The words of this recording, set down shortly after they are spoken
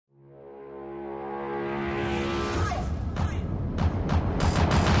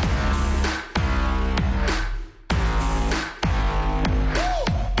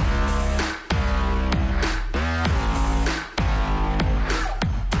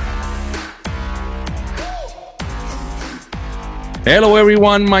Hello,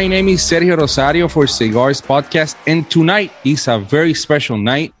 everyone. My name is Sergio Rosario for Cigars Podcast. And tonight is a very special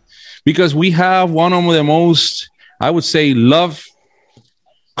night because we have one of the most, I would say, loved,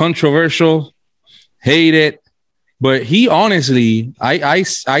 controversial, hated. But he honestly, I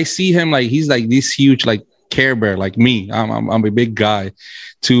see him like he's like this huge, like Care Bear, like me. I'm a big guy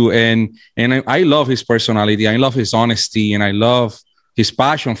too. And I love his personality. I love his honesty. And I love his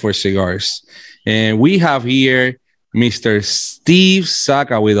passion for cigars. And we have here Mr. Steve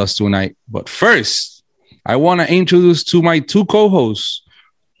Saka with us tonight. But first, I want to introduce to my two co-hosts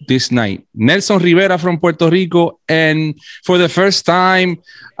this night, Nelson Rivera from Puerto Rico, and for the first time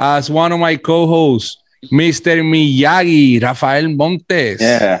as one of my co-hosts, Mr. Miyagi, Rafael Montes.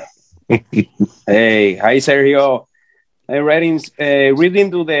 Yeah. Hey, hi, Sergio. I'm reading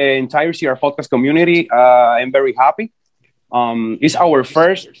to the entire CR podcast community. I'm very happy. It's our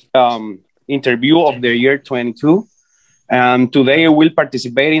first interview of the year 22. Today we'll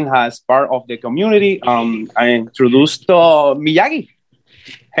participating as part of the community. I introduced Miyagi.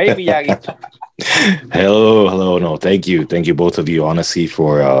 Hey, Miyagi. Hello. No, thank you both of you, honestly,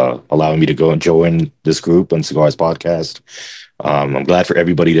 for allowing me to go and join this group on Cigars Podcast. I'm glad for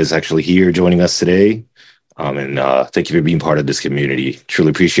everybody that's actually here joining us today. And thank you for being part of this community.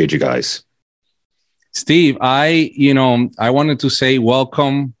 Truly appreciate you guys. Steve, I wanted to say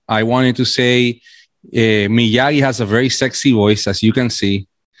welcome. I wanted to say Miyagi has a very sexy voice, as you can see.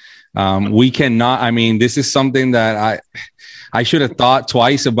 This is something that I should have thought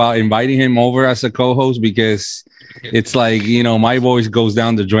twice about inviting him over as a co-host, because it's like, my voice goes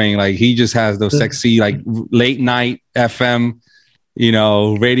down the drain. Like, he just has those sexy, like, late night FM,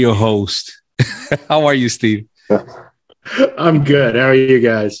 radio host. How are you, Steve? I'm good. How are you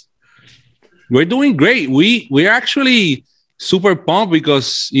guys? We're doing great. We're actually super pumped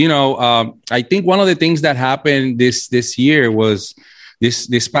because, I think one of the things that happened this year was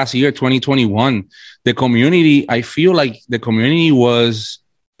this past year, 2021, the community, I feel like the community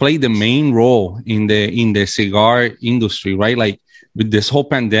played the main role in the cigar industry, right? Like, with this whole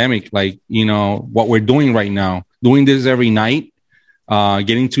pandemic, like, what we're doing right now, doing this every night,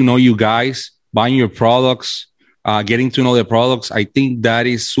 getting to know you guys, buying your products, getting to know the products. I think that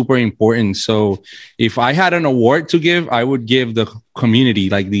is super important. So if I had an award to give, I would give the community,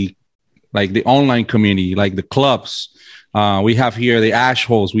 like the online community, like the clubs. We have here the Ash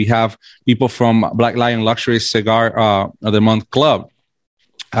Holes. We have people from Black Lion Luxury Cigar of the Month Club.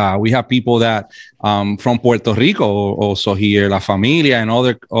 We have people that from Puerto Rico also here, La Familia and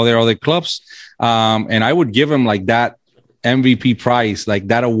other clubs. And I would give them like that MVP prize, like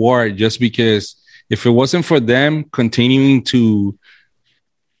that award, just because if it wasn't for them continuing to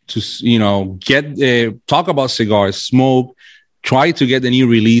talk about cigars, smoke, try to get the new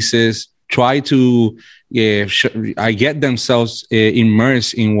releases, try to get themselves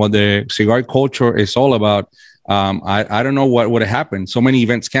immersed in what the cigar culture is all about. I don't know what would have happened. So many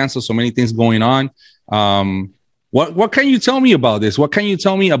events canceled, so many things going on. What can you tell me about this? What can you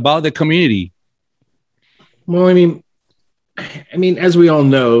tell me about the community? Well, I mean, as we all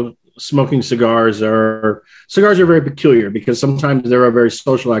know, smoking cigars are very peculiar because sometimes they're a very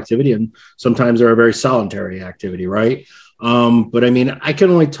social activity and sometimes they're a very solitary activity, right? But I can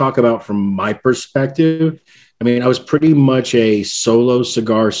only talk about from my perspective. I was pretty much a solo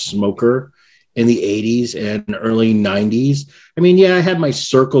cigar smoker in the 80s and early 90s. I had my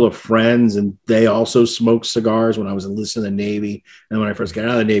circle of friends and they also smoked cigars when I was enlisted in the Navy and when I first got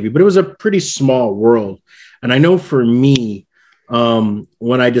out of the Navy, but it was a pretty small world. And I know for me,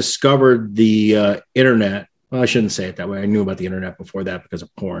 when I discovered the internet, well, I shouldn't say it that way. I knew about the internet before that because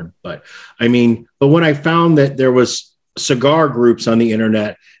of porn. But when I found that there was cigar groups on the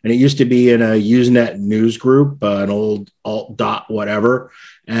internet, and it used to be in a Usenet news group, an old alt dot whatever.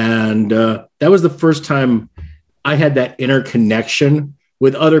 And that was the first time I had that interconnection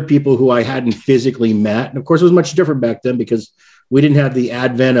with other people who I hadn't physically met. And of course, it was much different back then because we didn't have the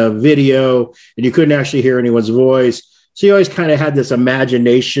advent of video and you couldn't actually hear anyone's voice. So you always kind of had this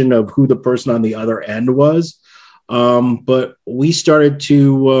imagination of who the person on the other end was. But we started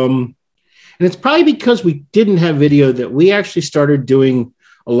to, and it's probably because we didn't have video that we actually started doing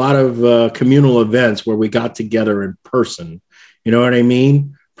a lot of communal events where we got together in person. You know what I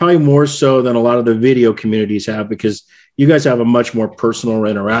mean? Probably more so than a lot of the video communities have, because you guys have a much more personal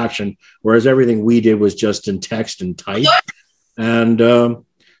interaction, whereas everything we did was just in text and type. And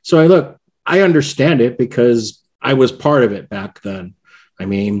so I understand it because I was part of it back then.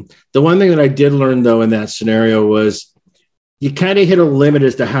 The one thing that I did learn, though, in that scenario was you kind of hit a limit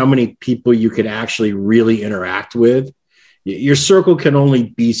as to how many people you could actually really interact with. Your circle can only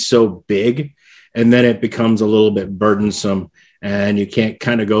be so big, and then it becomes a little bit burdensome. and you can't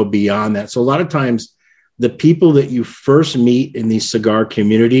kind of go beyond that. So a lot of times the people that you first meet in these cigar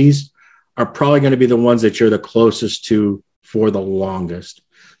communities are probably going to be the ones that you're the closest to for the longest.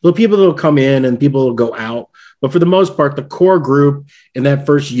 The people that will come in and people will go out, but for the most part, the core group in that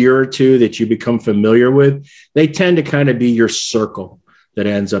first year or two that you become familiar with, they tend to kind of be your circle that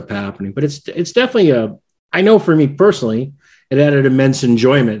ends up happening. But it's definitely I know for me personally, it added immense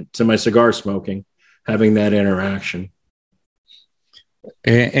enjoyment to my cigar smoking, having that interaction.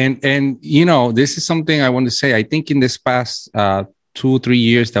 And this is something I want to say. I think in this past 2-3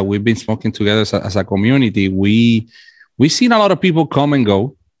 years that we've been smoking together as a community, we've seen a lot of people come and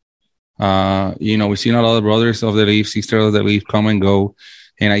go. We've seen a lot of brothers of the leaf, sisters of the leaf come and go.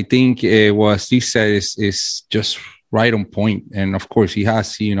 And I think what Steve said is just right on point. And of course, he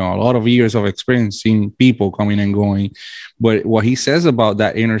has, a lot of years of experience seeing people coming and going. But what he says about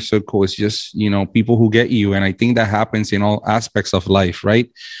that inner circle is just, people who get you. And I think that happens in all aspects of life, right?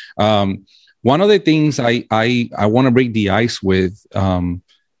 One of the things I want to break the ice with,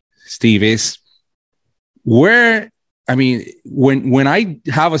 Steve, is when I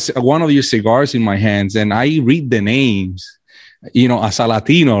have one of your cigars in my hands and I read the names, as a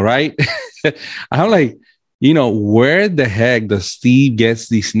Latino, right? I'm like, where the heck does Steve gets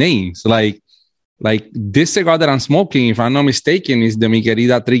these names? Like this cigar that I'm smoking, if I'm not mistaken, is the Mi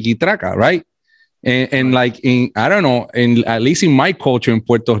Querida Triqui Traca, right? And like I don't know, at least in my culture in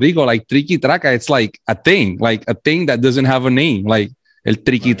Puerto Rico, like Triqui Traca, it's like a thing that doesn't have a name, like El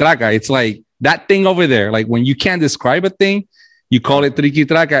Triqui Traca. It's like that thing over there. Like when you can't describe a thing, you call it Triqui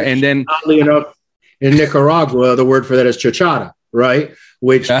Traca. And then oddly enough, in Nicaragua, the word for that is chachara, right?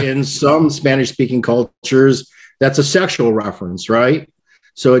 Which in some Spanish-speaking cultures, that's a sexual reference, right?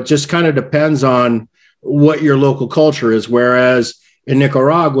 So it just kind of depends on what your local culture is. Whereas in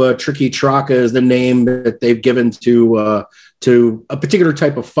Nicaragua, Triqui Traca is the name that they've given to a particular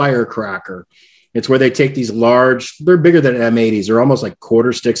type of firecracker. It's where they take these they're bigger than M80s. They're almost like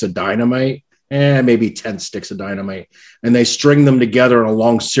quarter sticks of dynamite, maybe 10 sticks of dynamite. And they string them together in a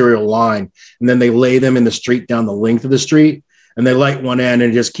long serial line. And then they lay them in the street down the length of the street. And they light one end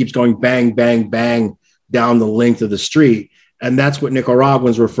and it just keeps going bang, bang, bang down the length of the street. And that's what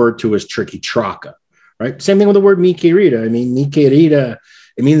Nicaraguans refer to as Triqui Traca, right? Same thing with the word Mi Querida. I mean, Mi Querida,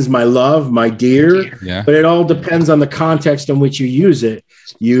 it means my love, my dear, but it all depends on the context in which you use it.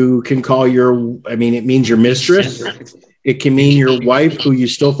 You can call it means your mistress. It can mean your wife, who you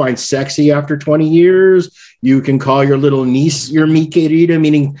still find sexy after 20 years. You can call your little niece your Mi Querida,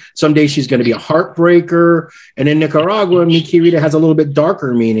 meaning someday she's going to be a heartbreaker. And in Nicaragua, Mi Querida has a little bit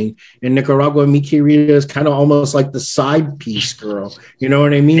darker meaning. In Nicaragua, Mi Querida is kind of almost like the side piece girl. You know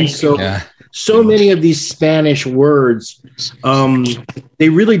what I mean? So many of these Spanish words, they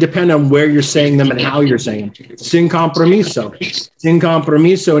really depend on where you're saying them and how you're saying them. Sin compromiso. Sin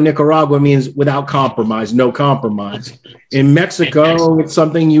compromiso in Nicaragua means without compromise, no compromise. In Mexico, it's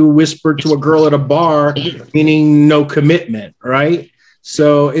something you whisper to a girl at a bar, meaning no commitment, right?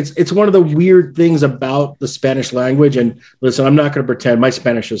 So it's one of the weird things about the Spanish language. And listen, I'm not going to pretend my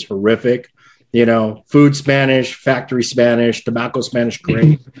Spanish is horrific. Food Spanish, factory Spanish, tobacco Spanish,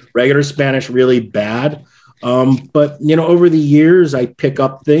 great. Regular Spanish, really bad. But, over the years, I pick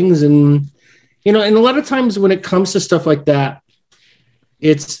up things and a lot of times when it comes to stuff like that,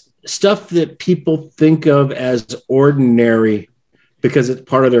 it's stuff that people think of as ordinary because it's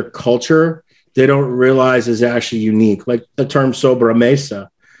part of their culture. They don't realize is actually unique, like the term sobremesa.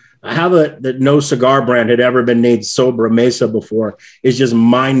 How that no cigar brand had ever been named Sobremesa before is just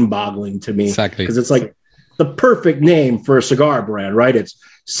mind-boggling to me. Exactly. Because it's like the perfect name for a cigar brand, right? It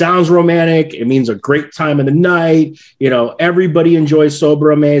sounds romantic. It means a great time of the night. Everybody enjoys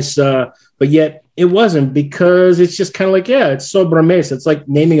Sobremesa, but yet it wasn't, because it's just kind of like, it's Sobremesa. It's like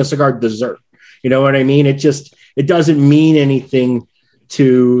naming a cigar dessert. You know what I mean? It doesn't mean anything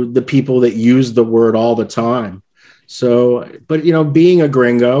to the people that use the word all the time. So, but, being a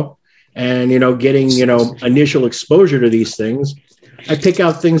gringo and, getting, initial exposure to these things, I pick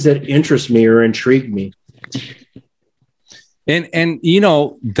out things that interest me or intrigue me. And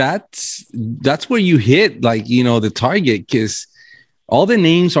that's where you hit, like, the target, because all the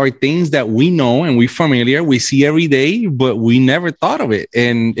names are things that we know and we're familiar, we see every day, but we never thought of it.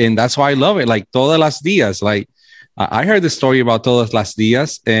 And that's why I love it. Like Todas las Días, like I heard the story about Todas las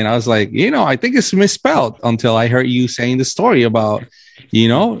Días and I was like, I think it's misspelled until I heard you saying the story about,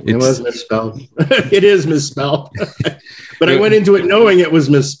 it was misspelled. It is misspelled. But I went into it knowing it was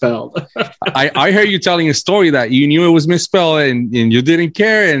misspelled. I heard you telling a story that you knew it was misspelled and you didn't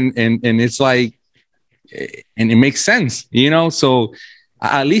care. And it's like, and it makes sense, So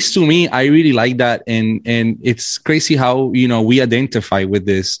at least to me, I really like that. And it's crazy how, you know, we identify with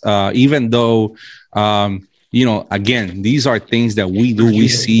this, even though, you know, again, these are things that we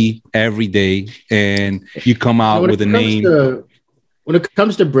see every day, and you come out with a name. When it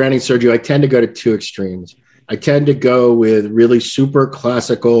comes to branding, Sergio, I tend to go to two extremes. I tend to go with really super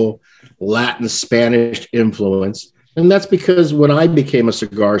classical Latin Spanish influence. And that's because when I became a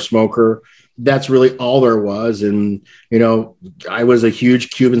cigar smoker, that's really all there was. And, you know, I was a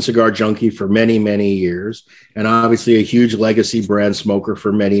huge Cuban cigar junkie for many, many years, and obviously a huge legacy brand smoker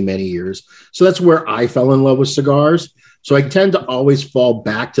for many, many years. So that's where I fell in love with cigars. So I tend to always fall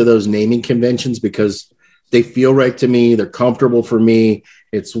back to those naming conventions because they feel right to me. They're comfortable for me.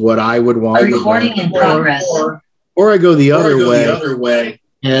 It's what I would want. Recording in progress. Or I go the other way.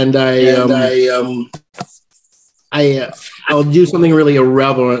 And I'll do something really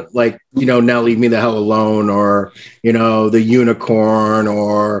irrelevant, like, you know, Now Leave Me the Hell Alone, or, you know, The Unicorn,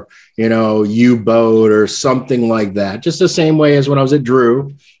 or, you know, U-Boat, or something like that. Just the same way as when I was at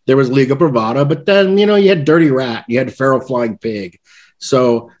Drew, there was Liga Privada, but then, you know, you had Dirty Rat, you had Feral Flying Pig.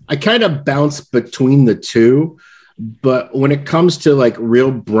 So I kind of bounce between the two. But when it comes to like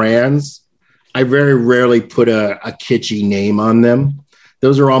real brands, I very rarely put a kitschy name on them.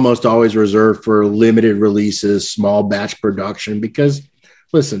 Those are almost always reserved for limited releases, small batch production, because,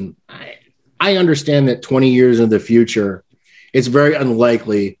 listen, I understand that 20 years in the future, it's very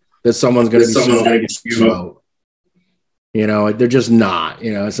unlikely that someone's going to be smoking a U-Boat. You know, they're just not.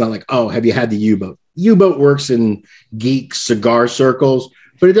 You know, it's not like, oh, have you had the U-Boat? U-Boat works in geek cigar circles,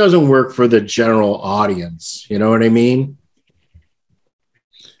 but it doesn't work for the general audience. You know what I mean?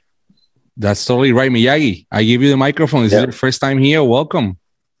 That's totally right, Miyagi. I give you the microphone. This is your first time here. Welcome.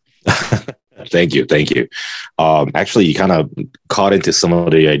 Thank you. Actually, you kind of caught into some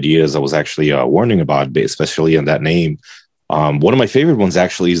of the ideas I was actually warning about, especially in that name. One of my favorite ones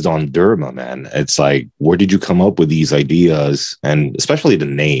actually is Don Derma, man. It's like, where did you come up with these ideas, and especially the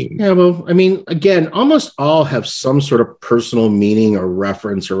name? Yeah, well, I mean, again, almost all have some sort of personal meaning or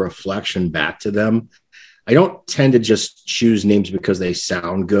reference or reflection back to them. I don't tend to just choose names because they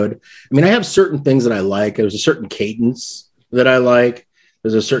sound good. I mean, I have certain things that I like. There's a certain cadence that I like.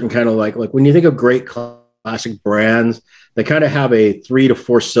 There's a certain kind of like when you think of great classic brands, they kind of have a 3 to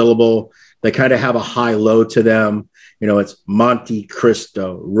 4 syllable. They kind of have a high low to them. You know, it's Monte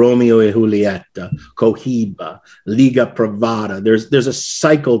Cristo, Romeo y Julieta, Cohiba, Liga Privada. There's a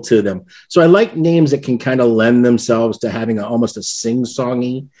cycle to them. So I like names that can kind of lend themselves to having almost a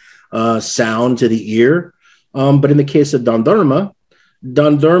sing-songy sound to the ear. But in the case of Don Derma,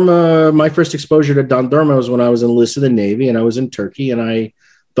 my first exposure to Don Derma was when I was enlisted in the Navy, and I was in Turkey, and I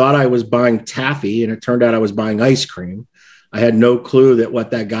thought I was buying taffy, and it turned out I was buying ice cream. I had no clue that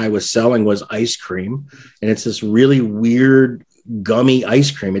what that guy was selling was ice cream. And it's this really weird gummy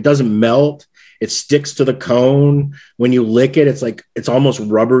ice cream. It doesn't melt. It sticks to the cone. When you lick it, it's almost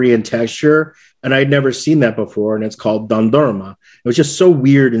rubbery in texture. And I'd never seen that before. And it's called Don Derma. It was just so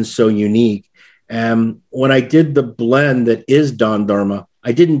weird and so unique. And when I did the blend that is Don Derma,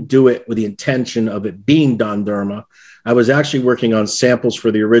 I didn't do it with the intention of it being Don Derma. I was actually working on samples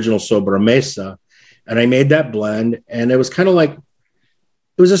for the original Sobremesa. And I made that blend, and it was kind of like,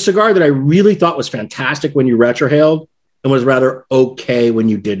 it was a cigar that I really thought was fantastic when you retrohaled and was rather okay when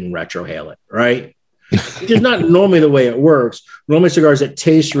you didn't retrohale it, right? Which is not normally the way it works. Normally cigars that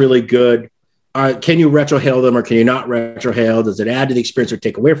taste really good, can you retrohale them or can you not retrohale? Does it add to the experience or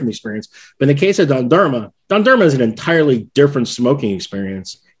take away from the experience? But in the case of Don Derma is an entirely different smoking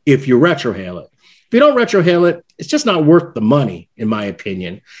experience if you retrohale it. If you don't retrohale it, it's just not worth the money, in my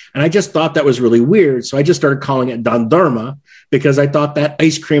opinion. And I just thought that was really weird. So I just started calling it Don Derma because I thought that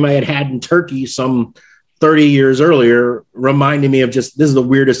ice cream I had in Turkey some 30 years earlier reminded me of just, this is the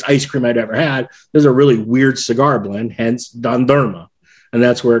weirdest ice cream I'd ever had. This is a really weird cigar blend, hence Don Derma. And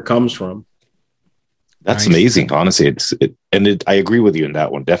that's where it comes from. That's nice. Amazing. Honestly, I agree with you in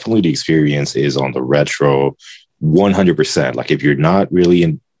that one. Definitely the experience is on the retro 100%. Like if you're not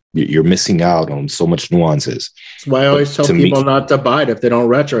really you're missing out on so much nuances. That's why I always tell people not to buy it if they don't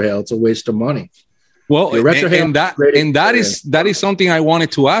retrohale. It's a waste of money. Well, and that is something I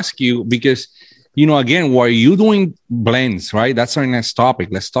wanted to ask you because, you know, again, while you doing blends, right? That's our next topic.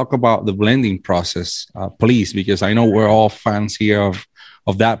 Let's talk about the blending process, please, because I know we're all fans here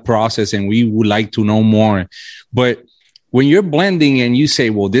of that process and we would like to know more. But when you're blending and you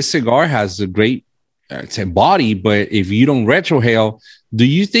say, well, this cigar has a great it's a body, but if you don't retrohale, do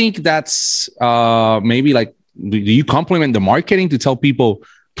you think that's maybe like, do you complement the marketing to tell people,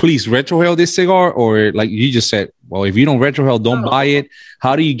 please retrohale this cigar, or like you just said, well, if you don't retrohale, don't buy it?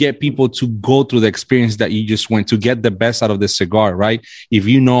 How do you get people to go through the experience that you just went to get the best out of the cigar, right? If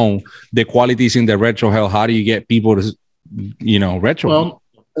you know the qualities in the retrohale, how do you get people to, retrohale? Well,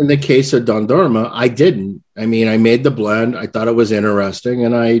 in the case of Don Dharma, I didn't. I mean, I made the blend. I thought it was interesting,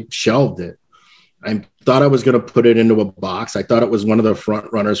 and I shelved it. I thought I was going to put it into a box. I thought it was one of the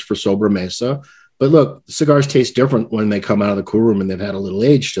front runners for Sobremesa. But look, cigars taste different when they come out of the cool room and they've had a little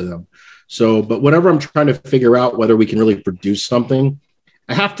age to them. So, but whenever I'm trying to figure out whether we can really produce something,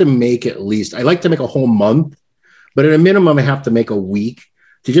 I have to make at least, I like to make a whole month, but at a minimum, I have to make a week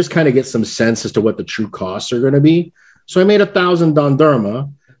to just kind of get some sense as to what the true costs are going to be. So I made 1,000 Don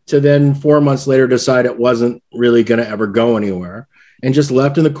Dharma to then 4 months later decide it wasn't really going to ever go anywhere and just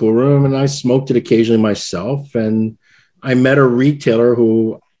left in the cool room. And I smoked it occasionally myself. And I met a retailer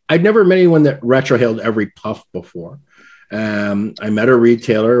who I'd never met anyone that retrohaled every puff before. I met a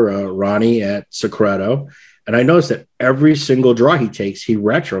retailer, Ronnie at Secreto, and I noticed that every single draw he takes, he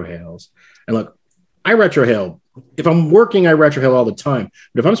retrohales. And look, I retrohale. If I'm working, I retrohale all the time.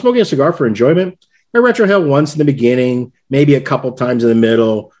 But if I'm smoking a cigar for enjoyment, I retrohale once in the beginning, maybe a couple times in the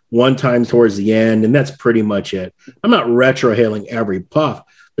middle, one time towards the end, and that's pretty much it. I'm not retrohaling every puff,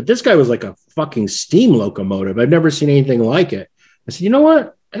 but this guy was like a fucking steam locomotive. I've never seen anything like it. I said, you know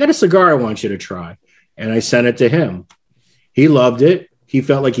what? I got a cigar I want you to try. And I sent it to him. He loved it. He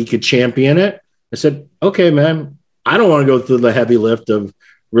felt like he could champion it. I said, okay, man, I don't want to go through the heavy lift of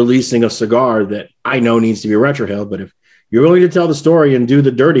releasing a cigar that I know needs to be retrohaled, but if you're willing to tell the story and do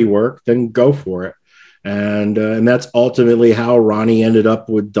the dirty work, then go for it. And that's ultimately how Ronnie ended up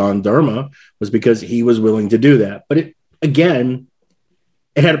with Don Dharma, was because he was willing to do that. But it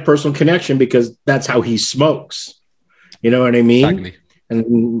had a personal connection because that's how he smokes. You know what I mean? Exactly. And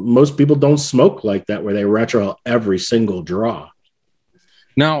most people don't smoke like that, where they retro every single draw.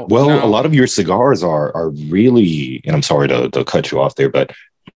 Now, a lot of your cigars are really, and I'm sorry to cut you off there, but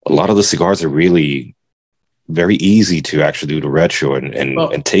a lot of the cigars are really very easy to actually do the retro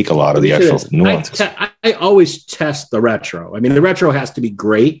and take a lot of the actual nuances. I always test the retro. I mean, the retro has to be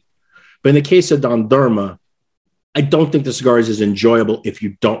great, but in the case of Don Dharma, I don't think the cigar is as enjoyable if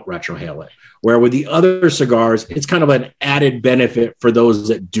you don't retrohale it. Where with the other cigars, it's kind of an added benefit for those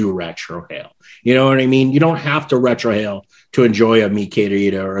that do retrohale. You know what I mean? You don't have to retrohale to enjoy a Mi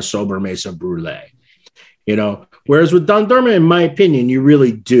Querida or a Sobremesa Brulee. Whereas with Don Dharma, in my opinion, you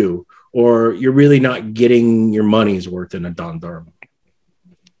really do, or you're really not getting your money's worth in a Don Dharma.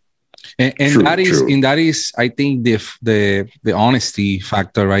 And that is, I think, the honesty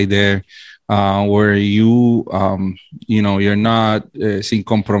factor right there. Where you, you're not sin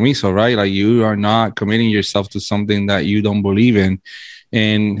compromiso, right? Like you are not committing yourself to something that you don't believe in.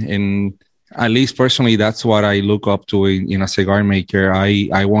 And at least personally, that's what I look up to in a cigar maker.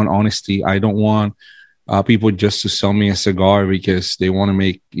 I want honesty. I don't want people just to sell me a cigar because they want to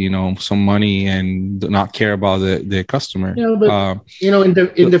make, some money and not care about the customer. Yeah, but,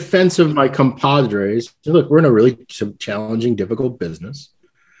 in defense of my compadres, look, we're in a really challenging, difficult business.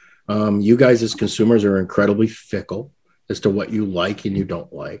 You guys as consumers are incredibly fickle as to what you like and you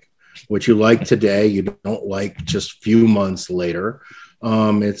don't like. What you like today, you don't like just a few months later.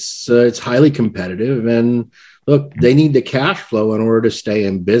 It's highly competitive, and look, they need the cash flow in order to stay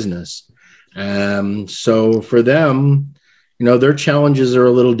in business. So for them, their challenges are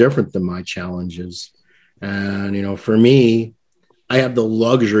a little different than my challenges. And, for me, I have the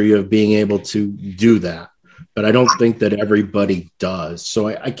luxury of being able to do that. But I don't think that everybody does. So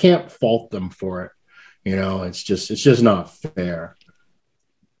I can't fault them for it. It's just not fair.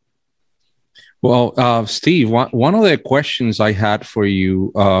 Well, Steve, one of the questions I had for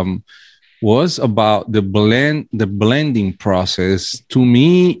you was about the blending process. To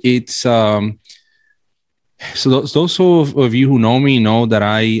me, it's so those of you who know me know that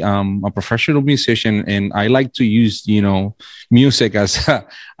I am a professional musician, and I like to use music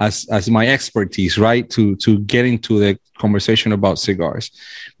as my expertise, right? To get into the conversation about cigars.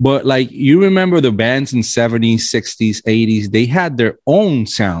 But like, you remember the bands in 70s, 60s, 80s, they had their own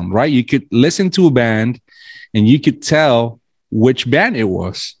sound, right? You could listen to a band and you could tell which band it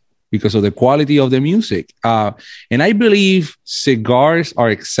was because of the quality of the music. And I believe cigars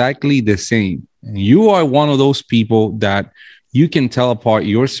are exactly the same. And you are one of those people that you can tell apart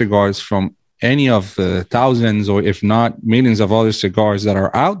your cigars from any of the thousands, or if not millions of other cigars that are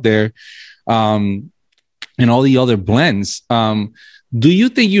out there, and all the other blends. Do you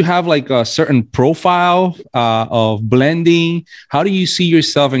think you have like a certain profile of blending? How do you see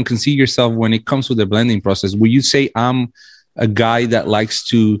yourself and conceive yourself when it comes to the blending process? Would you say I'm a guy that likes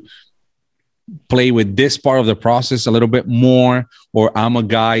to play with this part of the process a little bit more, or I'm a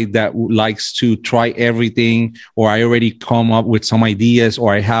guy that likes to try everything, or I already come up with some ideas,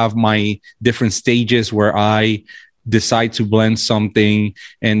 or I have my different stages where I decide to blend something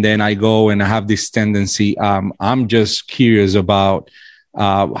and then I go and I have this tendency. I'm just curious about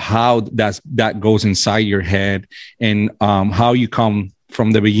how that goes inside your head, and how you come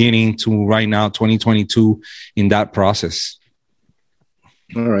from the beginning to right now, 2022, in that process.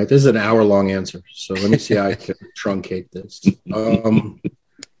 All right. This is an hour-long answer, so let me see how I can truncate this.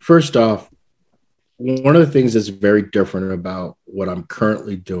 First off, one of the things that's very different about what I'm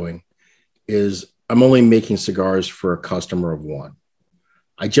currently doing is I'm only making cigars for a customer of one.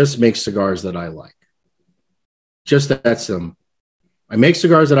 I just make cigars that I like. Just that simple. I make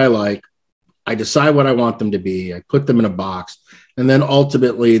cigars that I like. I decide what I want them to be. I put them in a box, and then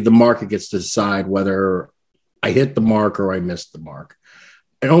ultimately the market gets to decide whether I hit the mark or I missed the mark.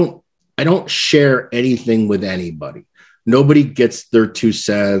 I don't share anything with anybody. Nobody gets their 2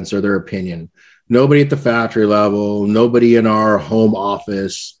 cents or their opinion. Nobody at the factory level, nobody in our home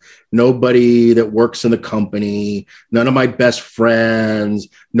office, nobody that works in the company, none of my best friends,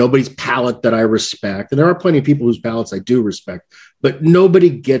 nobody's palate that I respect. And there are plenty of people whose palates I do respect, but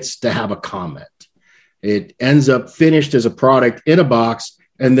nobody gets to have a comment. It ends up finished as a product in a box,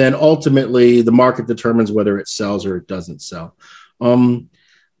 and then ultimately the market determines whether it sells or it doesn't sell.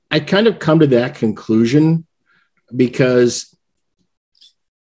 I kind of come to that conclusion because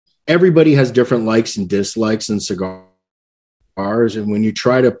everybody has different likes and dislikes in cigars. And when you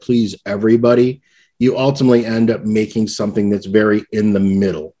try to please everybody, you ultimately end up making something that's very in the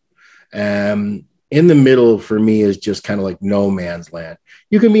middle. In the middle for me is just kind of like no man's land.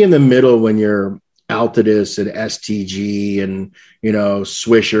 You can be in the middle when you're Altadis and STG and,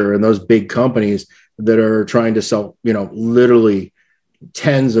 Swisher and those big companies that are trying to sell, literally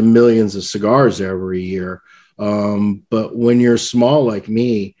tens of millions of cigars every year. But when you're small like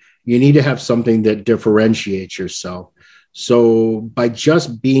me, you need to have something that differentiates yourself. So by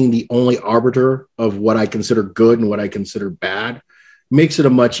just being the only arbiter of what I consider good and what I consider bad makes it a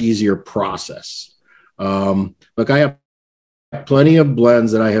much easier process. Look, I have plenty of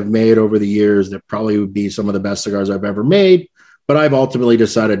blends that I have made over the years that probably would be some of the best cigars I've ever made, but I've ultimately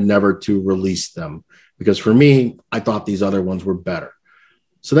decided never to release them because for me, I thought these other ones were better.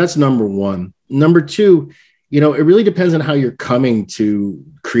 So that's number one. Number two, it really depends on how you're coming to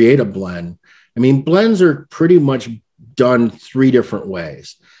create a blend. I mean, blends are pretty much done 3 different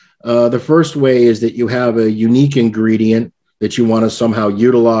ways. The first way is that you have a unique ingredient that you want to somehow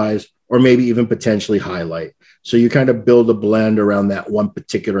utilize or maybe even potentially highlight. So you kind of build a blend around that one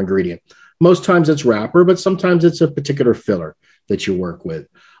particular ingredient. Most times it's wrapper, but sometimes it's a particular filler that you work with.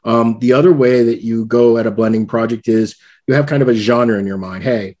 The other way that you go at a blending project is you have kind of a genre in your mind.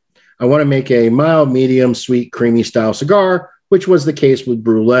 Hey, I want to make a mild, medium, sweet, creamy style cigar, which was the case with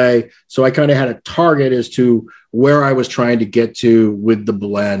Brulee. So I kind of had a target as to where I was trying to get to with the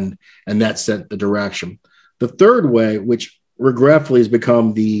blend, and that set the direction. The third way, which regretfully has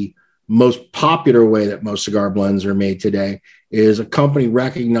become the most popular way that most cigar blends are made today, is a company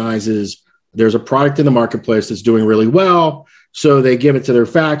recognizes there's a product in the marketplace that's doing really well. So they give it to their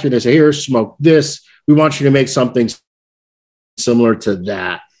factory. They say, here, smoke this. We want you to make something similar to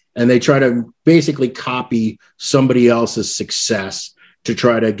that. And they try to basically copy somebody else's success to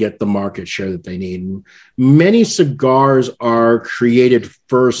try to get the market share that they need. Many cigars are created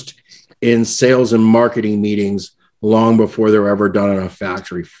first in sales and marketing meetings long before they're ever done on a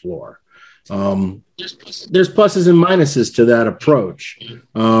factory floor. There's pluses and minuses to that approach,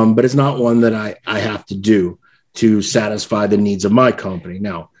 but it's not one that I have to do to satisfy the needs of my company.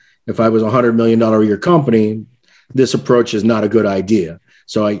 Now, if I was a $100 million a year company, this approach is not a good idea.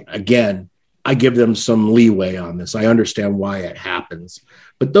 So I give them some leeway on this. I understand why it happens,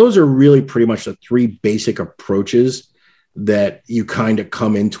 but those are really pretty much the 3 basic approaches that you kind of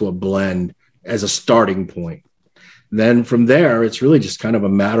come into a blend as a starting point. Then from there, it's really just kind of a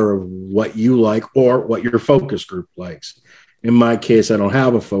matter of what you like or what your focus group likes. In my case, I don't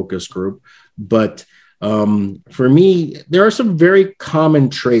have a focus group, but for me, there are some very common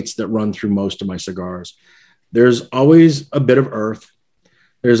traits that run through most of my cigars. There's always a bit of earth.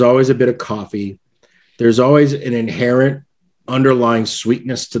 There's always a bit of coffee. There's always an inherent underlying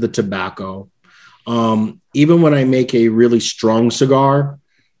sweetness to the tobacco. Even when I make a really strong cigar,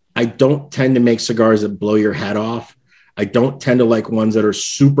 I don't tend to make cigars that blow your head off. I don't tend to like ones that are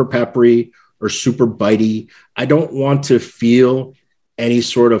super peppery or super bitey. I don't want to feel any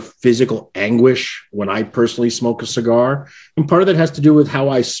sort of physical anguish when I personally smoke a cigar. And part of that has to do with how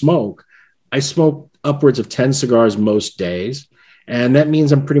I smoke. I smoke upwards of 10 cigars most days. And that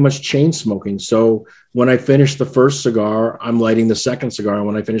means I'm pretty much chain smoking. So when I finish the first cigar, I'm lighting the second cigar. And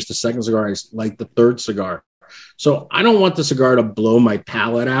when I finish the second cigar, I light the third cigar. So I don't want the cigar to blow my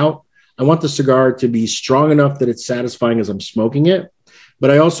palate out. I want the cigar to be strong enough that it's satisfying as I'm smoking it. But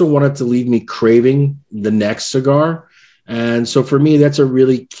I also want it to leave me craving the next cigar. And so for me, that's a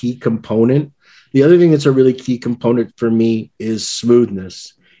really key component. The other thing that's a really key component for me is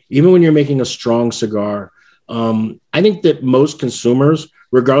smoothness. Even when you're making a strong cigar, I think that most consumers,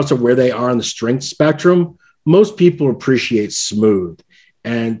 regardless of where they are on the strength spectrum, most people appreciate smooth.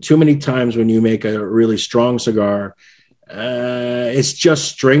 And too many times when you make a really strong cigar, it's just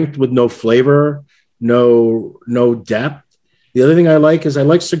strength with no flavor, no depth. The other thing I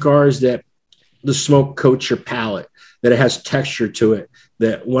like cigars that the smoke coats your palate, that it has texture to it,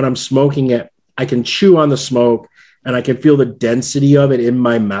 that when I'm smoking it, I can chew on the smoke and I can feel the density of it in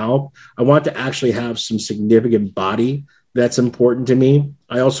my mouth. I want to actually have some significant body. That's important to me.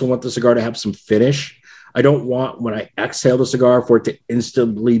 I also want the cigar to have some finish. I don't want, when I exhale the cigar, for it to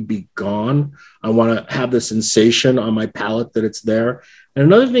instantly be gone. I want to have the sensation on my palate that it's there. And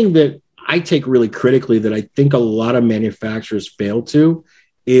another thing that I take really critically that I think a lot of manufacturers fail to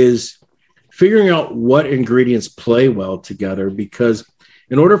is figuring out what ingredients play well together, because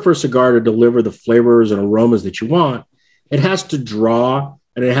in order for a cigar to deliver the flavors and aromas that you want, it has to draw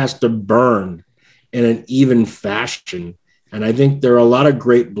and it has to burn in an even fashion. And I think there are a lot of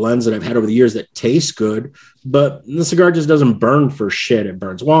great blends that I've had over the years that taste good, but the cigar just doesn't burn for shit. It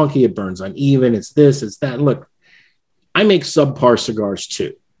burns wonky, it burns uneven, it's this, it's that. Look, I make subpar cigars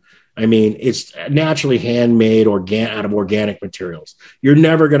too. I mean, it's naturally handmade out of organic materials. You're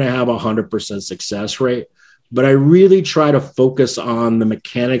never going to have 100% success rate, but I really try to focus on the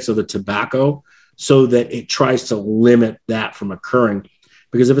mechanics of the tobacco so that it tries to limit that from occurring.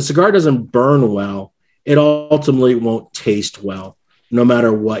 Because if a cigar doesn't burn well, it ultimately won't taste well, no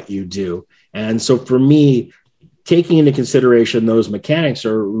matter what you do. And so for me, taking into consideration those mechanics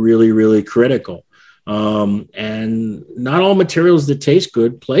are really, really critical. And not all materials that taste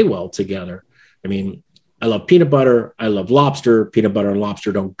good play well together. I mean, I love peanut butter. I love lobster. Peanut butter and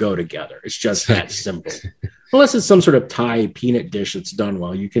lobster don't go together. It's just that simple. Unless it's some sort of Thai peanut dish that's done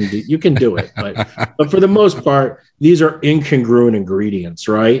well, you can do it. But for the most part, these are incongruent ingredients,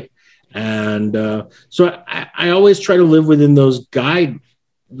 right? And so I always try to live within those guide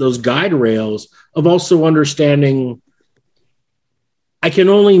rails of also understanding I can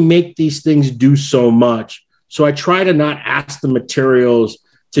only make these things do so much. So I try to not ask the materials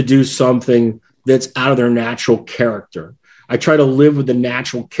to do something that's out of their natural character. I try to live with the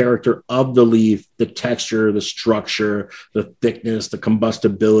natural character of the leaf, the texture, the structure, the thickness, the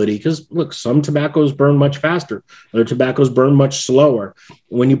combustibility. Because look, some tobaccos burn much faster. Other tobaccos burn much slower.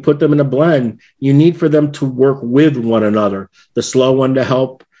 When you put them in a blend, you need for them to work with one another. The slow one to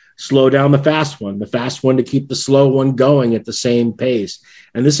help slow down the fast one to keep the slow one going at the same pace.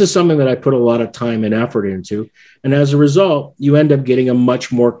 And this is something that I put a lot of time and effort into. And as a result, you end up getting a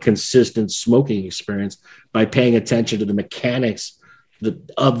much more consistent smoking experience by paying attention to the mechanics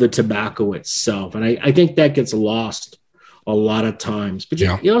of the tobacco itself. And I think that gets lost a lot of times. But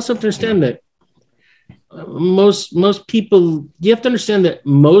you also have to understand that most people, you have to understand that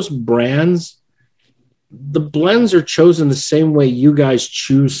most brands, the blends are chosen the same way you guys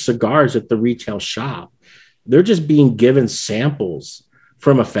choose cigars at the retail shop. They're just being given samples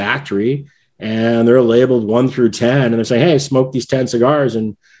from a factory and they're labeled 1 through 10. And they're saying, hey, smoke these 10 cigars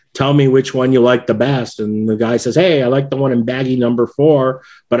and tell me which one you like the best. And the guy says, hey, I like the one in baggie number 4,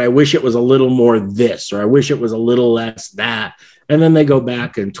 but I wish it was a little more this, or I wish it was a little less that. And then they go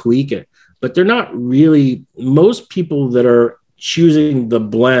back and tweak it. But they're not really, most people that are choosing the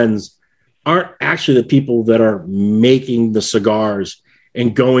blends aren't actually the people that are making the cigars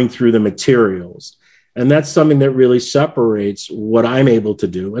and going through the materials. And that's something that really separates what I'm able to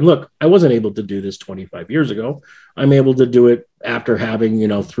do. And look, I wasn't able to do this 25 years ago. I'm able to do it after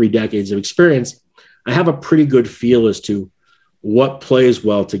having, 3 decades of experience. I have a pretty good feel as to what plays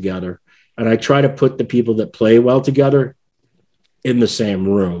well together. And I try to put the people that play well together in the same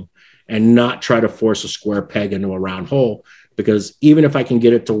room and not try to force a square peg into a round hole. Because even if I can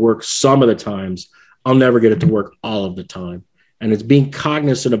get it to work some of the times, I'll never get it to work all of the time. And it's being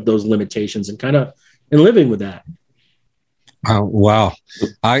cognizant of those limitations and living with that. Wow.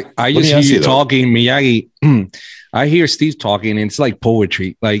 I just hear you talking, Miyagi. I hear Steve talking, and it's like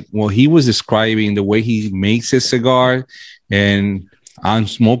poetry. Like, well, he was describing the way he makes his cigar. And I'm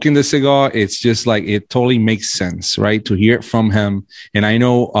smoking the cigar, it's just like it totally makes sense, right? To hear it from him. And I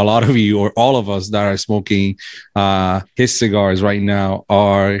know a lot of you or all of us that are smoking his cigars right now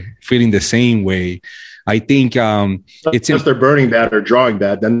are feeling the same way. I think it's if they're burning bad or drawing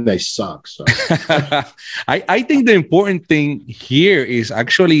bad, then they suck. So. I think the important thing here is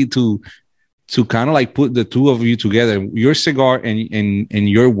actually to kind of like put the two of you together, your cigar and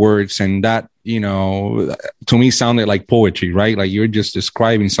your words, and that, you know, to me sounded like poetry, right? Like you're just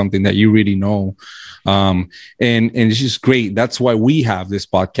describing something that you really know. And it's just great. That's why we have this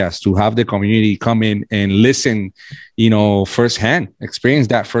podcast, to have the community come in and listen, you know, firsthand, experience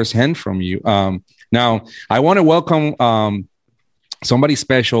that firsthand from you. Now I want to welcome somebody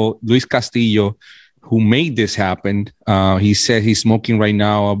special, Luis Castillo, who made this happen. He said he's smoking right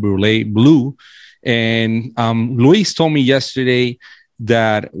now a Brulee Blue. And Luis told me yesterday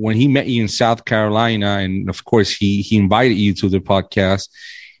that when he met you in South Carolina, and of course he invited you to the podcast,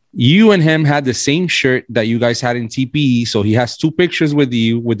 you and him had the same shirt that you guys had in TPE. So he has two pictures with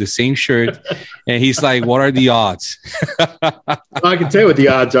you with the same shirt. And he's like, what are the odds? Well, I can tell you what the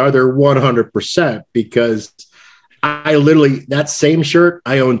odds are. They're 100%, because I literally, that same shirt,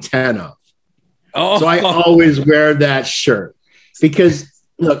 I own 10 of. Oh. So I always wear that shirt because,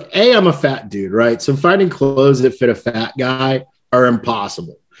 look, I'm a fat dude, right? So finding clothes that fit a fat guy are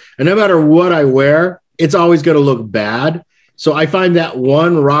impossible. And no matter what I wear, it's always going to look bad. So I find that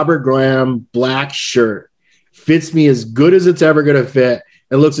one Robert Graham black shirt fits me as good as it's ever going to fit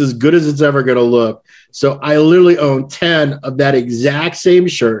and looks as good as it's ever going to look. So I literally own 10 of that exact same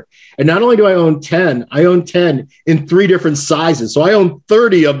shirt. And not only do I own 10, I own 10 in 3 different sizes. So I own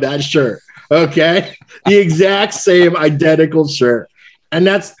 30 of that shirt. Okay. The exact same identical shirt. And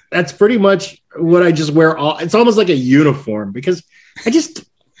that's pretty much what I just wear. It's almost like a uniform, because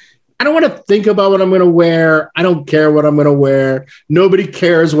I don't want to think about what I'm going to wear. I don't care what I'm going to wear. Nobody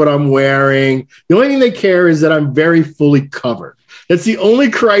cares what I'm wearing. The only thing they care is that I'm very fully covered. That's the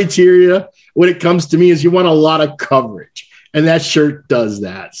only criteria when it comes to me, is you want a lot of coverage. And that shirt does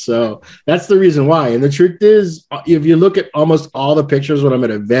that. So that's the reason why. And the truth is, if you look at almost all the pictures when I'm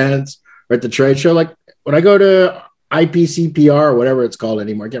at events or at the trade show, like when I go to IPCPR or whatever it's called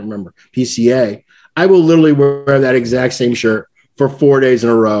anymore, I can't remember, PCA, I will literally wear that exact same shirt for 4 days in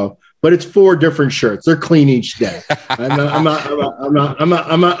a row. But it's 4 different shirts. They're clean each day. I'm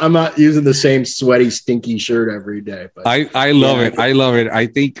not using the same sweaty, stinky shirt every day. But I love it. I love it. I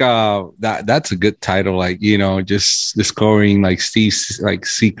think that's a good title. Like, you know, just discovering like Steve's like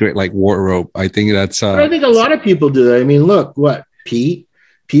secret like wardrobe. I think that's. I think a lot of people do that. I mean, look, what Pete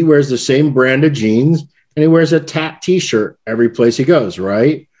wears the same brand of jeans, and he wears a Tap T-shirt every place he goes.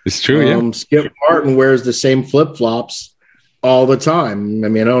 Right? It's true. Yeah. Skip Martin wears the same flip flops all the time. I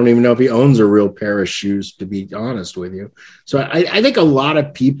mean, I don't even know if he owns a real pair of shoes, to be honest with you. So I think a lot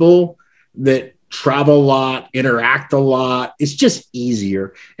of people that travel a lot, interact a lot, it's just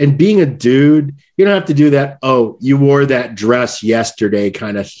easier. And being a dude, you don't have to do that, oh, you wore that dress yesterday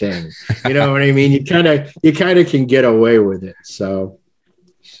kind of thing. You know what I mean? You kind of can get away with it. So,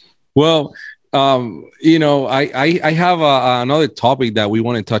 well, you know, I have another topic that we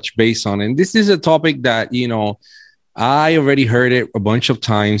want to touch base on. And this is a topic that, you know, I already heard it a bunch of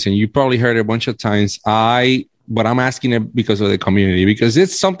times, and you probably heard it a bunch of times. But I'm asking it because of the community, because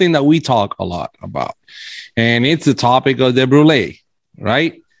it's something that we talk a lot about, and it's the topic of the Brulee,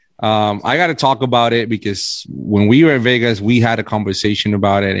 right? I got to talk about it because when we were in Vegas, we had a conversation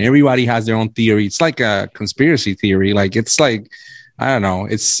about it, and everybody has their own theory. It's like a conspiracy theory. Like, it's like, I don't know.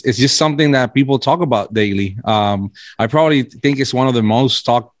 It's just something that people talk about daily. I probably think it's one of the most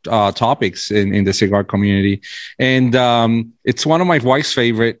talked topics in the cigar community. And it's one of my wife's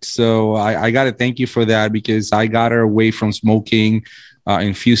favorites. So I got to thank you for that, because I got her away from smoking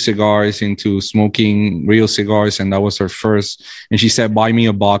infused cigars into smoking real cigars. And that was her first. And she said, buy me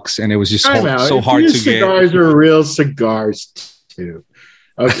a box. And it was just so hard to get. Cigars are real cigars too.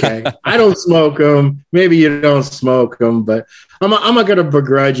 Okay. I don't smoke them. Maybe you don't smoke them, but I'm not going to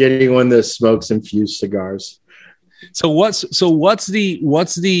begrudge anyone that smokes infused cigars. So what's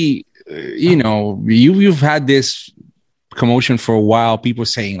the you know, you've had this commotion for a while. People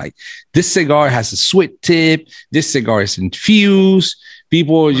saying like, this cigar has a sweet tip. This cigar is infused.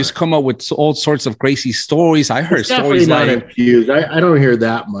 People just come up with all sorts of crazy stories. I heard stories like infused. I don't hear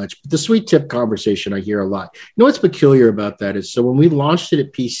that much, but the sweet tip conversation I hear a lot. You know what's peculiar about that is, so when we launched it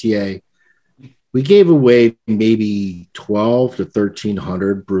at PCA, we gave away maybe 12 to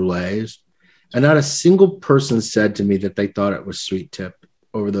 1,300 Brulees, and not a single person said to me that they thought it was sweet tip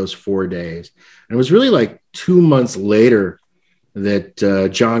over those 4 days. And it was really like 2 months later that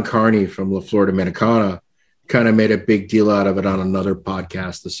John Carney from La Flor Dominicana kind of made a big deal out of it on another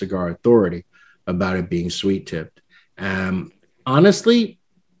podcast, The Cigar Authority, about it being sweet tipped. Honestly,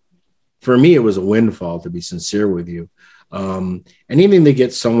 for me, it was a windfall, to be sincere with you. Anything to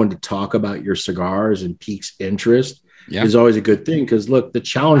get someone to talk about your cigars and piques interest is always a good thing. Because look, the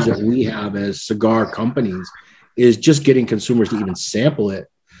challenge that we have as cigar companies is just getting consumers to even sample it,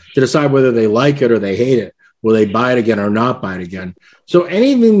 to decide whether they like it or they hate it. Will they buy it again or not buy it again? So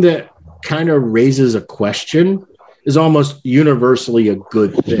anything that kind of raises a question is almost universally a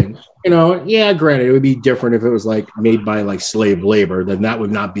good thing. Granted, it would be different if it was like made by like slave labor, then that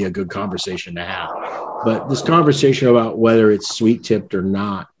would not be a good conversation to have. But this conversation about whether it's sweet tipped or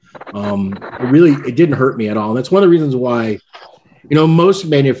not, it didn't hurt me at all. And that's one of the reasons why, most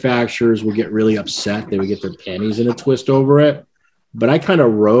manufacturers would get really upset. They would get their panties in a twist over it. But I kind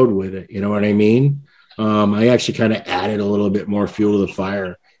of rode with it. You know what I mean? I actually kind of added a little bit more fuel to the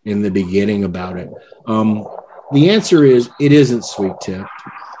fire in the beginning about it. The answer is it isn't sweet tipped.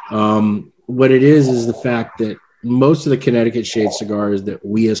 What it is the fact that most of the Connecticut Shade cigars that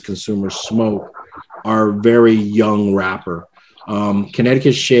we as consumers smoke are very young wrapper.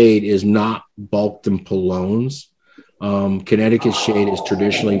 Connecticut Shade is not bulked in Polones. Connecticut Shade is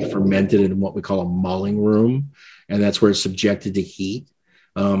traditionally fermented in what we call a mulling room, and that's where it's subjected to heat.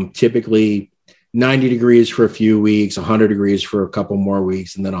 Typically 90 degrees for a few weeks, 100 degrees for a couple more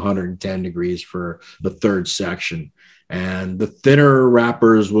weeks, and then 110 degrees for the third section. And the thinner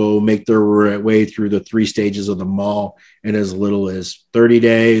wrappers will make their way through the 3 stages of the mull in as little as 30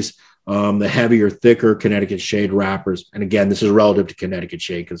 days. The heavier, thicker Connecticut Shade wrappers, and again, this is relative to Connecticut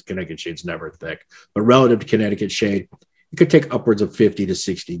Shade because Connecticut Shade's never thick, but relative to Connecticut Shade, it could take upwards of 50 to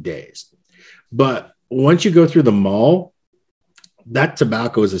 60 days. But once you go through the mull, that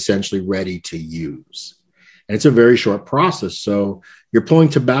tobacco is essentially ready to use. And it's a very short process. So you're pulling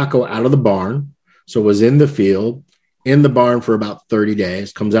tobacco out of the barn. So it was in the field, in the barn for about 30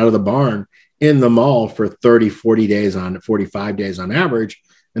 days, comes out of the barn in the mull for 30, 40 days 45 days on average.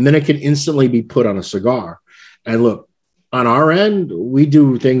 And then it can instantly be put on a cigar. And look, on our end, we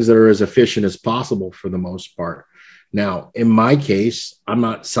do things that are as efficient as possible for the most part. Now, in my case, I'm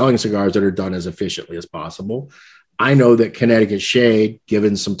not selling cigars that are done as efficiently as possible. I know that Connecticut Shade,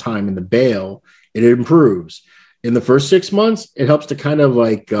 given some time in the bale, it improves. In the first 6 months, it helps to kind of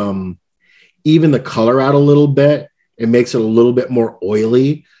like even the color out a little bit. It makes it a little bit more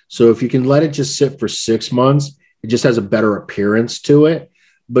oily. So if you can let it just sit for 6 months, it just has a better appearance to it.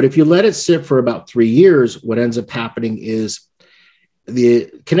 But if you let it sit for about 3 years, what ends up happening is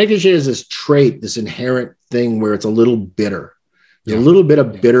the Connecticut Shade has this trait, this inherent thing where it's a little bitter. There's a little bit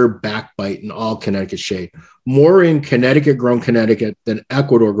of bitter backbite in all Connecticut Shade, more in Connecticut grown Connecticut than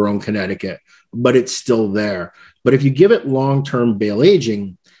Ecuador grown Connecticut, but it's still there. But if you give it long-term bale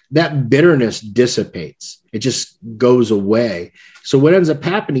aging, that bitterness dissipates. It just goes away. So what ends up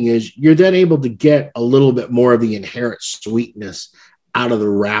happening is you're then able to get a little bit more of the inherent sweetness out of the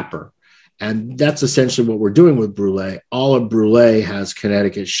wrapper. And that's essentially what we're doing with Brulee. All of Brulee has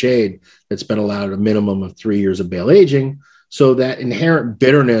Connecticut Shade that's been allowed a minimum of 3 years of bale aging. So that inherent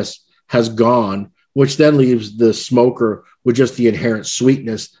bitterness has gone, which then leaves the smoker with just the inherent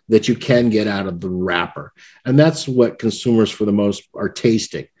sweetness that you can get out of the wrapper. And that's what consumers for the most are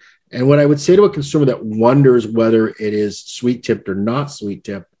tasting. And what I would say to a consumer that wonders whether it is sweet tipped or not sweet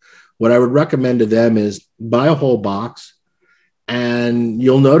tipped, what I would recommend to them is buy a whole box, and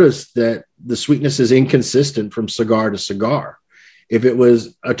you'll notice that the sweetness is inconsistent from cigar to cigar. If it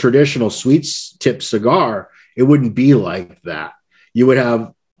was a traditional sweet tip cigar, it wouldn't be like that. You would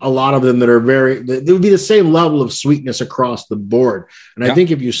have a lot of them that are it would be the same level of sweetness across the board. And I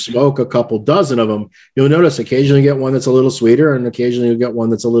think if you smoke a couple dozen of them, you'll notice occasionally you get one that's a little sweeter and occasionally you'll get one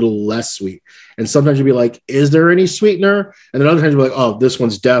that's a little less sweet. And sometimes you'll be like, is there any sweetener? And then other times you'll be like, oh, this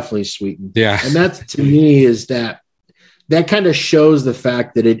one's definitely sweetened. Yeah. And that to me is that kind of shows the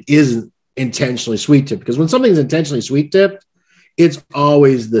fact that it isn't intentionally sweet tipped, because when something's intentionally sweet tipped, it's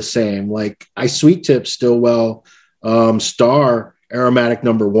always the same. Like I sweet tip Stillwell Star Aromatic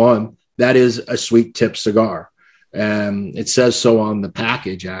No. 1. That is a sweet tip cigar. And it says so on the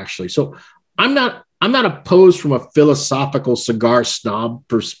package, actually. So I'm not opposed from a philosophical cigar snob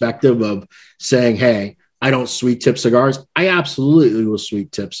perspective of saying, hey, I don't sweet tip cigars. I absolutely will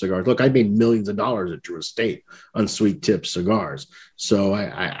sweet tip cigars. Look, I made millions of dollars at Drew Estate on sweet tip cigars. So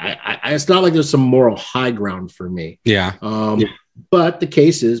I it's not like there's some moral high ground for me. Yeah. But the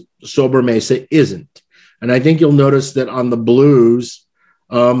case is Sobremesa isn't. And I think you'll notice that on the blues,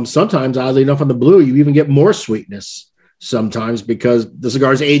 sometimes, oddly enough, on the blue, you even get more sweetness sometimes because the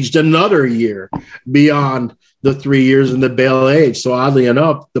cigar's aged another year beyond the 3 years in the bale age. So oddly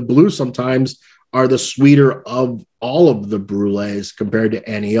enough, the blue sometimes are the sweeter of all of the brulees compared to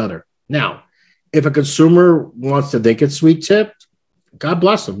any other. Now, if a consumer wants to think it's sweet tipped, God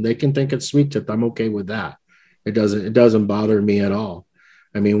bless them. They can think it's sweet tipped. I'm okay with that. It doesn't bother me at all.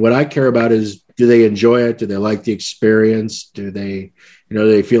 I mean, what I care about is, do they enjoy it? Do they like the experience? Do they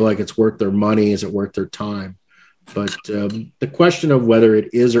feel like it's worth their money? Is it worth their time? But the question of whether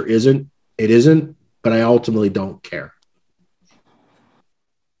it is or isn't, it isn't, but I ultimately don't care.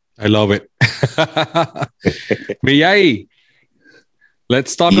 I love it. Miyagi,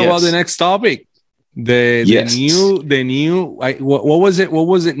 let's talk about the next topic. The new what was it? What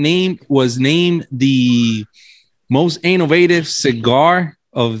was it named? Was named the most innovative cigar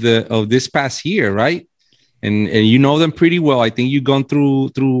of this past year, right? And you know them pretty well. I think you've gone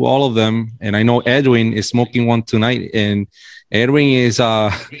through all of them. And I know Edwin is smoking one tonight. And Edwin is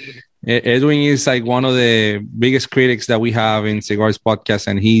like one of the biggest critics that we have in Cigars Podcast.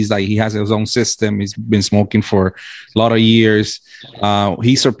 And he has his own system. He's been smoking for a lot of years.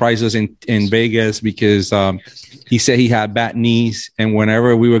 He surprised us in Vegas because he said he had bad knees. And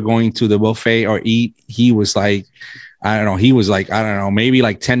whenever we were going to the buffet or eat, he was like, maybe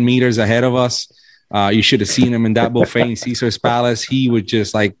like 10 meters ahead of us. You should have seen him in that buffet in Caesar's Palace. He was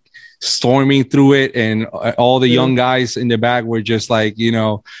just like storming through it. And all the young guys in the back were just like,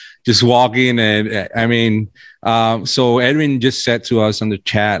 just walking. And I mean, so Edwin just said to us on the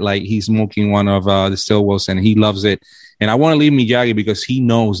chat, like he's smoking one of the Stillwells and he loves it. And I want to leave Miyagi because he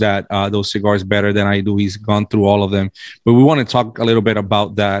knows that those cigars better than I do. He's gone through all of them. But we want to talk a little bit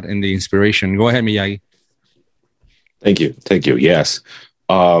about that and the inspiration. Go ahead, Miyagi. Thank you. Yes.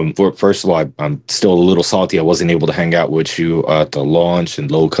 First of all, I'm still a little salty. I wasn't able to hang out with you at the launch in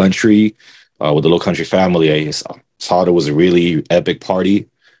Low Country with the Low Country family. I thought it was a really epic party,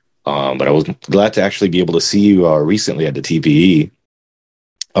 but I was glad to actually be able to see you recently at the TPE.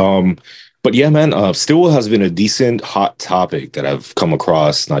 But yeah, man, Stillwell has been a decent hot topic that I've come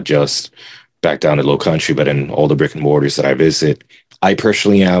across, not just back down at Low Country, but in all the brick and mortars that I visit. I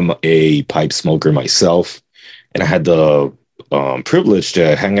personally am a pipe smoker myself, and I had the privilege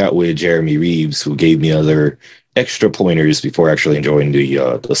to hang out with Jeremy Reeves, who gave me other extra pointers before actually enjoying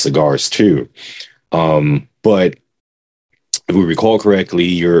the cigars too. But if we recall correctly,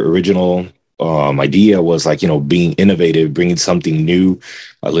 your original idea was like, being innovative, bringing something new.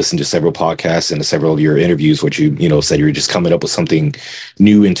 I listened to several podcasts and to several of your interviews, which you said you were just coming up with something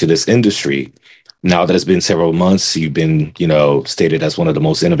new into this industry. Now that it's been several months, you've been, stated as one of the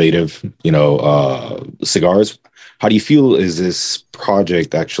most innovative, cigars. How do you feel is this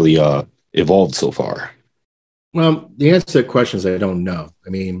project actually evolved so far? Well, the answer to the question is I don't know. I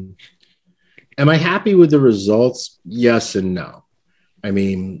mean, am I happy with the results? Yes and no. I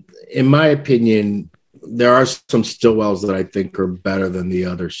mean, in my opinion, there are some Stillwells that I think are better than the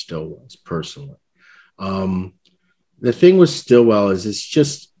other Stillwells, personally. The thing with Stillwell is it's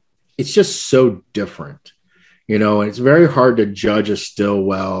just so different. It's very hard to judge a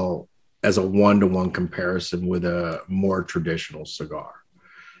Stillwell as a one-to-one comparison with a more traditional cigar.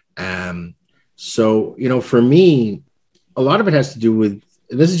 So, for me, a lot of it has to do with,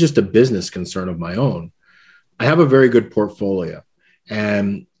 and this is just a business concern of my own. I have a very good portfolio.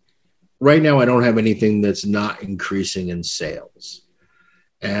 And right now I don't have anything that's not increasing in sales.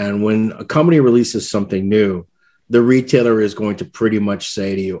 And when a company releases something new, the retailer is going to pretty much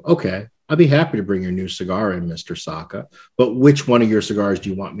say to you, okay, I'll be happy to bring your new cigar in, Mr. Saka, but which one of your cigars do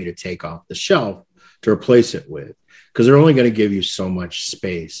you want me to take off the shelf to replace it with? Because they're only going to give you so much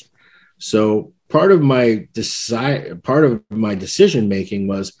space. So part of my decision making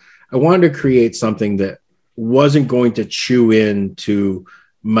was I wanted to create something that wasn't going to chew into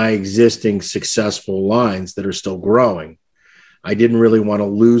my existing successful lines that are still growing. I didn't really want to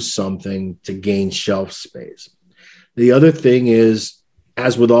lose something to gain shelf space. The other thing is,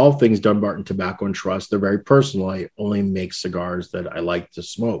 as with all things Dunbarton Tobacco and Trust, they're very personal. I only make cigars that I like to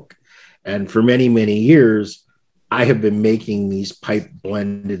smoke. And for many, many years, I have been making these pipe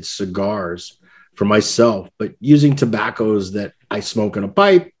blended cigars for myself, but using tobaccos that I smoke in a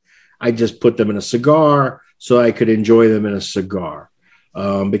pipe. I just put them in a cigar so I could enjoy them in a cigar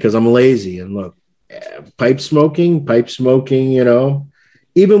because I'm lazy. And look, pipe smoking,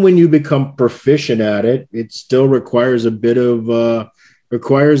 even when you become proficient at it, it still requires a bit of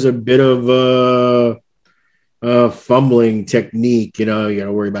fumbling technique. You got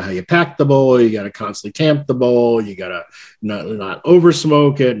to worry about how you pack the bowl. You got to constantly tamp the bowl. You got to not over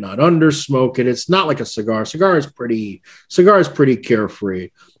smoke it, not under smoke it. It's not like a cigar. Cigar is pretty carefree.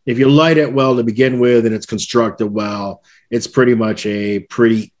 If you light it well to begin with and it's constructed well, it's pretty much a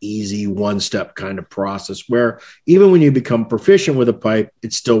pretty easy one-step kind of process where even when you become proficient with a pipe,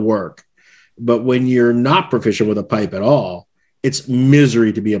 it still works. But when you're not proficient with a pipe at all, it's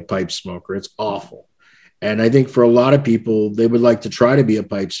misery to be a pipe smoker. It's awful. And I think for a lot of people, they would like to try to be a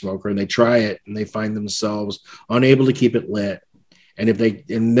pipe smoker, and they try it and they find themselves unable to keep it lit. And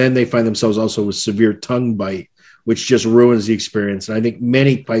then they find themselves also with severe tongue bite, which just ruins the experience. And I think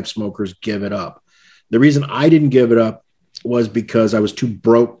many pipe smokers give it up. The reason I didn't give it up was because I was too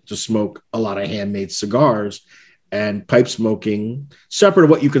broke to smoke a lot of handmade cigars, and pipe smoking, separate of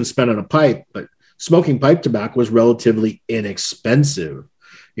what you can spend on a pipe, but smoking pipe tobacco was relatively inexpensive,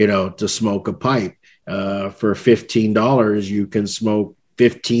 to smoke a pipe. For $15, you can smoke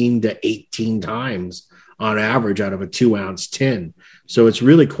 15 to 18 times on average out of a 2-ounce tin. So it's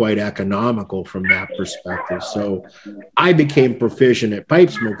really quite economical from that perspective. So I became proficient at pipe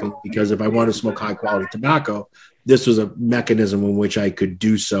smoking because if I wanted to smoke high quality tobacco, this was a mechanism in which I could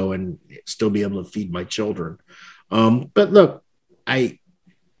do so and still be able to feed my children. But look, I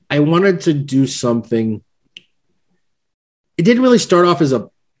wanted to do something. It didn't start off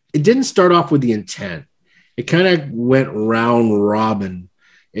with the intent. It kind of went round robin.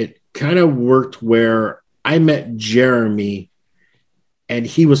 It kind of worked where I met Jeremy and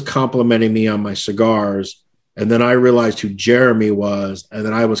he was complimenting me on my cigars. And then I realized who Jeremy was. And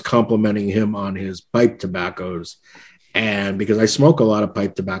then I was complimenting him on his pipe tobaccos. And because I smoke a lot of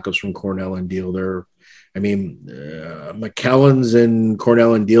pipe tobaccos from Cornell and Deal, McClelland's and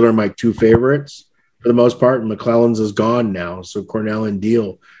Cornell and Deal are my two favorites for the most part. And McClelland's is gone now. So Cornell and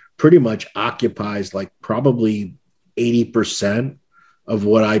Deal pretty much occupies like probably 80% of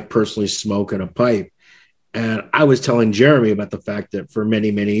what I personally smoke in a pipe. And I was telling Jeremy about the fact that for many,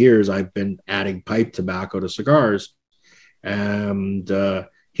 many years, I've been adding pipe tobacco to cigars. And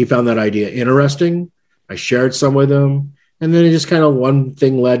he found that idea interesting. I shared some with him. And then it just kind of one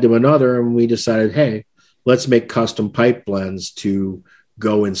thing led to another. And we decided, hey, let's make custom pipe blends to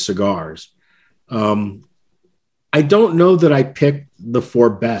go in cigars. I don't know that I picked the 4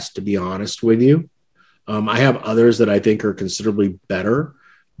 best, to be honest with you. I have others that I think are considerably better.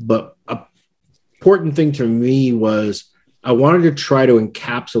 But a important thing to me was I wanted to try to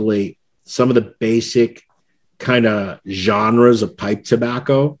encapsulate some of the basic kind of genres of pipe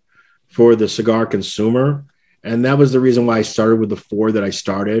tobacco for the cigar consumer. And that was the reason why I started with the 4 that I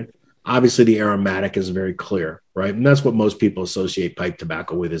started. Obviously, the aromatic is very clear, right? And that's what most people associate pipe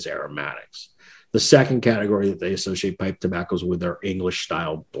tobacco with is aromatics. The second category that they associate pipe tobaccos with are English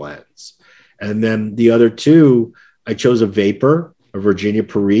style blends. And then the other 2, I chose a vapor, a Virginia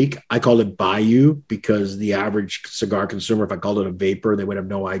Perique. I called it Bayou because the average cigar consumer, if I called it a vapor, they would have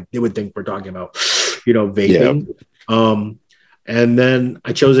no idea. They would think we're talking about, vaping. Yeah. And then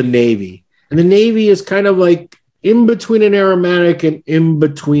I chose a Navy. And the Navy is kind of like in between an aromatic and in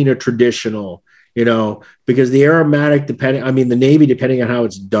between a traditional, because the aromatic, the Navy, depending on how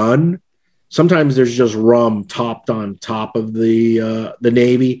it's done, sometimes there's just rum topped on top of the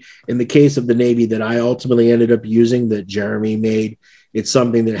Navy. In the case of the Navy that I ultimately ended up using that Jeremy made, it's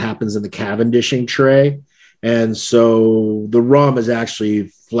something that happens in the Cavendishing tray. And so the rum is actually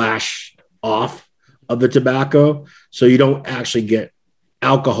flashed off of the tobacco. So you don't actually get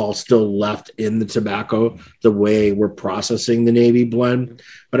alcohol still left in the tobacco the way we're processing the Navy blend.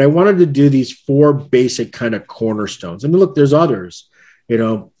 But I wanted to do these 4 basic kind of cornerstones. And look, there's others.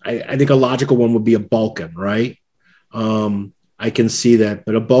 I think a logical one would be a Balkan, right? I can see that,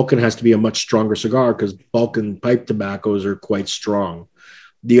 but a Balkan has to be a much stronger cigar because Balkan pipe tobaccos are quite strong.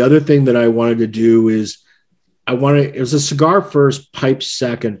 The other thing that I wanted to do is it was a cigar first, pipe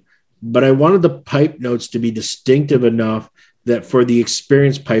second, but I wanted the pipe notes to be distinctive enough that for the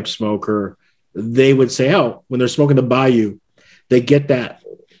experienced pipe smoker, they would say, oh, when they're smoking the Bayou, they get that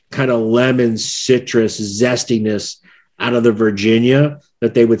kind of lemon, citrus, zestiness out of the Virginia,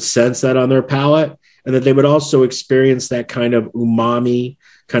 that they would sense that on their palate, and that they would also experience that kind of umami,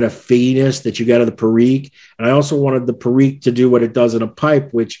 kind of feediness that you get out of the Perique. And I also wanted the Perique to do what it does in a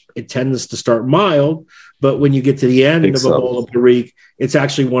pipe, which it tends to start mild, but when you get to the end of a bowl of Perique, it's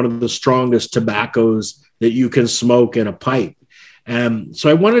actually one of the strongest tobaccos that you can smoke in a pipe. So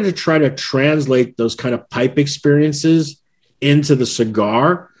I wanted to try to translate those kind of pipe experiences into the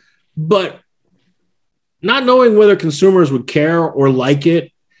cigar, but not knowing whether consumers would care or like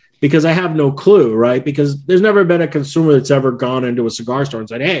it, because I have no clue, right? Because there's never been a consumer that's ever gone into a cigar store and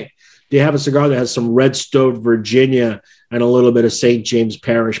said, hey, do you have a cigar that has some red stowed Virginia and a little bit of St. James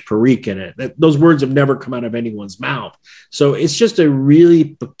Parish Perique in it? Those words have never come out of anyone's mouth. So it's just a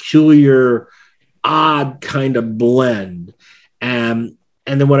really peculiar, odd kind of blend. And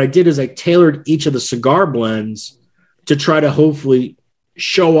then what I did is I tailored each of the cigar blends to try to hopefully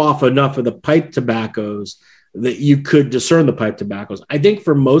show off enough of the pipe tobaccos that you could discern the pipe tobaccos. I think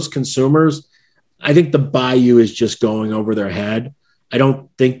for most consumers, I think the Bayou is just going over their head. I don't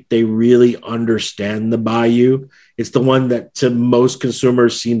think they really understand the Bayou. It's the one that to most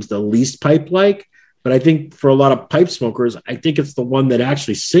consumers seems the least pipe-like. But I think for a lot of pipe smokers, I think it's the one that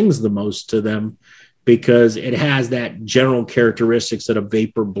actually sings the most to them because it has that general characteristics that a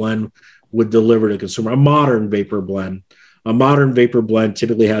vapor blend would deliver to consumer. A modern vapor blend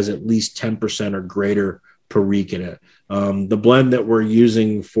typically has at least 10% or greater Perique in it. The blend that we're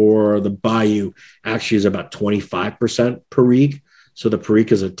using for the Bayou actually is about 25% Perique. So the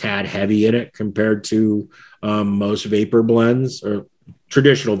Perique is a tad heavy in it compared to most vapor blends or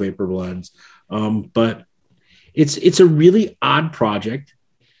traditional vapor blends. But it's a really odd project.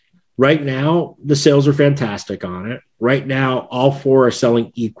 Right now, the sales are fantastic on it. Right now, all four are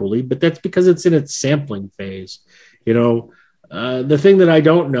selling equally, but that's because it's in its sampling phase. The thing that I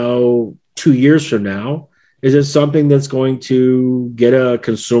don't know 2 years from now is it something that's going to get a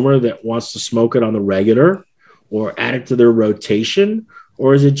consumer that wants to smoke it on the regular or add it to their rotation?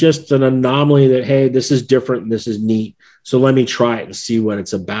 Or is it just an anomaly that, hey, this is different and this is neat, so let me try it and see what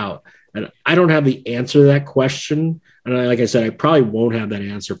it's about? And I don't have the answer to that question. And like I said, I probably won't have that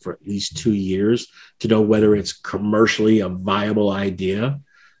answer for at least 2 years to know whether it's commercially a viable idea.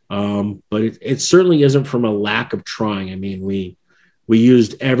 But it certainly isn't from a lack of trying. I mean, we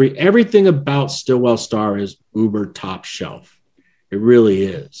used everything about Stillwell Star is uber top shelf. It really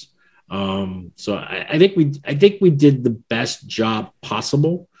is. So I think we did the best job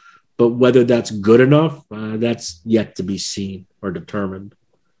possible, but whether that's good enough, that's yet to be seen or determined.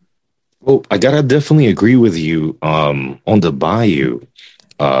 Well, I gotta definitely agree with you on the Bayou.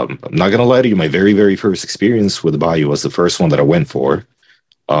 I'm not gonna lie to you. My very, very first experience with the Bayou was the first one that I went for.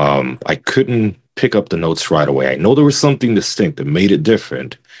 I couldn't pick up the notes right away. I know there was something distinct that made it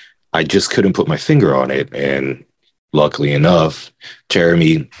different. I just couldn't put my finger on it. And luckily enough,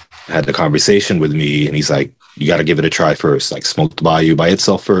 Jeremy had the conversation with me, and he's like, "You got to give it a try first. Like, smoke the Bayou by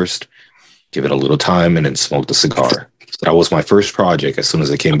itself first, give it a little time, and then smoke the cigar." So that was my first project. As soon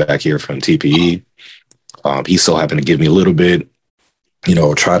as I came back here from TPE, he still happened to give me a little bit,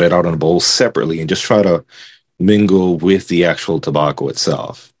 tried it out in a bowl separately and just try to mingle with the actual tobacco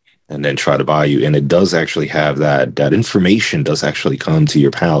itself, and then try to Bayou. And it does actually have that information does actually come to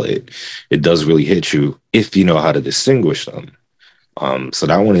your palate. It does really hit you if you know how to distinguish them. So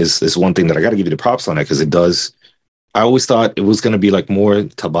that one is one thing that I got to give you the props on it, because it does. I always thought it was going to be like more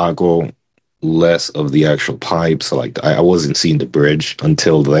tobacco, less of the actual pipe. So like I wasn't seeing the bridge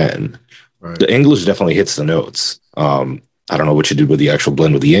until then. Right. The English definitely hits the notes. I don't know what you did with the actual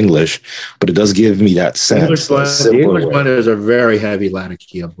blend with the English, but it does give me that sense. The English blend is a very heavy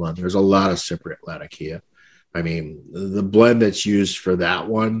Latakia blend. There's a lot of Cypriot Latakia. I mean, the blend that's used for that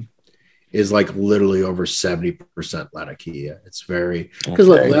one is like literally over 70% Latakia. It's very, because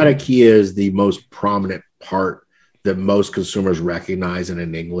Latakia is the most prominent part that most consumers recognize in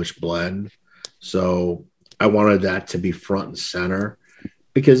an English blend. So I wanted that to be front and center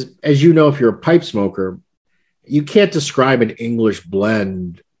because, as you know, if you're a pipe smoker, you can't describe an English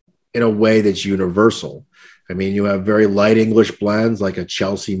blend in a way that's universal. I mean, you have very light English blends like a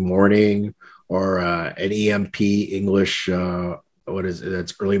Chelsea Morning or an EMP English,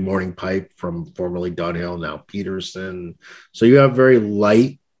 that's early morning pipe from formerly Dunhill, now Peterson. So you have very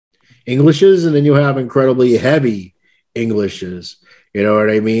light Englishes, and then you have incredibly heavy Englishes. You know what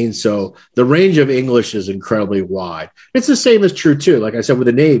I mean? So the range of English is incredibly wide. It's the same as true too. Like I said with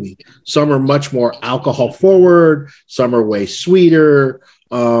the Navy, some are much more alcohol forward, some are way sweeter.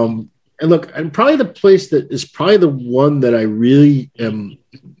 And look, and probably the place that is probably the one that I really am.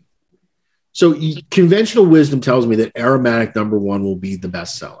 So conventional wisdom tells me that aromatic number one will be the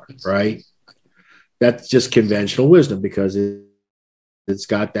best seller, right? That's just conventional wisdom because it's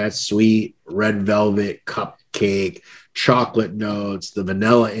got that sweet red velvet cupcake, chocolate notes, the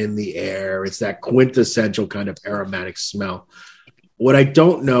vanilla in the air. It's that quintessential kind of aromatic smell. What I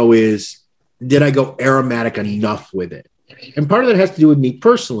don't know is, did I go aromatic enough with it? And part of that has to do with me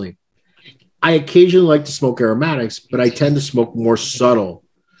personally. I occasionally like to smoke aromatics, but I tend to smoke more subtle,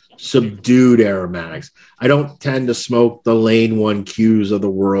 subdued aromatics. I don't tend to smoke the Lane 1Qs of the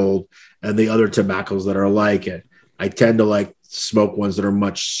world and the other tobaccos that are like it. I tend to like smoke ones that are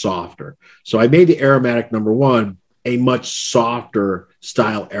much softer. So I made the aromatic number one a much softer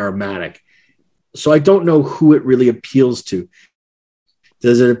style aromatic. So I don't know who it really appeals to.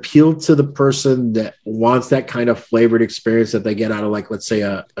 Does it appeal to the person that wants that kind of flavored experience that they get out of, like, let's say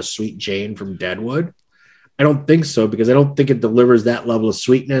a Sweet Jane from Deadwood? I don't think so, because I don't think it delivers that level of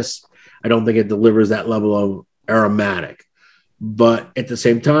sweetness. I don't think it delivers that level of aromatic. But at the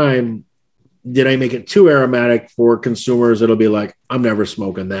same time, did I make it too aromatic for consumers? It'll be like, I'm never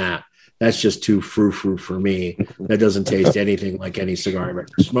smoking that. that's just too frou-frou for me. That doesn't taste anything like any cigar I've ever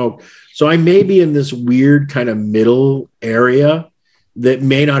smoked. So I may be in this weird kind of middle area that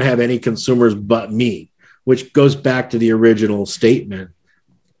may not have any consumers but me, which goes back to the original statement.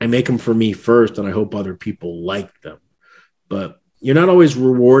 I make them for me first, and I hope other people like them. But you're not always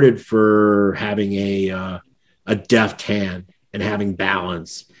rewarded for having a deft hand and having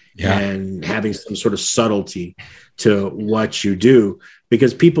balance and having some sort of subtlety to what you do,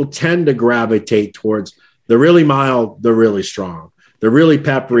 because people tend to gravitate towards the really mild, the really strong, the really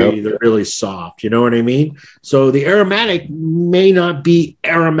peppery, the really soft. You know what I mean? So the aromatic may not be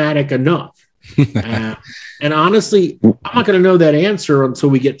aromatic enough. And honestly, I'm not going to know that answer until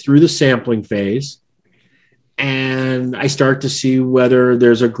we get through the sampling phase and I start to see whether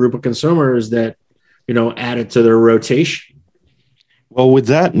there's a group of consumers that, add it to their rotation. Well, with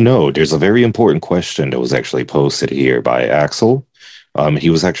that note, there's a very important question that was actually posted here by Axel. He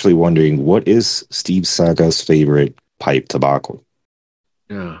was actually wondering, what is Steve Saga's favorite pipe tobacco?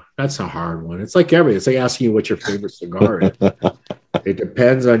 Yeah, that's a hard one. It's like everything. It's like asking you what your favorite cigar is. It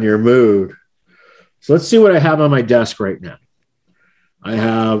depends on your mood. So let's see what I have on my desk right now. I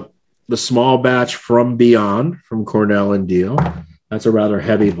have the small batch From Beyond from Cornell and Diehl. That's a rather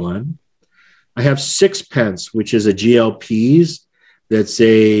heavy blend. I have Sixpence, which is a GLP's. That's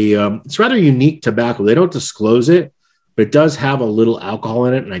it's rather unique tobacco. They don't disclose it, but it does have a little alcohol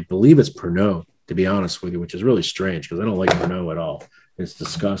in it, and I believe it's Pernod, to be honest with you, which is really strange because I don't like Pernod at all. It's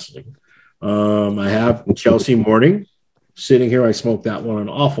disgusting. I have Chelsea Morning sitting here. I smoked that one an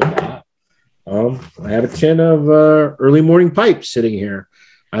awful lot. I have a tin of Early Morning Pipe sitting here.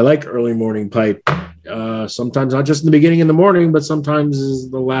 I like Early Morning Pipe. Sometimes not just in the beginning of the morning, but sometimes is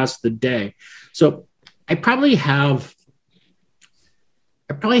the last of the day. So I probably have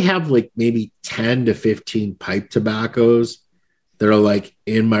like maybe 10 to 15 pipe tobaccos that are like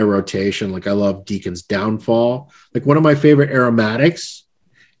in my rotation. Like I love Deacon's Downfall. Like one of my favorite aromatics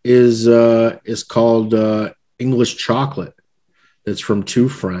is called English Chocolate. That's from Two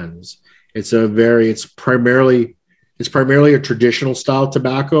Friends. It's primarily a traditional style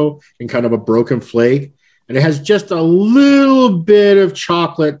tobacco and kind of a broken flake. And it has just a little bit of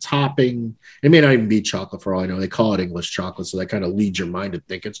chocolate topping. It may not even be chocolate for all I know. They call it English chocolate, so that kind of leads your mind to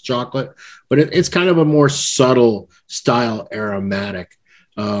think it's chocolate. But it's kind of a more subtle style aromatic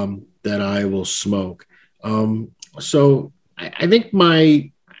that I will smoke. So I think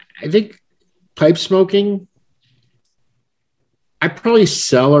pipe smoking, I probably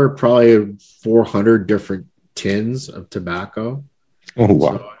sell probably 400 different tins of tobacco. Oh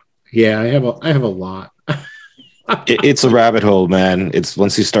wow! So, yeah, I have a lot. It's a rabbit hole, man. It's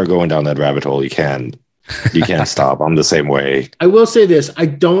once you start going down that rabbit hole, you can't stop. I'm the same way. I will say this: I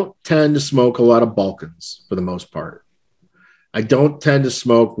don't tend to smoke a lot of Balkans for the most part. I don't tend to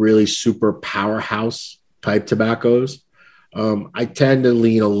smoke really super powerhouse type tobaccos. I tend to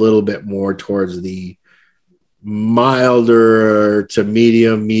lean a little bit more towards the milder to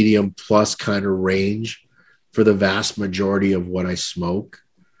medium plus kind of range for the vast majority of what I smoke.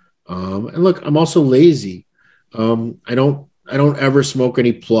 And look, I'm also lazy. I don't ever smoke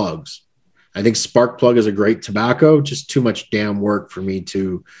any plugs. I think spark plug is a great tobacco, just too much damn work for me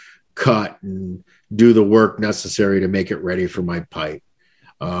to cut and do the work necessary to make it ready for my pipe.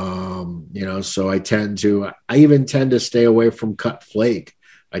 So I even tend to stay away from cut flake.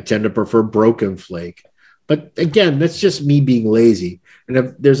 I tend to prefer broken flake. But again, that's just me being lazy. And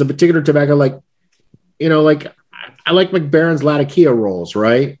if there's a particular tobacco, I like McBaron's Latakia rolls,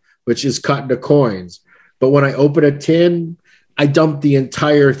 right? Which is cut into coins. But when I open a tin, I dump the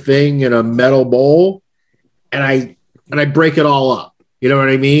entire thing in a metal bowl and I break it all up. You know what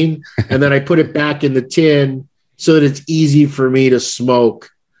I mean? And then I put it back in the tin so that it's easy for me to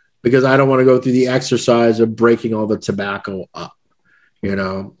smoke because I don't want to go through the exercise of breaking all the tobacco up.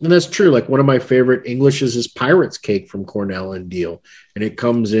 And that's true. Like one of my favorite Englishes is Pirate's Cake from Cornell and Diehl. And it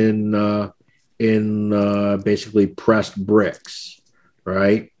comes in basically pressed bricks,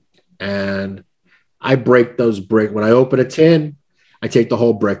 right? And I break those bricks. When I open a tin, I take the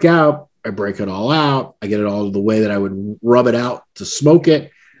whole brick out. I break it all out. I get it all the way that I would rub it out to smoke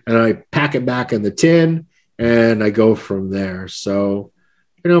it. And I pack it back in the tin and I go from there. So,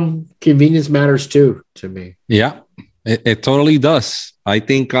 convenience matters too to me. Yeah, it totally does. I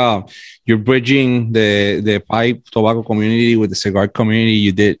think you're bridging the pipe tobacco community with the cigar community.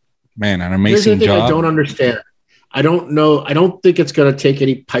 You did, man, an amazing job. I don't understand. I don't know. I don't think it's going to take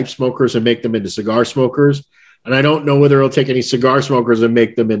any pipe smokers and make them into cigar smokers. And I don't know whether it'll take any cigar smokers and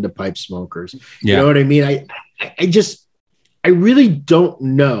make them into pipe smokers. You know what I mean? I really don't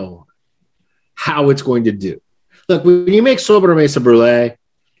know how it's going to do. Look, when you make Sobremesa Brulee,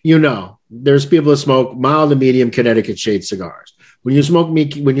 you know, there's people that smoke mild to medium Connecticut shade cigars. When you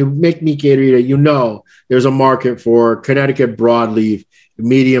make Mi Querida, you know there's a market for Connecticut broadleaf,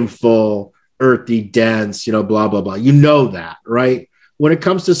 medium full, earthy, dense, you know, blah, blah, blah. You know that, right? When it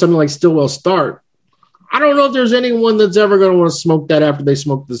comes to something like Stillwell Start, I don't know if there's anyone that's ever going to want to smoke that after they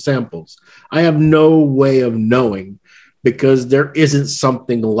smoke the samples. I have no way of knowing because there isn't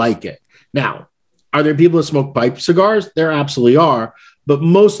something like it. Now, are there people that smoke pipe cigars? There absolutely are. But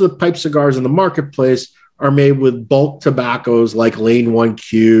most of the pipe cigars in the marketplace are made with bulk tobaccos like Lane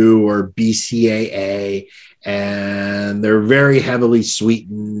 1Q or BCAA, and they're very heavily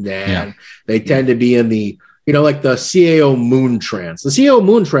sweetened, and they tend to be in the, you know, like the CAO Moon Trance. The CAO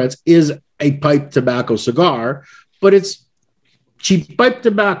Moon Trance is a pipe tobacco cigar, but it's cheap pipe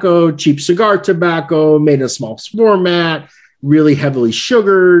tobacco, cheap cigar tobacco, made in a small format, really heavily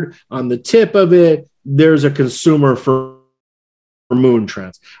sugared on the tip of it. There's a consumer for Moon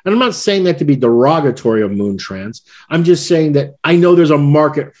Trance. And I'm not saying that to be derogatory of Moon Trance. I'm just saying that I know there's a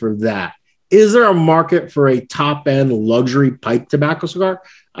market for that. Is there a market for a top-end luxury pipe tobacco cigar?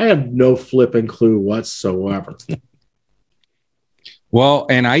 I have no flipping clue whatsoever. Well,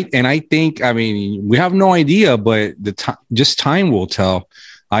 and I think, I mean, we have no idea, but just time will tell.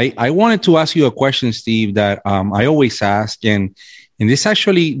 I wanted to ask you a question, Steve, that I always ask, and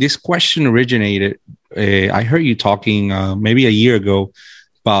this question originated. I heard you talking maybe a year ago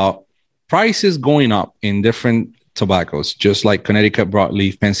about prices going up in different tobaccos, just like Connecticut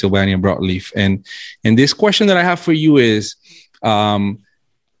broadleaf, Pennsylvania broadleaf, and this question that I have for you is,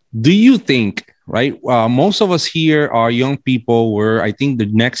 do you think? Right. Most of us here are young people. We're, I think, the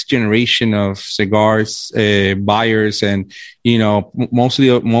next generation of cigars buyers. And, you know, most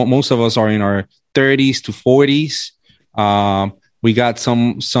of us are in our 30s to 40s. We got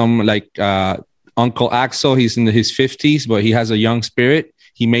some like Uncle Axel. He's in his 50s, but he has a young spirit.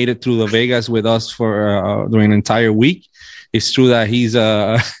 He made it through the Vegas with us for during an entire week. It's true that he's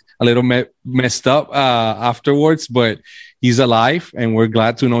a little messed up afterwards, but he's alive, and we're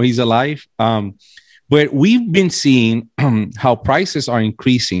glad to know he's alive. But we've been seeing how prices are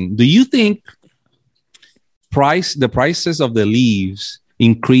increasing. Do you think the prices of the leaves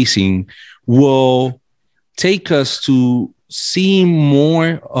increasing will take us to see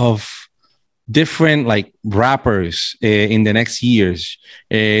more of different like wrappers in the next years?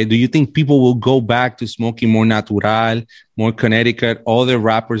 Do you think people will go back to smoking more natural, more Connecticut, other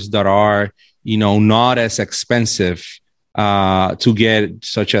wrappers that are, you know, not as expensive to get,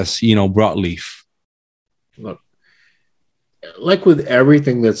 such as, you know, broadleaf? Look, like with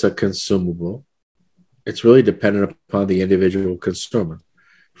everything that's a consumable, it's really dependent upon the individual consumer.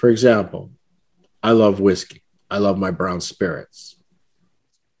 For example, I love whiskey. I love my brown spirits.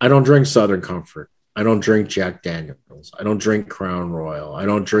 I don't drink Southern Comfort. I don't drink Jack Daniels. I don't drink Crown Royal. I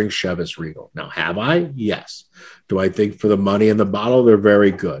don't drink Chivas Regal. Now, have I? Yes. Do I think for the money in the bottle, they're very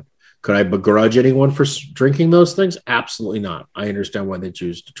good? Could I begrudge anyone for drinking those things? Absolutely not. I understand why they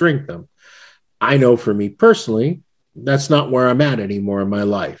choose to drink them. I know for me personally, that's not where I'm at anymore in my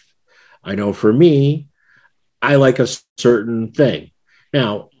life. I know for me, I like a certain thing.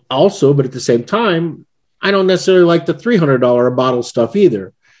 Now, also, but at the same time, I don't necessarily like the $300 a bottle stuff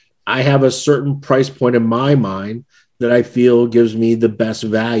either. I have a certain price point in my mind that I feel gives me the best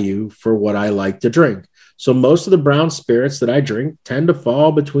value for what I like to drink. So most of the brown spirits that I drink tend to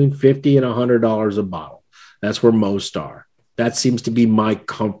fall between $50 and $100 a bottle. That's where most are. That seems to be my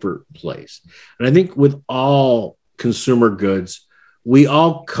comfort place. And I think with all consumer goods, we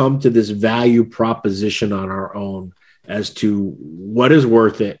all come to this value proposition on our own as to what is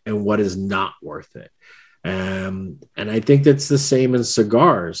worth it and what is not worth it. And I think that's the same in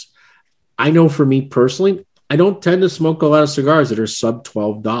cigars. I know for me personally, I don't tend to smoke a lot of cigars that are sub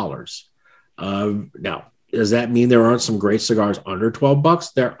 $12. Now, does that mean there aren't some great cigars under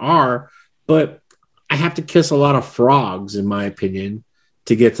 $12? There are, but I have to kiss a lot of frogs, in my opinion,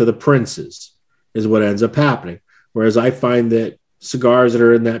 to get to the princes, is what ends up happening. Whereas I find that cigars that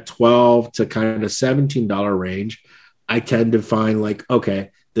are in that $12 to kind of $17 range, I tend to find like,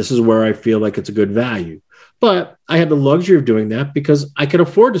 okay, this is where I feel like it's a good value. But I had the luxury of doing that because I could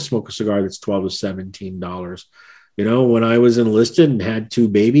afford to smoke a cigar that's $12 to $17. You know, when I was enlisted and had 2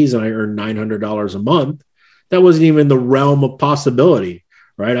 babies and I earned $900 a month, that wasn't even the realm of possibility,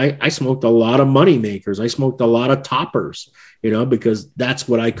 right? I smoked a lot of money makers. I smoked a lot of toppers, you know, because that's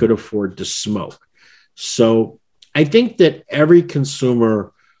what I could afford to smoke. So I think that every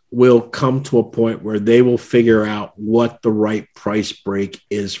consumer will come to a point where they will figure out what the right price break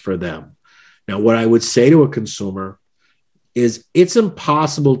is for them. Now, what I would say to a consumer is it's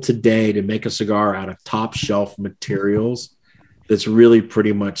impossible today to make a cigar out of top shelf materials that's really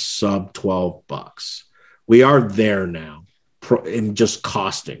pretty much sub $12. We are there now in just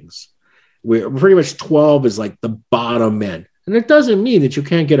costings. We're pretty much 12 is like the bottom end. And it doesn't mean that you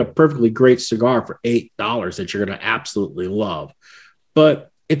can't get a perfectly great cigar for $8 that you're going to absolutely love.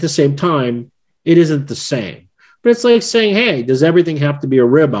 But at the same time, it isn't the same. But it's like saying, hey, does everything have to be a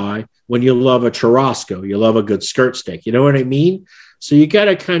ribeye when you love a churrasco? You love a good skirt steak. You know what I mean? So you got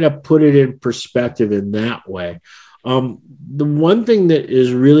to kind of put it in perspective in that way. The one thing that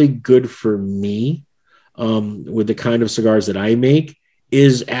is really good for me with the kind of cigars that I make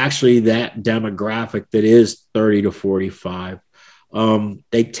is actually that demographic that is 30 to 45.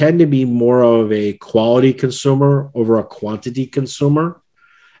 They tend to be more of a quality consumer over a quantity consumer.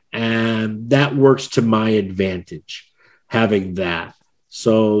 And that works to my advantage, having that.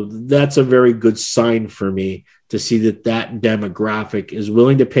 So that's a very good sign for me to see that that demographic is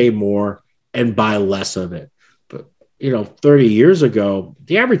willing to pay more and buy less of it. But, 30 years ago,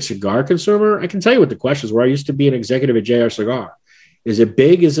 the average cigar consumer, I can tell you what the questions were. I used to be an executive at JR Cigar. Is it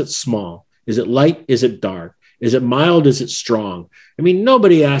big? Is it small? Is it light? Is it dark? Is it mild? Is it strong? I mean,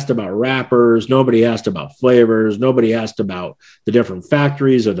 nobody asked about wrappers. Nobody asked about flavors. Nobody asked about the different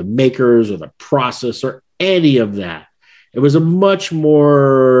factories or the makers or the process or any of that. It was a much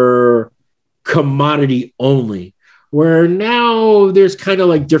more commodity only, where now there's kind of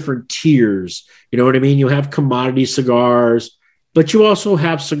like different tiers. You know what I mean? You have commodity cigars, but you also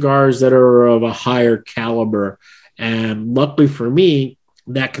have cigars that are of a higher caliber. And luckily for me,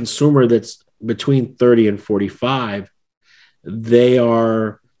 that consumer that's between 30 and 45, they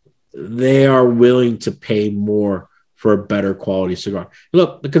are willing to pay more for a better quality cigar.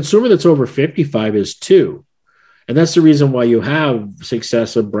 Look, the consumer that's over 55 is too. And that's the reason why you have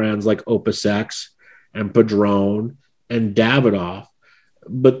success of brands like Opus X and Padron and Davidoff.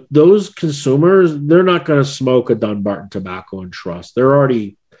 But those consumers, they're not going to smoke a Dunbarton Tobacco and Trust. They're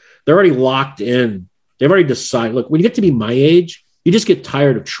already locked in. They've already decided. Look, when you get to be my age, you just get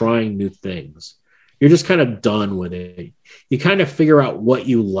tired of trying new things. You're just kind of done with it. You kind of figure out what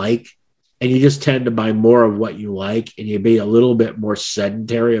you like, and you just tend to buy more of what you like, and you be a little bit more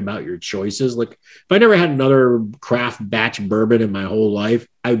sedentary about your choices. Like, if I never had another craft batch bourbon in my whole life,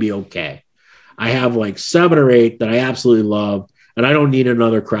 I'd be okay. I have like 7 or 8 that I absolutely love, and I don't need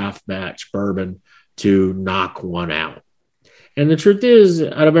another craft batch bourbon to knock one out. And the truth is,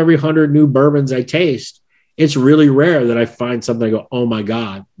 out of every 100 new bourbons I taste, it's really rare that I find something I go, oh my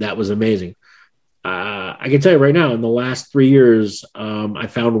God, that was amazing. I can tell you right now, in the last 3 years, I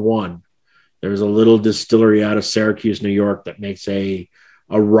found one. There's a little distillery out of Syracuse, New York that makes a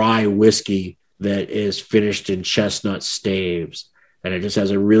rye whiskey that is finished in chestnut staves. And it just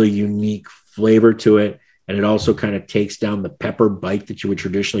has a really unique flavor to it. And it also kind of takes down the pepper bite that you would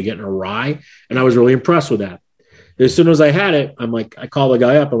traditionally get in a rye. And I was really impressed with that. As soon as I had it, I'm like, I call the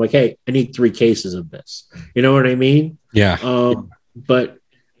guy up. I'm like, hey, I need 3 cases of this. You know what I mean? Yeah. But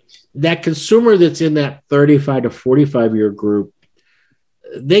that consumer that's in that 35 to 45 year group,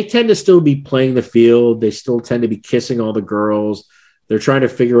 they tend to still be playing the field. They still tend to be kissing all the girls. They're trying to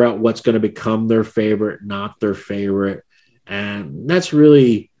figure out what's going to become their favorite, not their favorite. And that's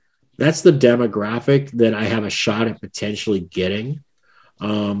the demographic that I have a shot at potentially getting.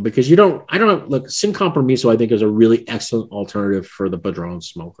 Because look, Sin Compromiso, I think, is a really excellent alternative for the Padron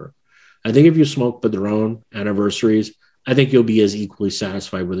smoker. I think if you smoke Padron anniversaries, I think you'll be as equally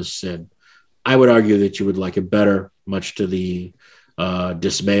satisfied with a Sin. I would argue that you would like it better, much to the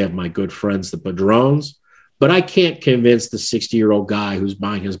dismay of my good friends, the Padrones. But I can't convince the 60-year-old guy who's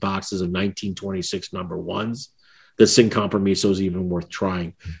buying his boxes of 1926 number ones that Sin Compromiso is even worth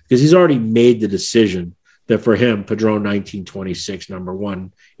trying, because he's already made the decision that for him, Padron 1926 number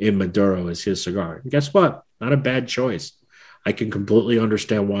 1 in Maduro is his cigar. And guess what? Not a bad choice. I can completely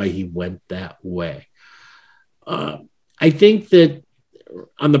understand why he went that way. I think that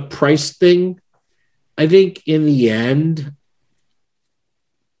on the price thing, I think in the end,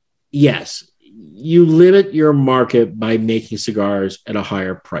 yes, you limit your market by making cigars at a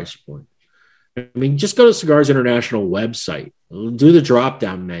higher price point. I mean, just go to Cigars International website, do the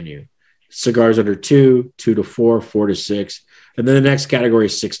drop-down menu. Cigars under 2 to 4, 4 to 6. And then the next category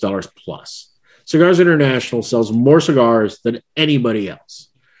is $6 plus. Cigars International sells more cigars than anybody else.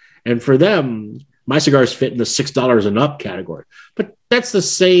 And for them, my cigars fit in the $6 and up category. But that's the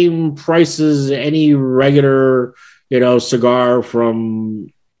same price as any regular, cigar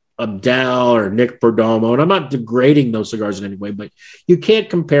from Abdel or Nick Perdomo. And I'm not degrading those cigars in any way, but you can't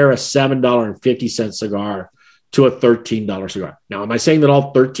compare a $7.50 cigar to a $13 cigar. Now, am I saying that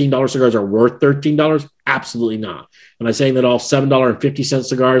all $13 cigars are worth $13? Absolutely not. Am I saying that all $7.50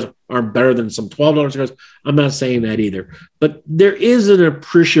 cigars aren't better than some $12 cigars? I'm not saying that either. But there is an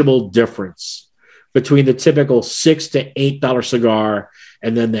appreciable difference between the typical $6 to $8 cigar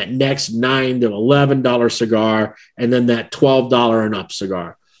and then that next $9 to $11 cigar and then that $12 and up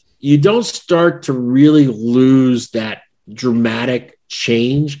cigar. You don't start to really lose that dramatic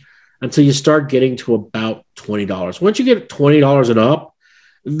change until you start getting to about $20. Once you get $20 and up,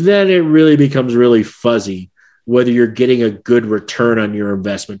 then it really becomes really fuzzy whether you're getting a good return on your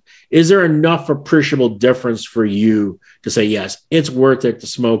investment. Is there enough appreciable difference for you to say, yes, it's worth it to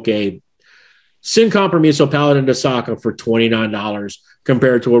smoke a Sin Compromiso Paladin de Saka for $29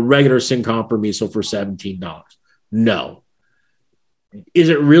 compared to a regular Sin Compromiso for $17? No. Is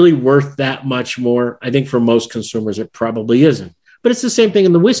it really worth that much more? I think for most consumers, it probably isn't. But it's the same thing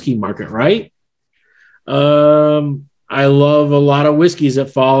in the whiskey market, right? I love a lot of whiskeys that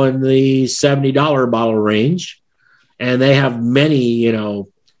fall in the $70 bottle range. And they have many,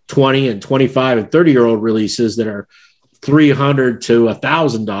 20 and 25 and 30-year-old releases that are $300 to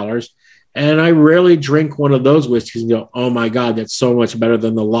 $1,000. And I rarely drink one of those whiskeys and go, oh, my God, that's so much better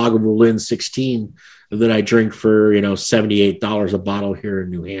than the Lagavulin 16 that I drink for, $78 a bottle here in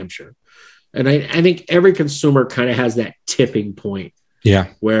New Hampshire. And I think every consumer kind of has that tipping point. Yeah.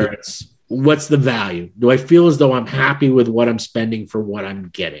 Where it's, what's the value? Do I feel as though I'm happy with what I'm spending for what I'm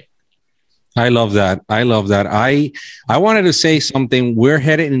getting? I love that. I wanted to say something. We're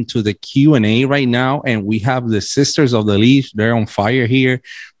headed into the Q&A right now, and we have the Sisters of the Leaf. They're on fire here.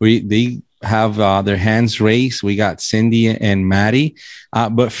 They have their hands raised. We got Cindy and Maddie.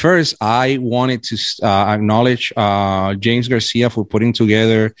 But first, I wanted to acknowledge James Garcia for putting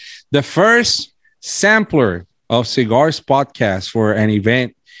together the first sampler of Cigars podcast for an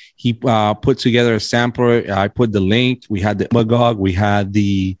event. He put together a sampler. I put the link. We had the Magog. We had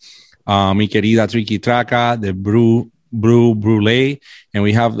the Mi Querida Triqui-Traca, the Brulee, and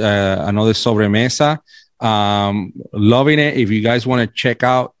we have another Sobremesa. Loving it. If you guys want to check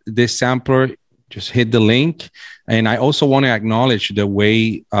out this sampler, just hit the link. And I also want to acknowledge the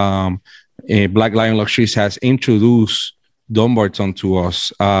way Black Lion Luxuries has introduced Dunbarton to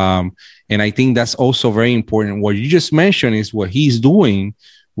us. And I think that's also very important. What you just mentioned is what he's doing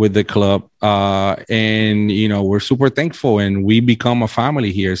with the club. And, we're super thankful and we become a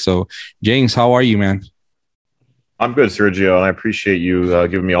family here. So, James, how are you, man? I'm good, Sergio, and I appreciate you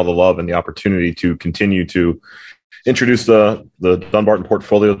giving me all the love and the opportunity to continue to introduce the Dunbarton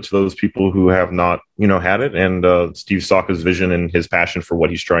portfolio to those people who have not, had it, and Steve Saka's vision and his passion for what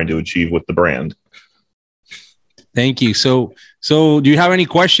he's trying to achieve with the brand. Thank you. So do you have any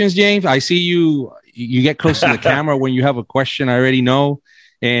questions, James? I see you get close to the camera when you have a question. I already know.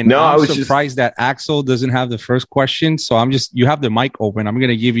 And no, I'm surprised that Axel doesn't have the first question. So you have the mic open. I'm going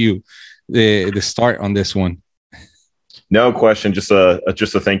to give you the start on this one. No question. Just a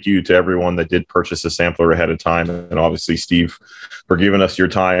thank you to everyone that did purchase a sampler ahead of time. And obviously, Steve, for giving us your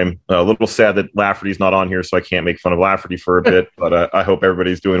time. A little sad that Lafferty's not on here, so I can't make fun of Lafferty for a bit, but I hope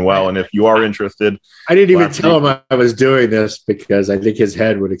everybody's doing well. And if you are interested. I didn't even tell him I was doing this because I think his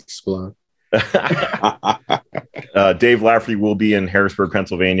head would explode. Dave Lafferty will be in Harrisburg,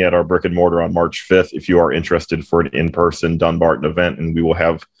 Pennsylvania at our brick and mortar on March 5th if you are interested for an in-person Dunbarton event, and we will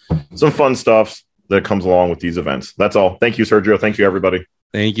have some fun stuff that comes along with these events. That's all. Thank you, Sergio. Thank you, everybody.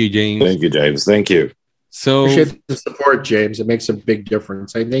 Thank you, James. Thank you, James. Thank you. So appreciate the support, James. It makes a big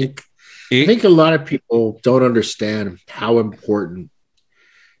difference. I think a lot of people don't understand how important.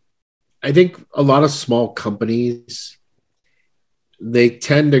 I think a lot of small companies, they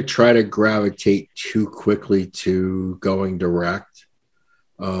tend to try to gravitate too quickly to going direct.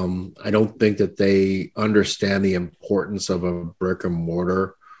 I don't think that they understand the importance of a brick and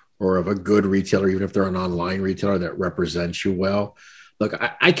mortar or of a good retailer, even if they're an online retailer that represents you well. Look,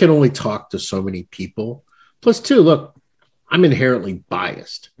 I can only talk to so many people. Plus, too, look, I'm inherently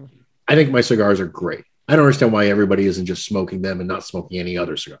biased. I think my cigars are great. I don't understand why everybody isn't just smoking them and not smoking any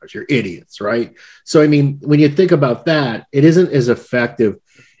other cigars. You're idiots, right? So, I mean, when you think about that, it isn't as effective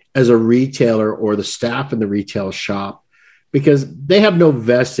as a retailer or the staff in the retail shop because they have no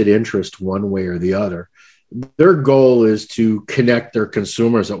vested interest one way or the other. Their goal is to connect their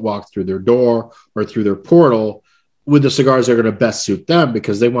consumers that walk through their door or through their portal with the cigars that are going to best suit them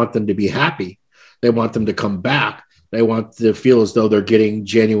because they want them to be happy. They want them to come back. They want to feel as though they're getting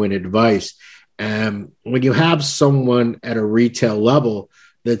genuine advice. And when you have someone at a retail level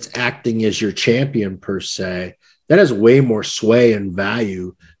that's acting as your champion per se, that has way more sway and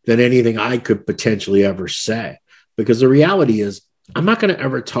value than anything I could potentially ever say. Because the reality is, I'm not going to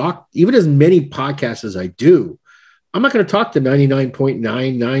ever talk, even as many podcasts as I do, I'm not going to talk to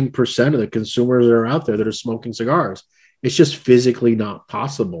 99.99% of the consumers that are out there that are smoking cigars. It's just physically not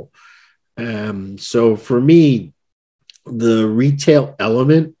possible. So for me, the retail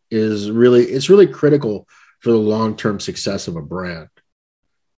element is really critical for the long-term success of a brand.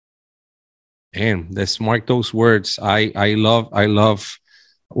 And let's mark those words. I love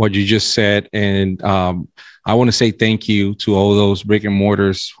what you just said. And I want to say thank you to all those brick and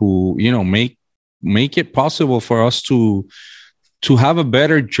mortars who, make it possible for us to have a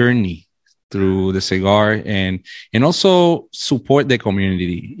better journey through the cigar and also support the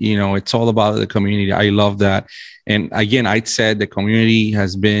community. It's all about the community. I love that. And again, I'd said the community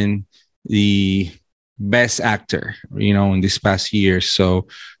has been the best actor, in this past year. So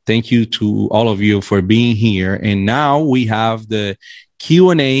thank you to all of you for being here. And now we have the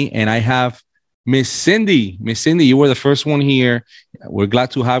Q&A, and I have Miss Cindy. Miss Cindy, you were the first one here. We're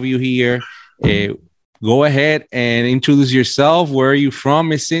glad to have you here. Go ahead and introduce yourself. Where are you from,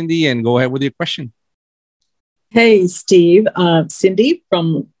 Miss Cindy? And go ahead with your question. Hey, Steve. Cindy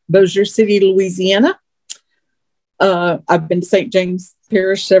from Bossier City, Louisiana. I've been to St. James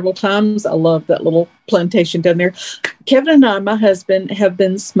Parish several times. I love that little plantation down there. Kevin and I, my husband, have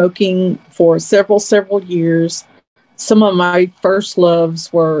been smoking for several years. Some of my first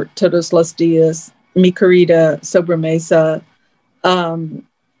loves were Todos los Dias, Mi Querida, Sobremesa.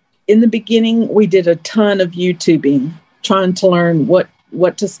 In the beginning, we did a ton of YouTubing, trying to learn what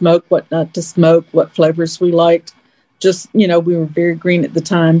to smoke, what not to smoke, what flavors we liked. Just, we were very green at the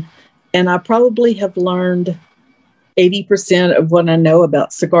time. And I probably have learned 80% of what I know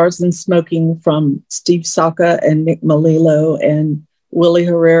about cigars and smoking from Steve Saka and Nick Melillo and Willie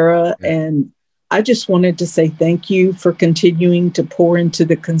Herrera. Yeah. And I just wanted to say thank you for continuing to pour into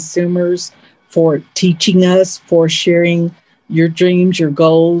the consumers, for teaching us, for sharing your dreams, your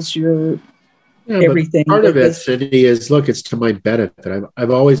goals, your everything. Part of it, Cindy, is, look, it's to my benefit.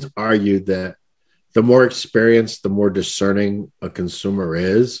 I've always argued that the more experienced, the more discerning a consumer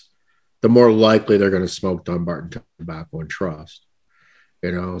is, the more likely they're going to smoke Dunbarton Tobacco and Trust.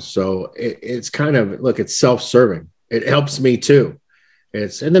 So it's kind of, look, it's self-serving. It helps me too. And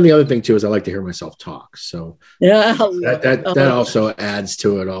then the other thing too is I like to hear myself talk. So yeah, that also adds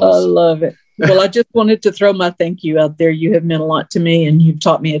to it all. I love it. Well, I just wanted to throw my thank you out there. You have meant a lot to me, and you've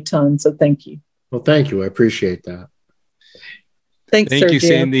taught me a ton. So thank you. Well, thank you. I appreciate that. Thanks, Thank Sergio. you,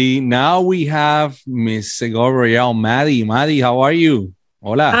 Cindy. Now we have Miss Cigar Royale, Maddie. Maddie, how are you?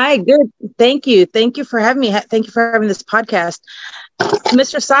 Hola. Hi, good. Thank you. Thank you for having me. Thank you for having this podcast.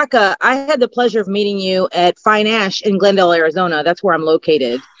 Mr. Saka, I had the pleasure of meeting you at Fine Ash in Glendale, Arizona. That's where I'm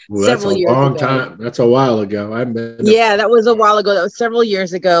located. Well, that's a long time. That's a while ago. Yeah, that was a while ago. That was several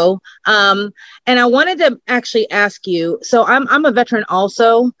years ago. And I wanted to actually ask you, so I'm a veteran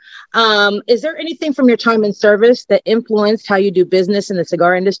also. Is there anything from your time in service that influenced how you do business in the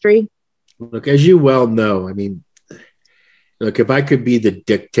cigar industry? Look, as you well know, look, if I could be the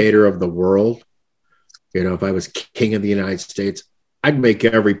dictator of the world, if I was king of the United States, I'd make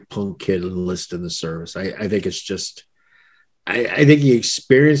every punk kid enlist in the service. I think it's just, I think the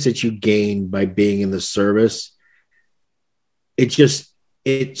experience that you gain by being in the service,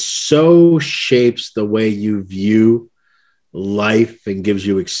 it so shapes the way you view life and gives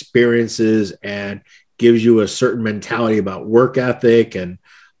you experiences and gives you a certain mentality about work ethic and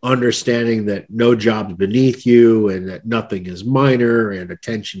understanding that no job's beneath you and that nothing is minor and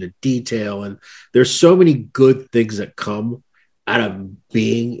attention to detail. And there's so many good things that come out of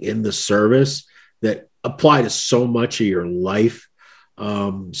being in the service that apply to so much of your life.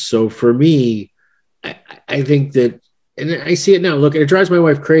 So for me, I think that, and I see it now, look, it drives my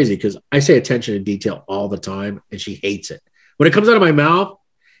wife crazy because I say attention to detail all the time and she hates it. When it comes out of my mouth,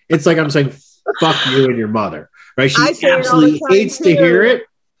 it's like I'm saying, fuck you and your mother, right? She absolutely hates to hear it.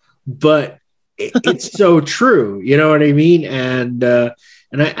 But it's so true, you know what I mean? And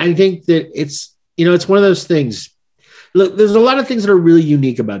I think that it's one of those things. Look, there's a lot of things that are really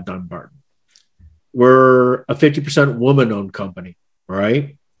unique about Dunbarton. We're a 50% woman-owned company,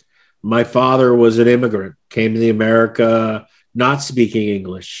 right? My father was an immigrant, came to America not speaking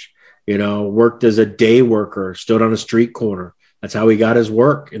English, worked as a day worker, stood on a street corner. That's how he got his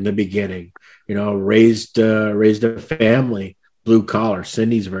work in the beginning, raised a family. Blue collar.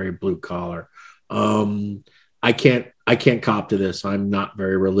 Cindy's very blue collar. I can't cop to this. I'm not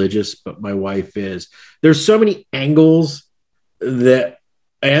very religious, but my wife is. There's so many angles and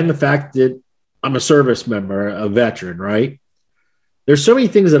the fact that I'm a service member, a veteran, right? There's so many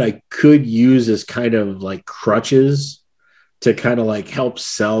things that I could use as kind of like crutches to kind of like help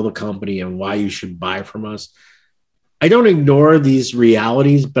sell the company and why you should buy from us. I don't ignore these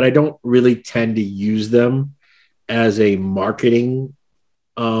realities, but I don't really tend to use them as a marketing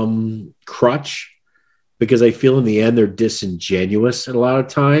crutch, because I feel in the end they're disingenuous a lot of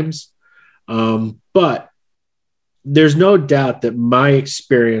times. But there's no doubt that my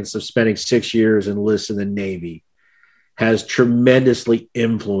experience of spending 6 years enlisted in the Navy has tremendously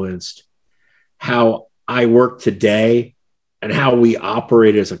influenced how I work today and how we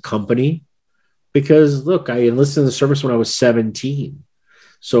operate as a company. Because look, I enlisted in the service when I was 17.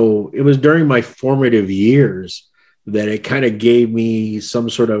 So it was during my formative years that it kind of gave me some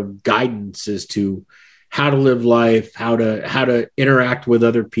sort of guidance as to how to live life, how to interact with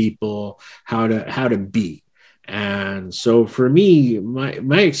other people, how to be. And so for me,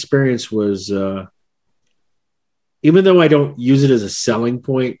 my experience was, even though I don't use it as a selling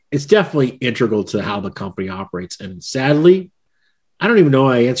point, it's definitely integral to how the company operates. And sadly, I don't even know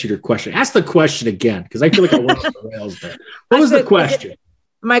how I answered your question. Ask the question again, because I feel like I went off the rails there. What was the question?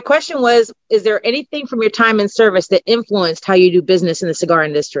 My question was, is there anything from your time in service that influenced how you do business in the cigar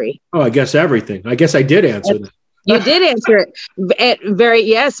industry? Oh, I guess everything. I guess I did answer that. You did answer it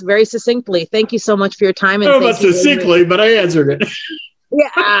very succinctly. Thank you so much for your time. I don't know about succinctly, but I answered it.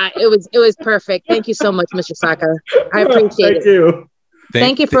 Yeah, it was perfect. Thank you so much, Mr. Saka. I appreciate it. Thank you.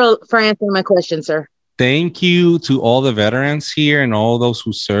 Thank you for answering my question, sir. Thank you to all the veterans here and all those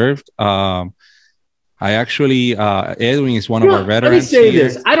who served. I actually, Edwin is one of our veterans. Let me say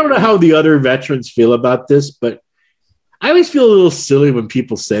this. I don't know how the other veterans feel about this, but I always feel a little silly when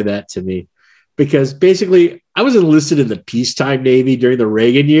people say that to me, because basically I was enlisted in the peacetime Navy during the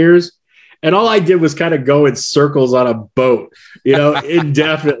Reagan years. And all I did was kind of go in circles on a boat,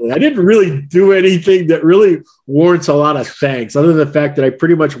 indefinitely. I didn't really do anything that really warrants a lot of thanks, other than the fact that I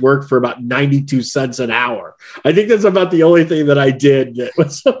pretty much worked for about 92 cents an hour. I think that's about the only thing that I did that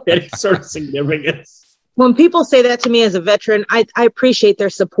was of any sort of significance. When people say that to me as a veteran, I appreciate their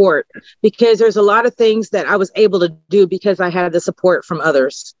support, because there's a lot of things that I was able to do because I had the support from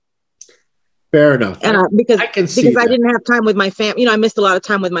others. Fair enough. And because I didn't have time with my family, I missed a lot of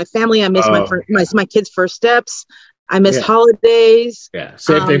time with my family. I missed my kids' first steps. I missed holidays. Yeah,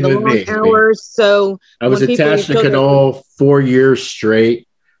 same thing with me. Hours. So I was attached to Canoa 4 years straight.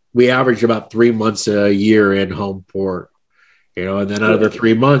 We averaged about 3 months a year in home port. And then out of the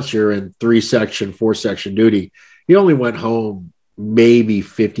 3 months, you're in 3-section, 4-section duty. You only went home maybe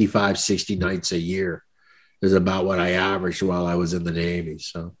 55, 60 nights a year is about what I averaged while I was in the Navy.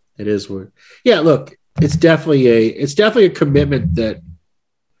 So it is what, look, it's definitely a commitment that,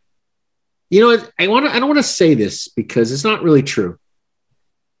 I don't want to say this because it's not really true.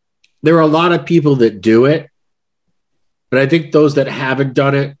 There are a lot of people that do it, but I think those that haven't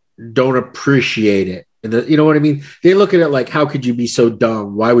done it don't appreciate it. And you know what I mean? They look at it like, how could you be so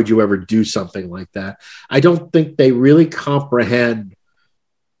dumb? Why would you ever do something like that? I don't think they really comprehend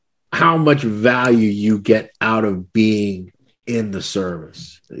how much value you get out of being in the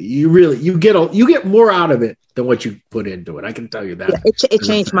service. You get more out of it than what you put into it. I can tell you that. Yeah, it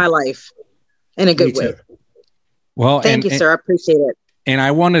changed my life in a good way. Well, thank you, sir. I appreciate it. And I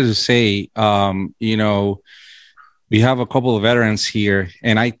wanted to say, we have a couple of veterans here,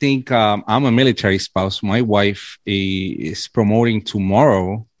 and I think I'm a military spouse. My wife is promoting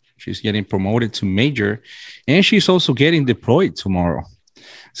tomorrow. She's getting promoted to major, and she's also getting deployed tomorrow.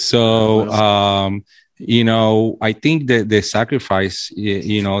 So, I think that the sacrifice,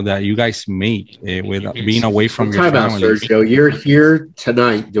 that you guys make with being away from your family. Sergio, you're here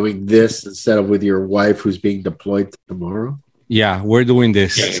tonight doing this instead of with your wife who's being deployed tomorrow. Yeah, we're doing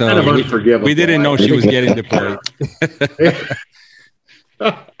this. Yeah, so kind of unforgivable. We didn't know she was getting deployed.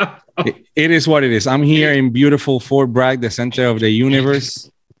 It is what it is. I'm here in beautiful Fort Bragg, the center of the universe,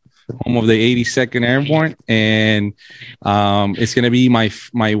 home of the 82nd Airborne, and it's going to be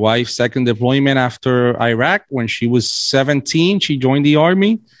my wife's second deployment after Iraq. When she was 17, she joined the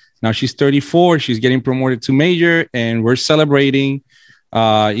Army. Now she's 34. She's getting promoted to major, and we're celebrating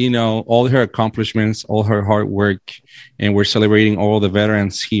all her accomplishments, all her hard work, and we're celebrating all the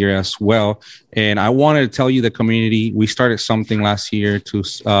veterans here as well. And I wanted to tell you, the community, we started something last year to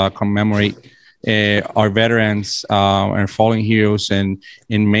commemorate our veterans and fallen heroes and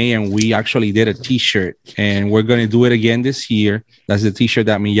in May, and we actually did a t-shirt, and we're going to do it again this year. That's the t-shirt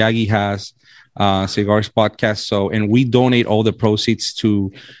that Miyagi has, Cigars Podcast. So, and we donate all the proceeds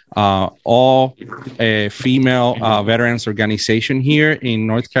to all female veterans organization here in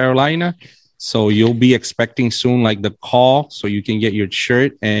North Carolina. So you'll be expecting soon, like the call, so you can get your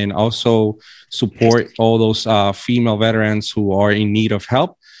shirt and also support all those female veterans who are in need of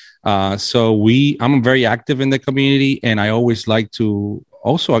help. I'm very active in the community, and I always like to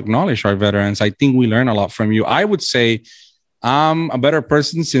also acknowledge our veterans. I think we learn a lot from you. I would say I'm a better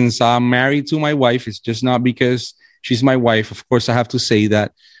person since I'm married to my wife. It's just not because she's my wife. Of course, I have to say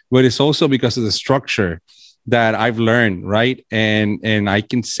that, but it's also because of the structure that I've learned, right? And I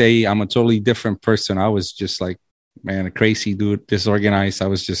can say I'm a totally different person. I was just like, man, a crazy dude, disorganized. I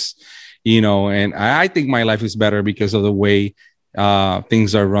was just, and I think my life is better because of the way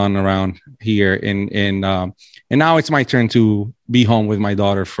things are run around here. And now it's my turn to be home with my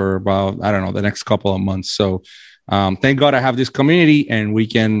daughter for about, I don't know, the next couple of months. So thank God I have this community, and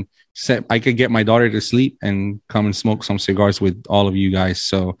I could get my daughter to sleep and come and smoke some cigars with all of you guys.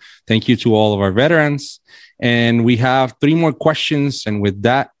 So thank you to all of our veterans. And we have 3 more questions. And with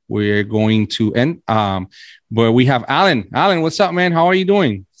that, we're going to end. But we have Alan. Alan, what's up, man? How are you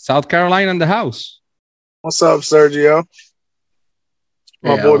doing? South Carolina in the house. What's up, Sergio?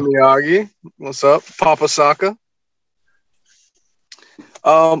 My boy Miyagi. What's up? Papa Saka.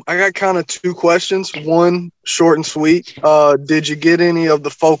 I got kind of 2 questions. One, short and sweet. Did you get any of the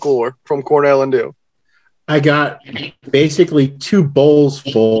folklore from Cornell and Dill? I got basically 2 bowls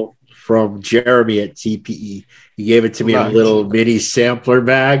full from Jeremy at TPE. He gave it to me in a little mini sampler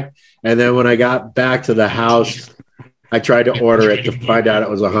bag. And then when I got back to the house, I tried to order it to find out it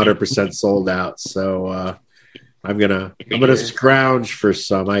was 100% sold out. So I'm gonna scrounge for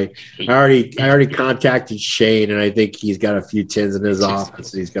some. I already contacted Shane, and I think he's got a few tins in his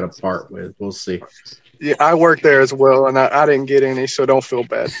office that he's gonna part with. We'll see. Yeah, I work there as well, and I didn't get any, so don't feel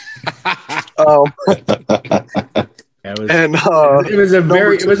bad. It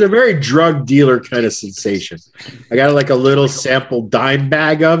was a very drug dealer kind of sensation. I got like a little sample dime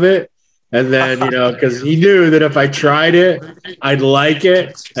bag of it. And then, because he knew that if I tried it, I'd like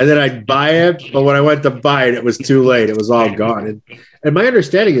it, and then I'd buy it. But when I went to buy it, it was too late. It was all gone. And my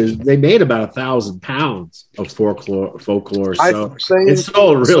understanding is they made about 1,000 pounds of folklore. So it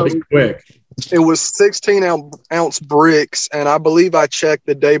sold really quick. It was 16-ounce bricks, and I believe I checked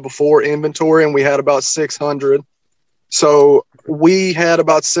the day before inventory, and we had about 600. So we had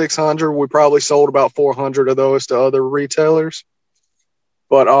about 600. We probably sold about 400 of those to other retailers.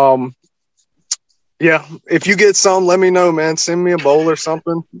 But yeah, if you get some, let me know, man. Send me a bowl or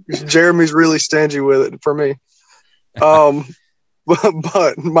something. Jeremy's really stingy with it for me.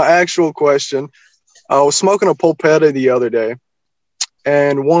 But my actual question, I was smoking a Pulpetta the other day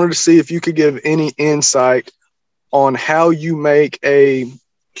and wanted to see if you could give any insight on how you make a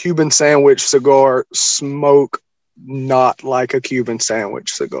Cuban sandwich cigar smoke not like a Cuban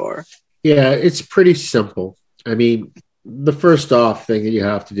sandwich cigar. Yeah, it's pretty simple. I mean, the first off thing that you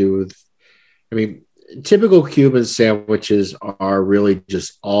have to do typical Cuban sandwiches are really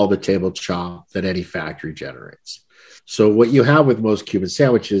just all the table chop that any factory generates. So what you have with most Cuban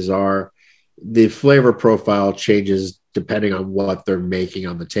sandwiches are the flavor profile changes depending on what they're making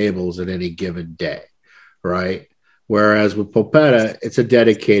on the tables at any given day, right? Whereas with Pulpetta, it's a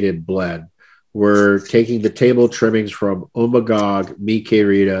dedicated blend. We're taking the table trimmings from Umagog, Mi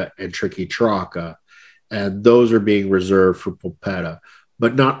Querida, and Tricky Traca, and those are being reserved for Pulpetta.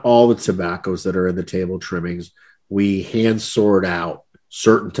 But not all the tobaccos that are in the table trimmings. We hand sort out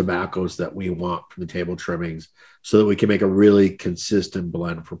certain tobaccos that we want from the table trimmings so that we can make a really consistent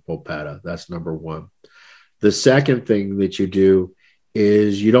blend for Pulpetta. That's number one. The second thing that you do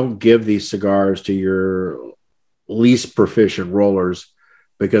is you don't give these cigars to your least proficient rollers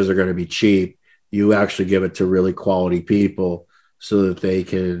because they're going to be cheap. You actually give it to really quality people so that they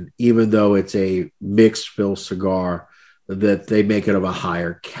can, even though it's a mixed fill cigar, that they make it of a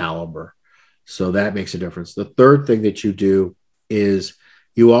higher caliber. So that makes a difference. The third thing that you do is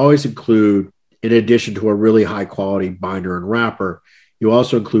you always include, in addition to a really high quality binder and wrapper, you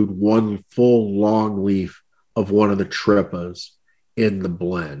also include one full long leaf of one of the tripas in the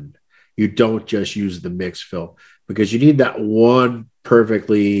blend. You don't just use the mix fill because you need that one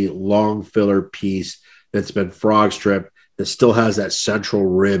perfectly long filler piece that's been frog stripped that still has that central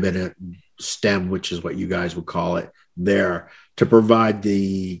rib in it, stem, which is what you guys would call it, there to provide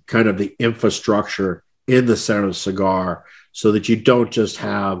the kind of the infrastructure in the center of the cigar so that you don't just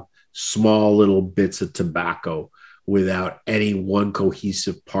have small little bits of tobacco without any one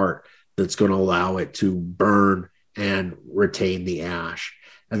cohesive part that's going to allow it to burn and retain the ash.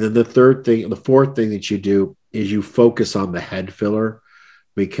 And then the fourth thing that you do is you focus on the head filler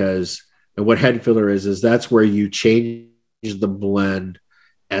and what head filler is that's where you change the blend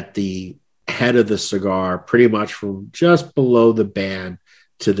at the head of the cigar, pretty much from just below the band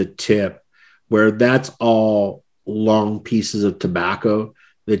to the tip, where that's all long pieces of tobacco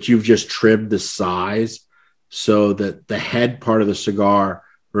that you've just trimmed the size so that the head part of the cigar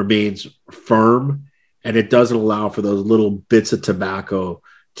remains firm and it doesn't allow for those little bits of tobacco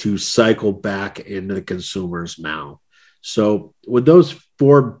to cycle back into the consumer's mouth. So with those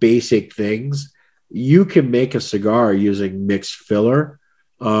 4 basic things, you can make a cigar using mixed filler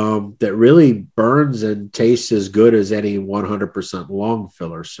that really burns and tastes as good as any 100% long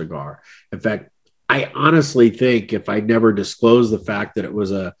filler cigar. In fact, I honestly think if I never disclosed the fact that it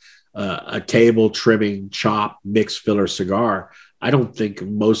was a table trimming chop mixed filler cigar, I don't think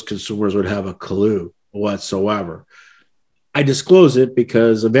most consumers would have a clue whatsoever. I disclose it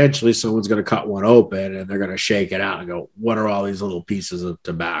because eventually someone's going to cut one open and they're going to shake it out and go, what are all these little pieces of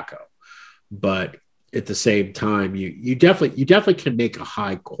tobacco? But at the same time, you definitely can make a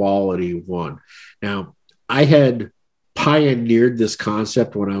high quality one. Now, I had pioneered this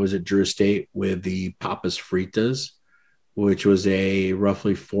concept when I was at Drew Estate with the Papas Fritas, which was a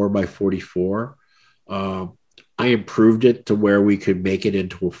roughly 4x44. I improved it to where we could make it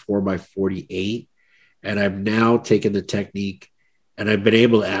into a 4x48. And I've now taken the technique and I've been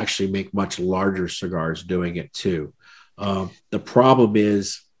able to actually make much larger cigars doing it too. The problem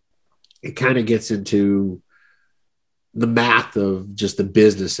is it kind of gets into the math of just the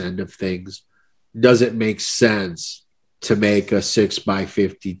business end of things. Does it make sense to make a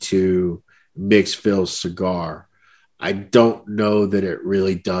 6x52 mixed fill cigar? I don't know that it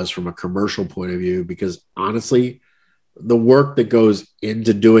really does from a commercial point of view, because honestly, the work that goes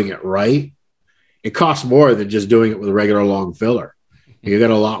into doing it right, it costs more than just doing it with a regular long filler. You got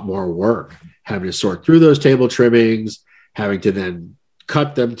a lot more work, having to sort through those table trimmings, having to then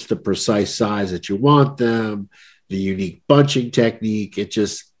cut them to the precise size that you want them, the unique bunching technique. It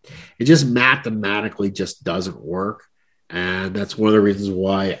just mathematically just doesn't work. And that's one of the reasons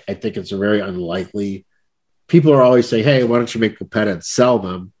why I think it's a very unlikely. People are always saying, hey, why don't you make Pulpetta and sell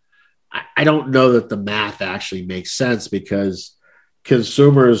them? I don't know that the math actually makes sense, because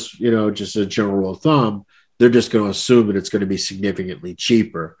consumers, just a general rule of thumb, they're just going to assume that it's going to be significantly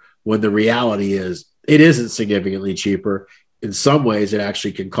cheaper, when the reality is it isn't significantly cheaper. In some ways, it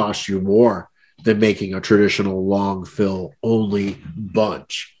actually can cost you more than making a traditional long fill only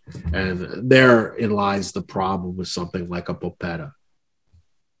bunch. And therein lies the problem with something like a Pulpetta.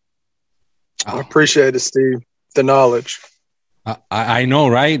 I appreciate it, Steve. The knowledge. I know,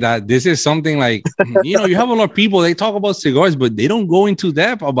 right? That this is something like, you have a lot of people, they talk about cigars, but they don't go into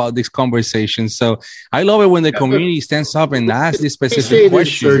depth about this conversation. So I love it when the community stands up and asks these specific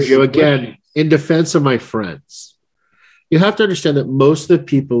questions. Sergio, again, in defense of my friends, you have to understand that most of the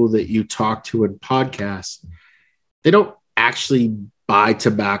people that you talk to in podcasts, they don't actually buy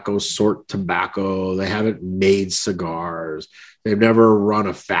tobacco, sort tobacco. They haven't made cigars. They've never run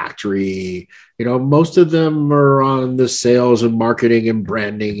a factory. Most of them are on the sales and marketing and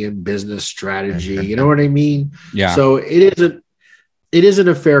branding and business strategy. You know what I mean? Yeah. So it isn't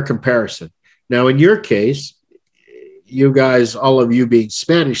a fair comparison. Now, in your case, you guys, all of you being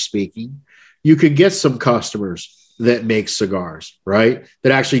Spanish speaking, you could get some customers that make cigars, right?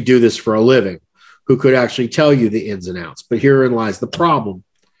 That actually do this for a living, who could actually tell you the ins and outs. But herein lies the problem.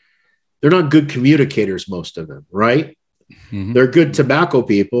 They're not good communicators, most of them, right? Mm-hmm. They're good tobacco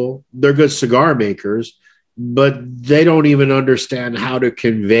people. They're good cigar makers, but they don't even understand how to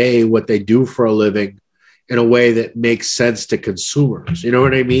convey what they do for a living in a way that makes sense to consumers. You know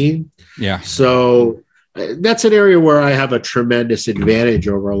what I mean? Yeah. So that's an area where I have a tremendous advantage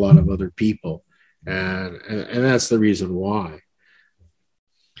over a lot of other people. And that's the reason why.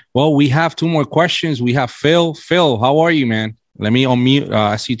 Well, we have 2 more questions. We have Phil. Phil, how are you, man? Let me unmute.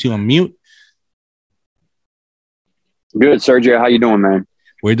 Ask you to unmute. Good, Sergio. How you doing, man?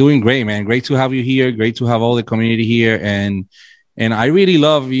 We're doing great, man. Great to have you here. Great to have all the community here. And I really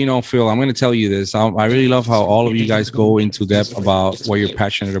love, Phil, I'm going to tell you this. I really love how all of you guys go into depth about what you're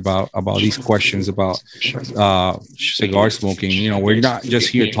passionate about these questions about cigar smoking. We're not just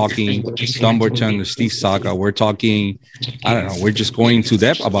here talking Dunbarton or Steve Saka. We're talking, we're just going into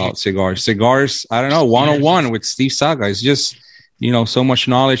depth about cigars. Cigars, 101 with Steve Saka. It's just, so much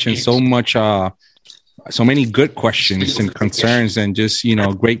knowledge and so much, so many good questions and concerns, and just,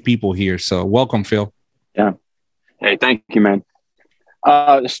 great people here. So welcome, Phil. Yeah. Hey, thank you, man.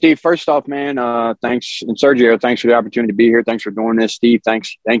 Steve, first off, man, thanks. And Sergio, thanks for the opportunity to be here. Thanks for doing this. Steve, thank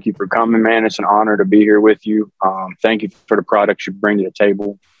you for coming, man. It's an honor to be here with you. Thank you for the products you bring to the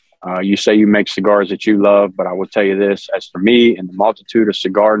table. You say you make cigars that you love, but I will tell you this, as for me and the multitude of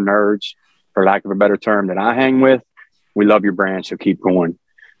cigar nerds, for lack of a better term, that I hang with, we love your brand. So keep going.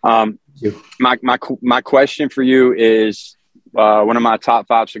 My question for you is, one of my top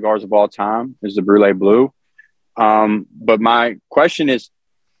 5 cigars of all time is the Brulee Blue. But my question is,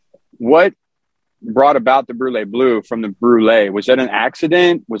 what brought about the Brulee Blue from the Brulee? Was that an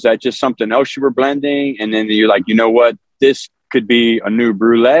accident? Was that just something else you were blending? And then you're like, you know what, this could be a new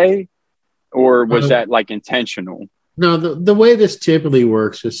Brulee? Or was that like intentional? No, the way this typically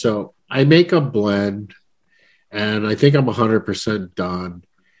works is so I make a blend and I think I'm 100% done.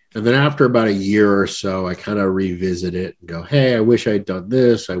 And then after about a year or so, I kind of revisit it and go, hey, I wish I'd done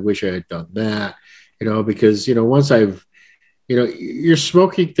this. I wish I had done that, because, once you're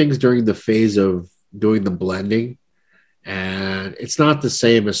smoking things during the phase of doing the blending. And it's not the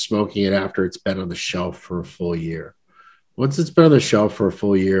same as smoking it after it's been on the shelf for a full year. Once it's been on the shelf for a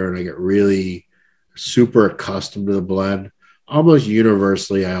full year and I get really super accustomed to the blend, almost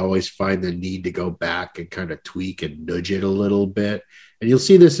universally, I always find the need to go back and kind of tweak and nudge it a little bit. And you'll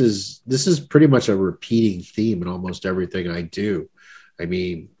see this is pretty much a repeating theme in almost everything I do. I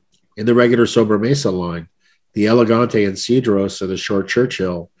mean, in the regular Sobremesa line, the Elegante and Cedros and the Short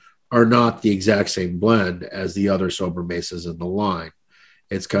Churchill are not the exact same blend as the other Sobremesas in the line.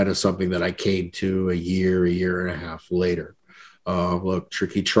 It's kind of something that I came to a year and a half later. Look,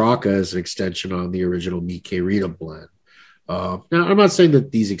 Tricky Traca is an extension on the original Mi Querida blend. Now, I'm not saying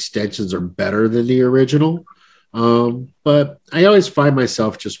that these extensions are better than the original, but I always find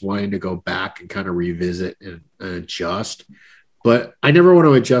myself just wanting to go back and kind of revisit and adjust. But I never want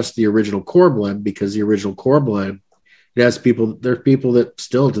to adjust the original core blend because the original core blend, there's people that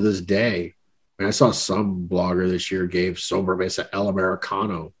still to this day, I saw some blogger this year gave Sobremesa El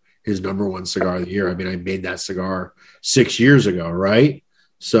Americano his number one cigar of the year. I mean, I made that cigar 6 years ago, right?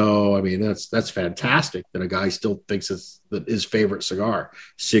 So, I mean, that's fantastic that a guy still thinks it's his favorite cigar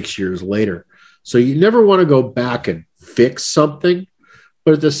 6 years later. So you never want to go back and fix something,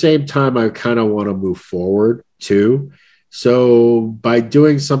 but at the same time, I kind of want to move forward too. So by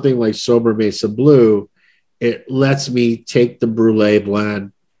doing something like Sobremesa Blue, it lets me take the Brulee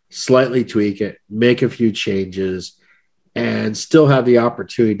blend, slightly tweak it, make a few changes, and still have the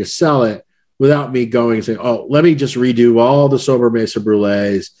opportunity to sell it without me going and saying, oh, let me just redo all the Sobremesa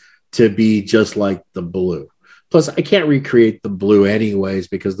Brulés to be just like the blue. Plus, I can't recreate the blue anyways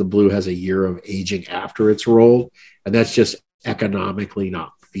because the blue has a year of aging after it's rolled, and that's just economically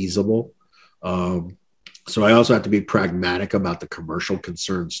not feasible. So I also have to be pragmatic about the commercial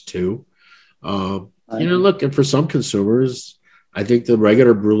concerns too. Look, and for some consumers, I think the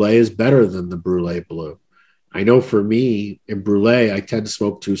regular Brulee is better than the Brulee Blue. I know for me in Brulee, I tend to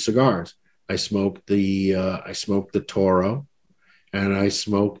smoke two cigars. I smoke the Toro, and I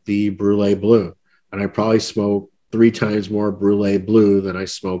smoke the Brulee Blue, and I probably smoke 3 times more Brulee Blue than I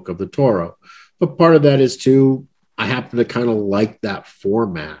smoke of the Toro. But part of that is too, I happen to kind of like that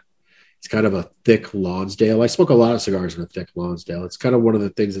format. It's kind of a thick Lonsdale. I smoke a lot of cigars in a thick Lonsdale. It's kind of one of the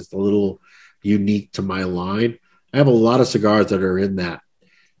things that's a little unique to my line. I have a lot of cigars that are in that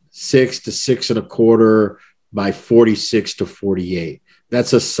 6 to 6 1/4 by 46 to 48.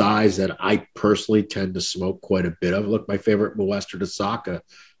 That's a size that I personally tend to smoke quite a bit of. Look, my favorite Moesta de Saka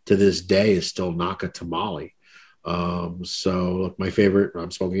to this day is still Naka Tamale. So look, my favorite,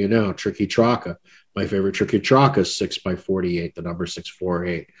 I'm smoking it now, Tricky Traca. My favorite Tricky Traca is 6 by 48, the number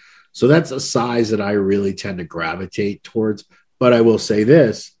 648. So that's a size that I really tend to gravitate towards. But I will say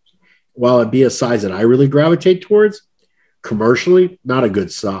this, while it be a size that I really gravitate towards, commercially, not a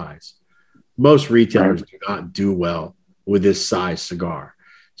good size. Most retailers do not do well with this size cigar.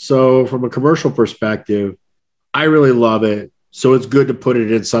 So from a commercial perspective, I really love it. So it's good to put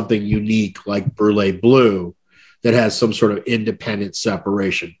it in something unique like Brulee Blue that has some sort of independent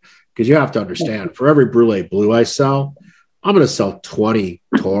separation. Because you have to understand, for every Brulee Blue I sell, I'm going to sell 20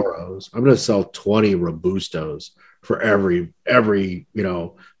 Toros. I'm going to sell 20 Robustos for every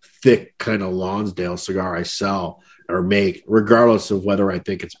thick kind of Lonsdale cigar I sell or make, regardless of whether I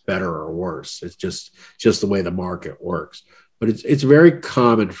think it's better or worse. It's just the way the market works. But it's very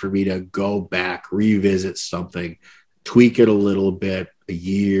common for me to go back, revisit something, tweak it a little bit a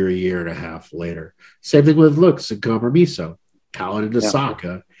year and a half later. Same thing with Sin Compromiso. Paladin de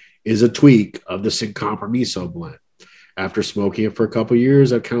Saka is a tweak of the Sin Compromiso blend. After smoking it for a couple of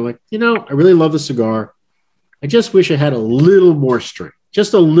years, I'm kind of like, I really love the cigar. I just wish it had a little more strength,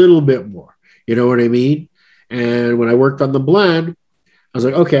 just a little bit more. You know what I mean? And when I worked on the blend, I was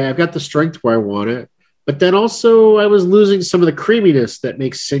like, okay, I've got the strength where I want it. But then also I was losing some of the creaminess that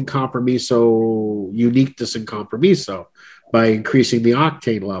makes Sin Compromiso unique to Sin Compromiso by increasing the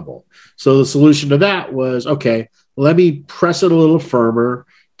octane level. So the solution to that was, okay, let me press it a little firmer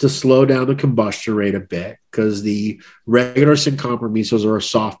to slow down the combustion rate a bit, because the regular Sin Compromisos are a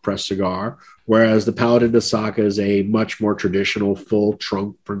soft press cigar, whereas the Paladin de Saka is a much more traditional full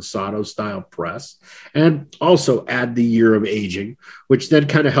trunk prensado style press, and also add the year of aging, which then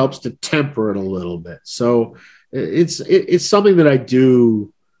kind of helps to temper it a little bit. So it's something that I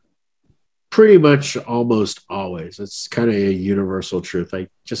do pretty much almost always. It's kind of a universal truth. I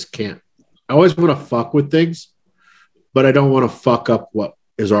just can't. I always want to fuck with things, but I don't want to fuck up what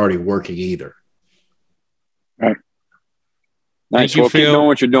is already working either. Right. Nice. Thank you, Well, keep Phil. doing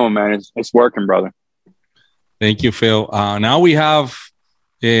what you're doing, man. It's working, brother. Thank you, Phil. Now we have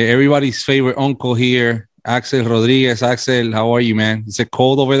everybody's favorite uncle here, Axel Rodriguez. Axel, how are you, man? Is it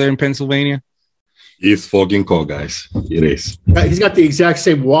cold over there in Pennsylvania? It's fucking cold, guys. It is. He's got the exact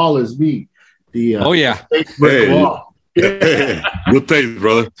same wall as me. The Oh, yeah. brick wall. Hey, good taste,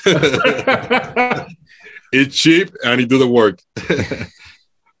 brother. It's cheap and it do the work.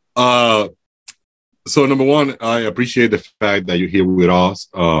 So number one, I appreciate the fact that you're here with us.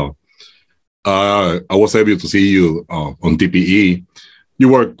 I was able to see you on TPE. You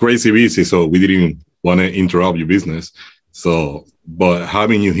were crazy busy, so we didn't want to interrupt your business. So, but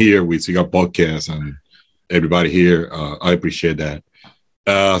having you here with Cigar Podcast and everybody here, I appreciate that.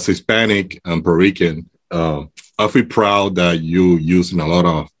 As Hispanic and Puerto Rican, I feel proud that you using a lot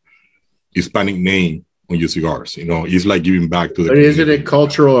of Hispanic name on your cigars. You know, it's like giving back to the. But isn't it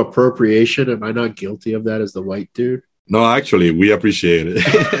cultural appropriation? Am I not guilty of that as the white dude? No, actually, we appreciate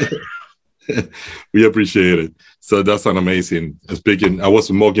it. We appreciate it. So that's an amazing. Speaking, I was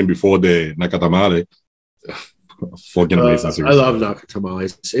smoking before the Nakatamale. Fucking amazing cigar. I love Nakatamale.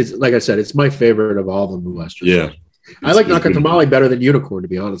 It's like I said, it's my favorite of all the Western. Yeah, I like Nakatamale better than Unicorn, to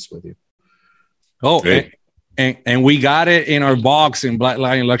be honest with you. Oh, Hey. and we got it in our box, in Black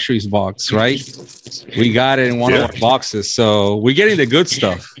Lion Luxuries box, right? We got it in one of our boxes. So we're getting the good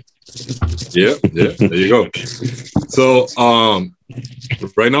stuff. Yeah, there you go. So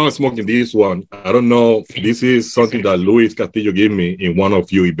right now I'm smoking this one. I don't know. This is something that Luis Castillo gave me in one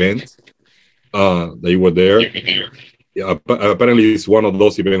of your events that you were there. Yeah, apparently it's one of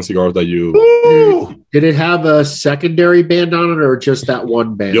those event cigars that you Did it have a secondary band on it or just that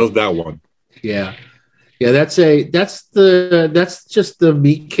one band? just that one. Yeah. Yeah, that's just the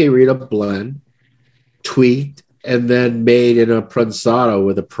Meat K Rita blend tweaked and then made in a prensado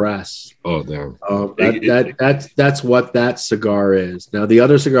with a press. Oh damn. That's what that cigar is. Now the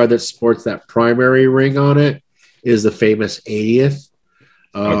other cigar that sports that primary ring on it is the famous 80th.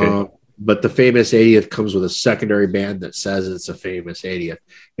 Okay. But the famous 80th comes with a secondary band that says it's a famous 80th.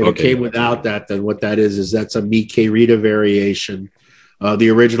 If it came without that, then what that is that's a Meat K Rita variation. The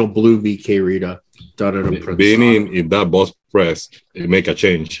original blue Meat K Rita done in a prensado. Being in that boss press, it make a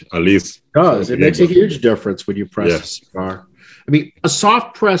change. At least It makes a huge difference when you press Yeah. a cigar. I mean, a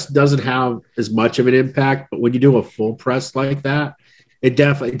soft press doesn't have as much of an impact, but when you do a full press like that, it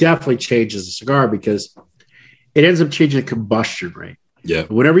definitely changes the cigar because it ends up changing the combustion rate. Yeah.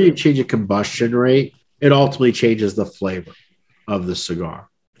 Whenever you change a combustion rate, it ultimately changes the flavor of the cigar.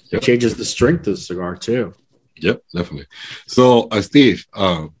 Yep. It changes the strength of the cigar too. Yep, definitely. So, Steve,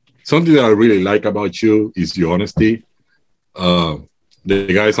 something that I really like about you is your honesty.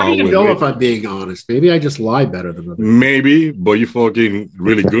 The guys I don't even always know if I'm being honest. Maybe I just lie better than others. maybe, but you're fucking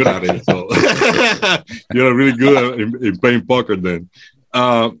really good at it. So you're really good in playing poker then.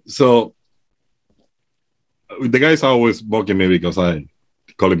 So the guys are always mocking me because I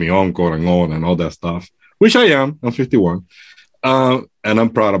calling me uncle and on and all that stuff, which I am. I'm 51. And I'm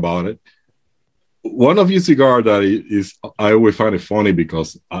proud about it. One of your cigar that is I always find it funny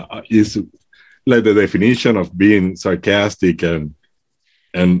because it's like the definition of being sarcastic and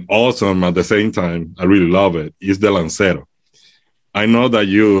awesome at the same time. I really love it. Is the Lancero. I know that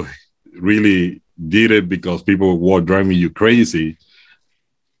you really did it because people were driving you crazy,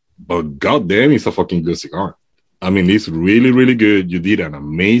 but goddamn, it's a fucking good cigar. I mean, it's really, really good. You did an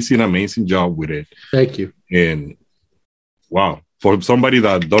amazing job with it. Thank you. And wow, for somebody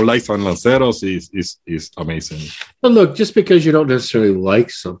that don't like San Lanceros, is amazing. But look, just because you don't necessarily like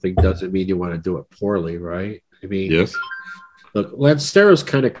something doesn't mean you want to do it poorly, right? I mean, Yes. look, Lanceros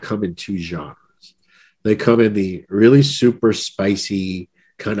kind of come in two genres. They come in the really super spicy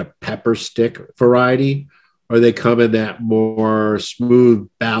kind of pepper stick variety, or they come in that more smooth,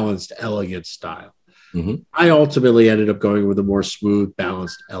 balanced, elegant style. Mhm. I ultimately ended up going with a more smooth,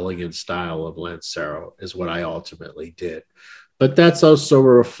 balanced, elegant style of Lancero is what I ultimately did. But that's also a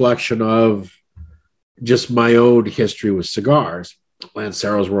reflection of just my own history with cigars.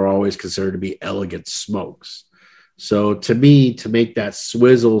 Lanceros were always considered to be elegant smokes. So to me, to make that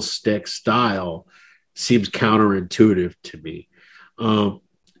swizzle stick style seems counterintuitive to me.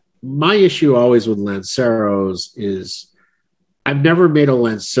 My issue always with Lanceros is I've never made a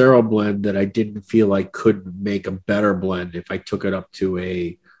Lancero blend that I didn't feel I could make a better blend if I took it up to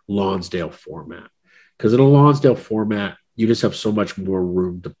a Lonsdale format. Because in a Lonsdale format, you just have so much more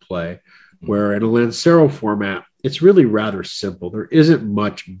room to play. Where in a Lancero format, it's really rather simple. There isn't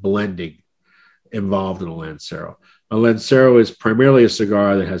much blending involved in a Lancero. A Lancero is primarily a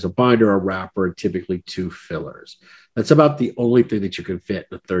cigar that has a binder, a wrapper, and typically 2 fillers. That's about the only thing that you can fit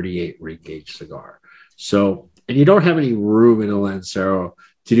in a 38 ring gauge cigar. So, and you don't have any room in a Lancero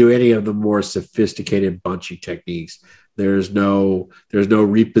to do any of the more sophisticated bunching techniques. There's no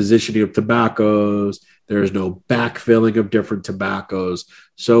repositioning of tobaccos. There's no backfilling of different tobaccos.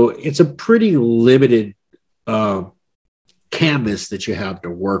 So it's a pretty limited canvas that you have to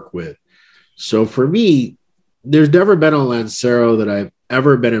work with. So for me, there's never been a Lancero that I've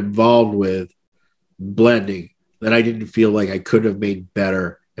ever been involved with blending that I didn't feel like I could have made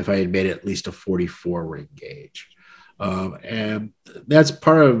better if I had made at least a 44 ring gauge. And that's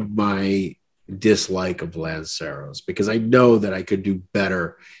part of my dislike of Lanceros, because I know that I could do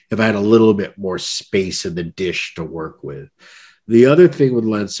better if I had a little bit more space in the dish to work with. The other thing with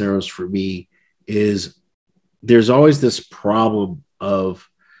Lanceros for me is there's always this problem of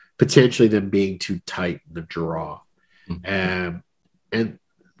potentially them being too tight in the draw. Mm-hmm. And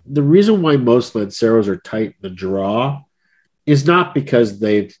the reason why most Lanceros are tight in the draw is not because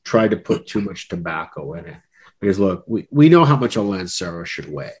they've tried to put too much tobacco in it. Because look, we know how much a Lancero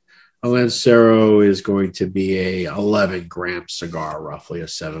should weigh. A Lancero is going to be a 11-gram cigar, roughly a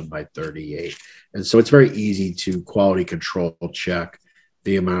 7x38. And so it's very easy to quality control check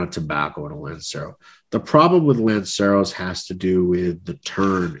the amount of tobacco in a Lancero. The problem with Lanceros has to do with the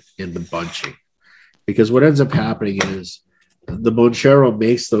turn in the bunching. Because what ends up happening is the Bonchero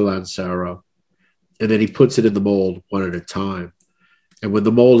makes the Lancero, and then he puts it in the mold one at a time. And when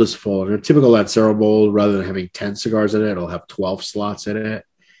the mold is full, in a typical Lancero mold, rather than having 10 cigars in it, it'll have 12 slots in it.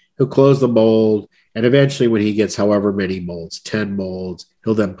 He'll close the mold, and eventually when he gets however many molds, 10 molds,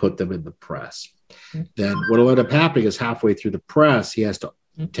 he'll then put them in the press. Then what will end up happening is halfway through the press, he has to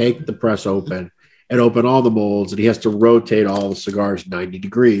take the press open and open all the molds, and he has to rotate all the cigars 90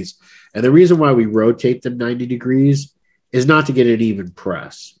 degrees. And the reason why we rotate them 90 degrees is not to get an even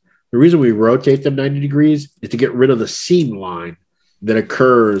press. The reason we rotate them 90 degrees is to get rid of the seam line that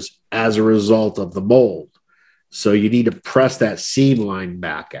occurs as a result of the mold. So you need to press that seam line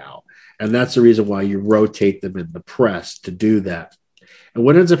back out. And that's the reason why you rotate them in the press to do that. And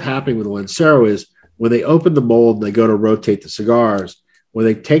what ends up happening with the Lancero is when they open the mold and they go to rotate the cigars, when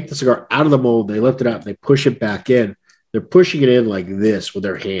they take the cigar out of the mold, they lift it out and they push it back in. They're pushing it in like this with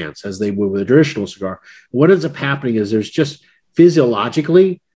their hands as they would with a traditional cigar. What ends up happening is there's just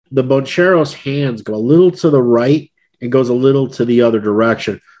physiologically, the Bonchero's hands go a little to the right and goes a little to the other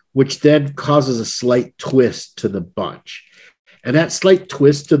direction, which then causes a slight twist to the bunch. And that slight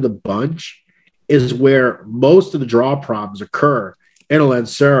twist to the bunch is where most of the draw problems occur in a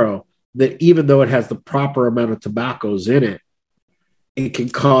Lancero, that even though it has the proper amount of tobaccos in it, it can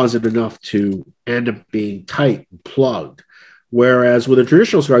cause it enough to end up being tight and plugged. Whereas with a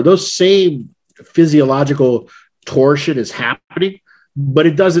traditional cigar, those same physiological torsion is happening, but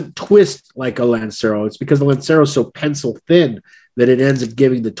it doesn't twist like a Lancero. It's because the Lancero is so pencil thin that it ends up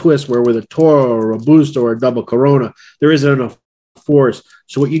giving the twist, where with a Toro or a Robusto or a double Corona, there isn't enough force.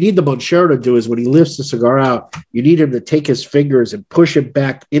 So what you need the Bonchero to do is when he lifts the cigar out, you need him to take his fingers and push it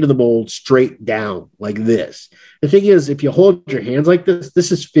back into the mold straight down like this. The thing is, if you hold your hands like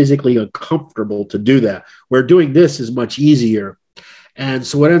this is physically uncomfortable to do that, where doing this is much easier. And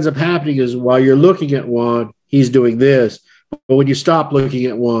so what ends up happening is while you're looking at Juan, he's doing this. But when you stop looking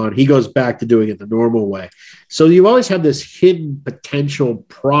at Juan, he goes back to doing it the normal way. So you always have this hidden potential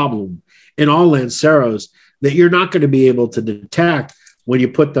problem in all Lanceros that you're not going to be able to detect when you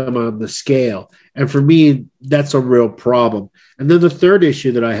put them on the scale. And for me, that's a real problem. And then the third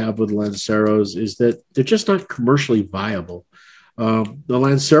issue that I have with Lanceros is that they're just not commercially viable. The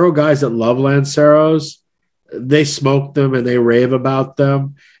Lancero guys that love Lanceros, they smoke them and they rave about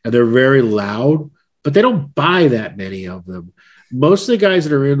them, and they're very loud, but they don't buy that many of them. Most of the guys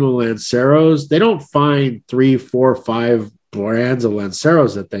that are into Lanceros, they don't find 3, 4, 5 brands of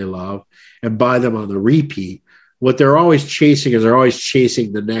Lanceros that they love and buy them on the repeat. What they're always chasing is they're always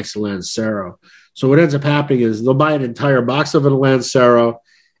chasing the next Lancero. So what ends up happening is they'll buy an entire box of a Lancero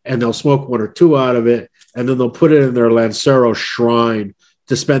and they'll smoke 1 or 2 out of it, and then they'll put it in their Lancero shrine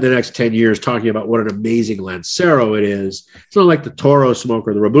to spend the next 10 years talking about what an amazing Lancero it is. It's not like the Toro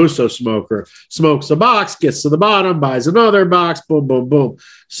smoker, the Robusto smoker smokes a box, gets to the bottom, buys another box, boom, boom, boom.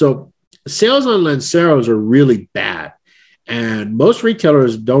 So sales on Lanceros are really bad, and most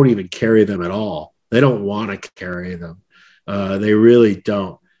retailers don't even carry them at all. They don't want to carry them. They really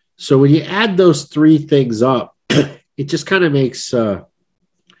don't. So when you add those 3 things up, it just kind of makes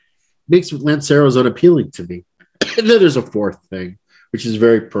Lanceros unappealing to me. And then there's a 4th thing, which is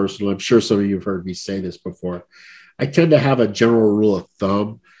very personal. I'm sure some of you have heard me say this before. I tend to have a general rule of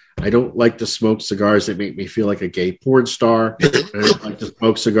thumb. I don't like to smoke cigars that make me feel like a gay porn star. I don't like to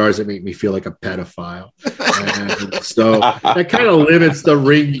smoke cigars that make me feel like a pedophile. And so that kind of limits the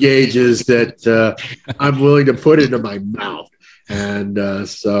ring gauges that I'm willing to put into my mouth. And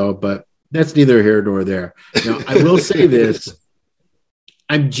but that's neither here nor there. Now, I will say this.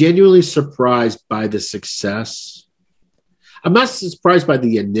 I'm genuinely surprised by the success. I'm not surprised by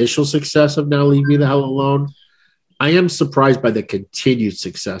the initial success of Now Leave Me the Hell Alone. I am surprised by the continued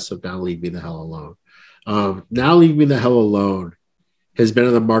success of Now Leave Me the Hell Alone. Now Leave Me the Hell Alone has been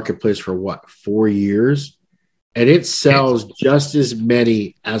in the marketplace for 4 years? And it sells just as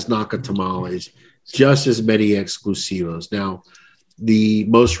many as Nakatamales, just as many exclusivos. Now, the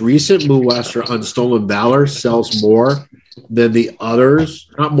most recent Mu Wester Unstolen Valor sells more than the others,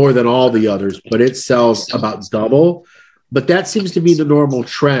 not more than all the others, but it sells about double. But that seems to be the normal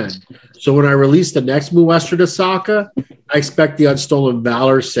trend. So when I release the next Mu Wester de Saka, I expect the Unstolen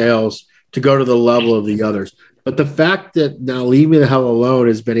Valor sales to go to the level of the others. But the fact that Now Leave Me the Hell Alone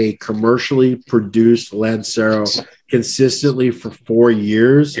has been a commercially produced Lancero consistently for 4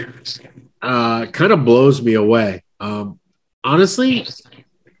 years kind of blows me away. Honestly,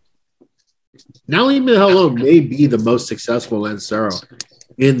 Now Leave Me the Hell Alone may be the most successful Lancero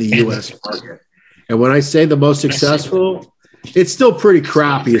in the U.S. market. And when I say the most successful, it's still pretty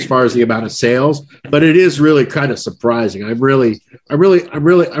crappy as far as the amount of sales, but it is really kind of surprising. I'm really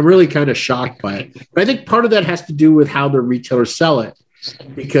kind of shocked by it. But I think part of that has to do with how the retailers sell it,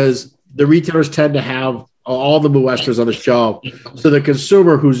 because the retailers tend to have all the Mu Westers on the shelf. So the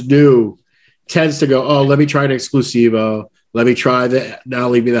consumer who's new tends to go, oh, let me try an Exclusivo. Let me try the Now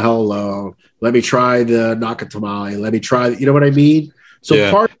Leave Me the Hell Alone. Let me try the Nakatamale. Let me try, you know what I mean? So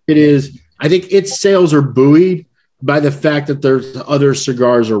part of it is, I think its sales are buoyed by the fact that there's other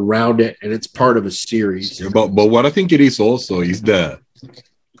cigars around it and it's part of a series. Yeah, but what I think it is also is that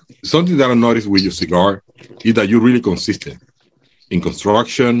something that I noticed with your cigar is that you're really consistent in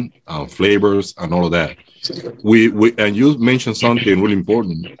construction, flavors, and all of that. We and you mentioned something really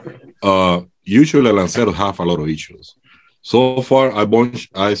important. Usually Lanceros have a lot of issues. So far,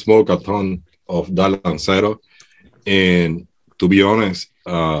 I smoke a ton of that Lancero, and to be honest,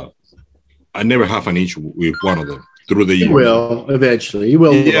 I never have an issue with one of them through the years. You will eventually. You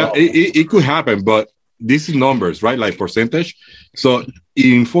will. Yeah, it could happen, but this is numbers, right? Like percentage. So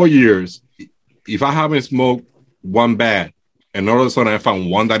in 4 years, if I haven't smoked one bad, and all of a sudden I found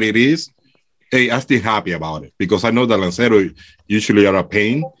one that it is, hey, I'm still happy about it because I know that Lancero usually are a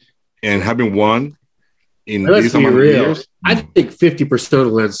pain, and having one in this amount of years. I think 50%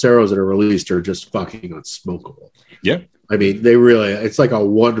 of Lanceros that are released are just fucking unsmokable. Yeah. I mean, it's like a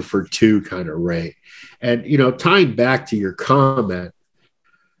 1 for 2 kind of rate. And, tying back to your comment,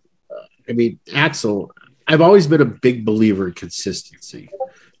 I mean, Axel, I've always been a big believer in consistency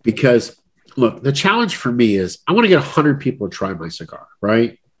because, look, the challenge for me is I want to get 100 people to try my cigar,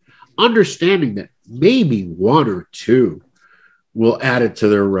 right? Understanding that maybe 1 or 2 will add it to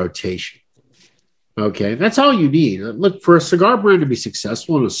their rotation. Okay, that's all you need. Look, for a cigar brand to be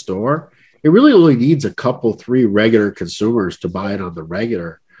successful in a store, it really only needs a couple, 3 regular consumers to buy it on the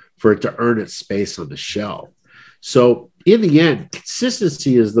regular for it to earn its space on the shelf. So in the end,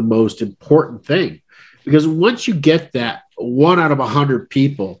 consistency is the most important thing because once you get that 1 out of 100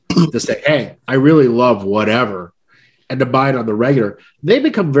 people to say, hey, I really love whatever, and to buy it on the regular, they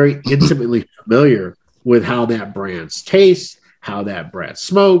become very intimately familiar with how that brand tastes, how that brand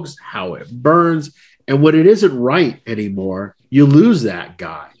smokes, how it burns. And when it isn't right anymore, you lose that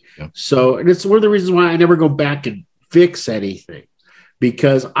guy. Yeah. So, and it's one of the reasons why I never go back and fix anything,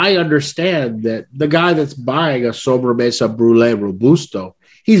 because I understand that the guy that's buying a Sobremesa Brûlée Robusto,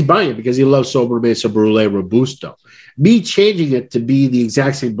 he's buying it because he loves Sobremesa Brûlée Robusto. Me changing it to be the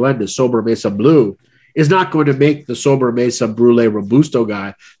exact same blend as Sobremesa Blue is not going to make the Sobremesa Brûlée Robusto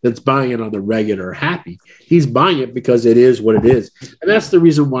guy that's buying it on the regular happy. He's buying it because it is what it is. And that's the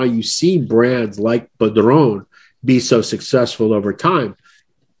reason why you see brands like Padron be so successful over time.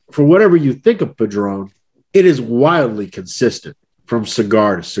 For whatever you think of Padron, it is wildly consistent from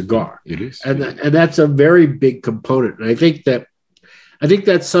cigar to cigar. It is. And that's a very big component. And I think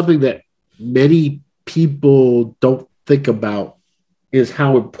that's something that many people don't think about, is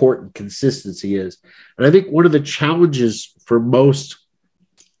how important consistency is. And I think one of the challenges for most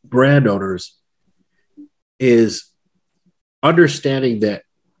brand owners is understanding that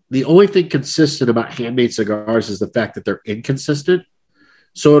the only thing consistent about handmade cigars is the fact that they're inconsistent.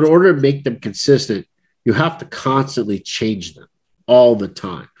 So in order to make them consistent, you have to constantly change them all the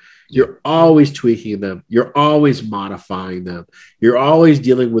time. You're always tweaking them. You're always modifying them. You're always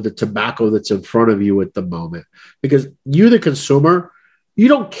dealing with the tobacco that's in front of you at the moment, because you, the consumer, You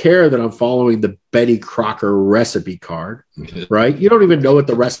don't care that I'm following the Betty Crocker recipe card, right? You don't even know what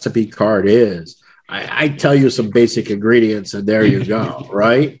the recipe card is. I tell you some basic ingredients and there you go,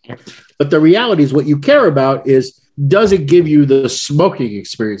 right? But the reality is what you care about is, does it give you the smoking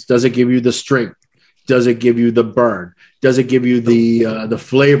experience? Does it give you the strength? Does it give you the burn? Does it give you the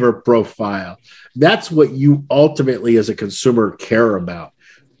flavor profile? That's what you ultimately as a consumer care about.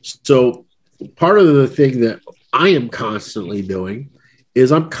 So part of the thing that I am constantly doing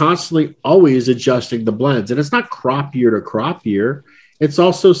is I'm constantly always adjusting the blends. And it's not crop year to crop year. It's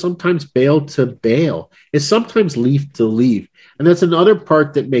also sometimes bale to bale. It's sometimes leaf to leaf. And that's another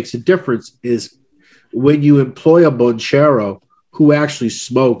part that makes a difference is when you employ a bonchero who actually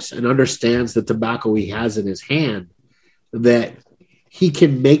smokes and understands the tobacco he has in his hand, that he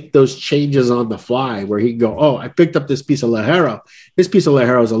can make those changes on the fly where he can go, oh, I picked up this piece of Ligero. This piece of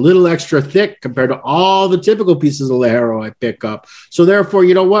Ligero is a little extra thick compared to all the typical pieces of Ligero I pick up. So therefore,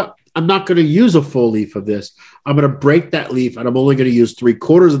 you know what? I'm not going to use a full leaf of this. I'm going to break that leaf and I'm only going to use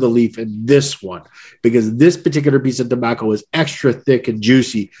 3/4 of the leaf in this one because this particular piece of tobacco is extra thick and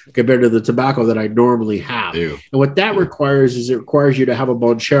juicy compared to the tobacco that I normally have. Ew. And what that requires is it requires you to have a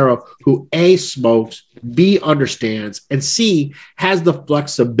bonchero who A, smokes, B, understands, and C, has the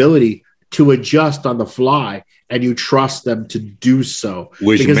flexibility to adjust on the fly, and you trust them to do so.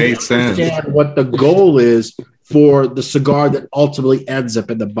 Which makes sense. What the goal is for the cigar that ultimately ends up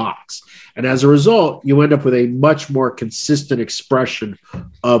in the box. And as a result, you end up with a much more consistent expression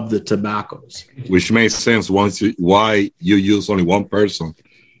of the tobaccos. Which makes sense why you use only one person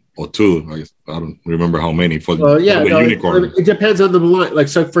or two. I don't remember how many for the unicorn. It depends on the line. Like,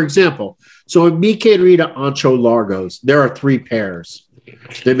 so for example, so in Mi Querida Ancho Largos, there are 3 pairs.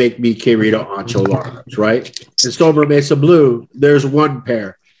 They make Mi Querida Ancho Largos, right? In Sober Mesa Blue, there's 1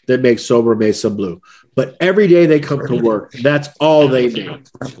 pair that makes Sober Mesa Blue. But every day they come to work, that's all they make.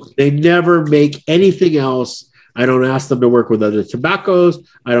 They never make anything else. I don't ask them to work with other tobaccos.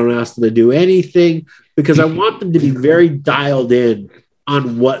 I don't ask them to do anything because I want them to be very dialed in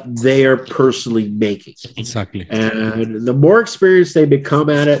on what they are personally making. Exactly. And the more experienced they become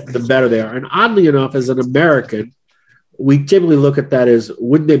at it, the better they are. And oddly enough, as an American, we typically look at that as,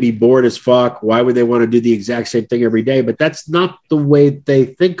 wouldn't they be bored as fuck? Why would they want to do the exact same thing every day? But that's not the way they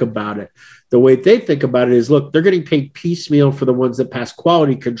think about it. The way they think about it is, look, they're getting paid piecemeal for the ones that pass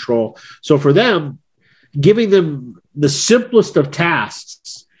quality control. So for them, giving them the simplest of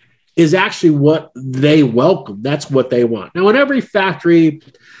tasks is actually what they welcome. That's what they want. Now, in every factory,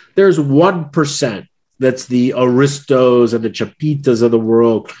 there's 1% that's the Aristos and the Chapitas of the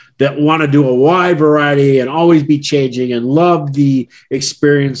world that want to do a wide variety and always be changing and love the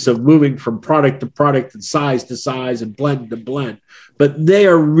experience of moving from product to product and size to size and blend to blend. But they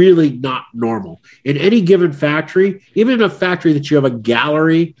are really not normal. In any given factory, even in a factory that you have a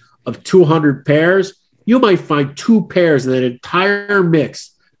gallery of 200 pairs, you might find 2 pairs in that entire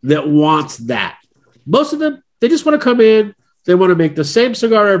mix that wants that. Most of them, they just want to come in. They want to make the same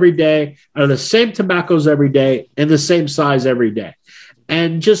cigar every day, out of the same tobaccos every day, and the same size every day.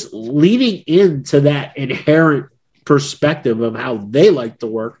 And just leaning into that inherent perspective of how they like to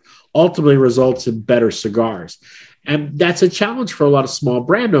work ultimately results in better cigars. And that's a challenge for a lot of small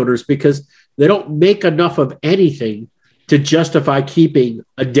brand owners because they don't make enough of anything to justify keeping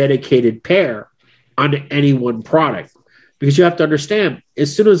a dedicated pair on any one product. Because you have to understand,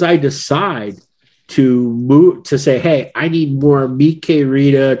 as soon as I decide to move to say, hey, I need more Mi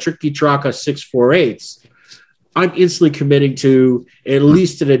Querida Triqui Traca 648s, I'm instantly committing to at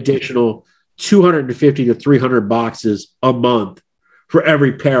least an additional 250 to 300 boxes a month for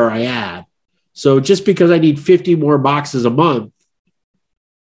every pair I add. So just because I need 50 more boxes a month,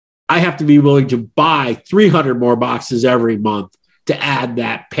 I have to be willing to buy 300 more boxes every month to add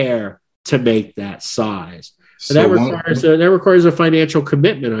that pair to make that size. So that requires a financial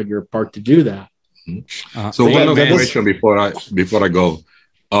commitment on your part to do that. So one other question before I go.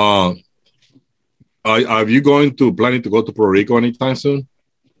 Are you planning to go to Puerto Rico anytime soon?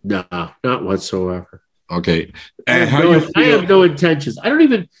 No, not whatsoever. Okay. And I have no intentions.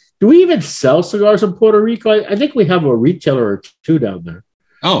 Do we even sell cigars in Puerto Rico? I think we have a retailer or 2 down there.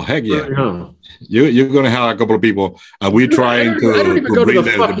 Oh, heck yeah. You're going to have a couple of people. We're trying to I don't even go to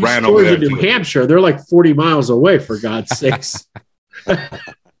the brand over there. In New Hampshire. They're like 40 miles away, for God's sakes.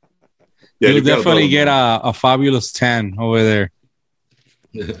 You'll definitely get a fabulous 10 over there.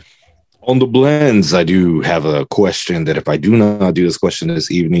 On the blends, I do have a question that if I do not do this question this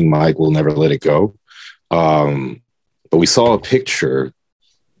evening, Mike will never let it go. But we saw a picture,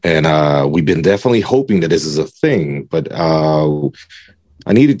 and we've been definitely hoping that this is a thing. But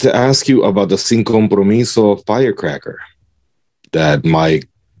I needed to ask you about the Sin Compromiso firecracker. that my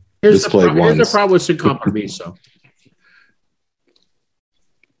Here's display here's the ones. problem with Sin Compromiso.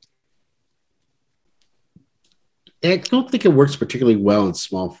 I don't think it works particularly well in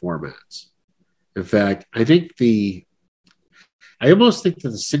small formats. In fact, I almost think that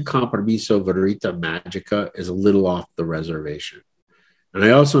the Sin Compromiso Verita Magica is a little off the reservation. And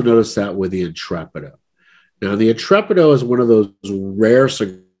I also noticed that with the Intrepido. Now, the Intrepido is one of those rare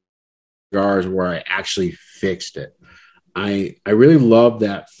cigars where I actually fixed it. I really love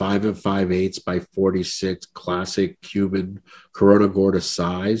that 5 5/8 by 46 classic Cuban Corona Gorda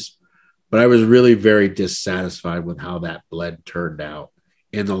size, but I was really very dissatisfied with how that blend turned out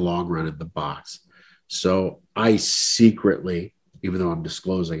in the long run in the box. So I secretly, even though I'm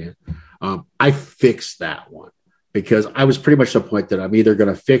disclosing it, I fixed that one because I was pretty much to the point that I'm either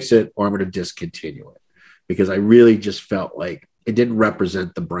going to fix it or I'm going to discontinue it because I really just felt like it didn't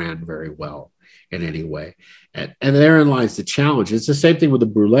represent the brand very well in any way. And therein lies the challenge. It's the same thing with the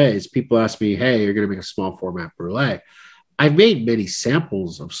brulees. People ask me, hey, you're going to make a small format brulee. I've made many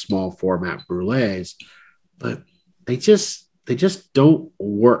samples of small format brulees, but they just don't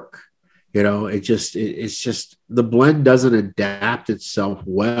work. You know, it's just the blend doesn't adapt itself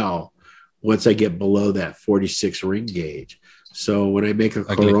well once I get below that 46 ring gauge. So when I make a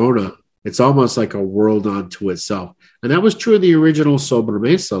Corona, it's almost like a world unto itself. And that was true of the original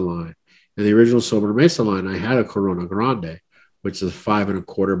Sobremesa line. In the original Sobremesa line, I had a Corona Grande, which is 5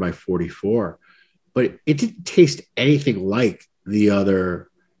 1/4 by 44, but it didn't taste anything like the other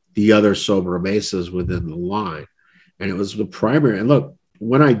Sobremesas within the line. And it was the primary. And look,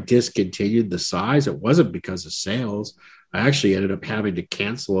 when I discontinued the size, it wasn't because of sales. I actually ended up having to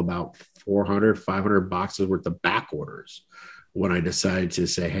cancel about 400, 500 boxes worth of back orders when I decided to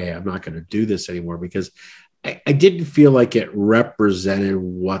say, hey, I'm not going to do this anymore because I didn't feel like it represented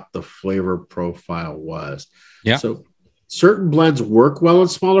what the flavor profile was. Yeah. So certain blends work well in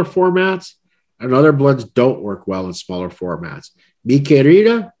smaller formats and other blends don't work well in smaller formats. Mi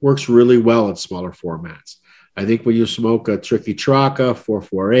Querida works really well in smaller formats. I think when you smoke a Tricky Traca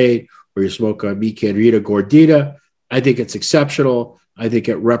 448 or you smoke a Mi Querida Gordita, I think it's exceptional. I think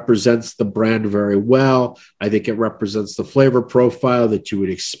it represents the brand very well. I think it represents the flavor profile that you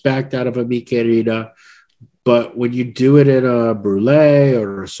would expect out of a Mi Querida. But when you do it in a brulee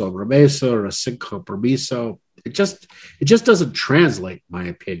or a sobremesa or a sin compromiso, it just doesn't translate, in my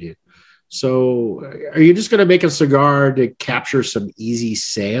opinion. So are you just going to make a cigar to capture some easy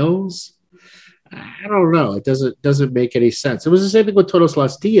sales? I don't know. It doesn't make any sense. It was the same thing with Todos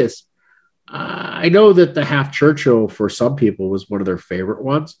Los Dias. I know that the Half Churchill for some people was one of their favorite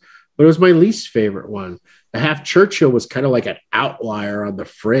ones, but it was my least favorite one. The Half Churchill was kind of like an outlier on the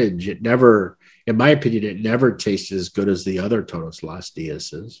fringe. It never, in my opinion, it never tasted as good as the other Todos Los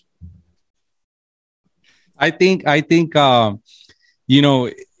Diases. I think, you know,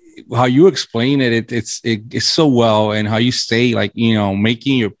 how you explain it, it's so well, and how you say, like, you know,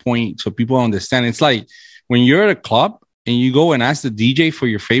 making your point so people understand. It's like when you're at a club and you go and ask the DJ for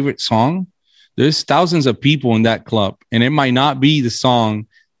your favorite song, there's thousands of people in that club, and it might not be the song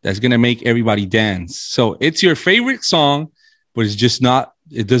that's going to make everybody dance. So it's your favorite song, but it's just not,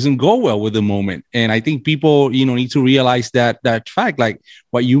 it doesn't go well with the moment. And I think people, you know, need to realize that fact, like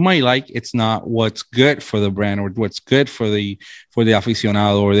what you might like, it's not what's good for the brand or what's good for the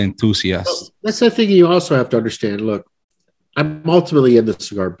aficionado or the enthusiast. Well, that's the thing you also have to understand. Look, I'm ultimately in the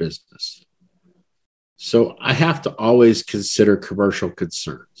cigar business, so I have to always consider commercial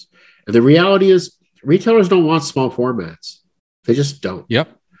concerns. And the reality is retailers don't want small formats. They just don't.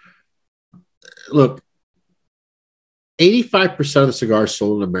 Yep. Look, 85% of the cigars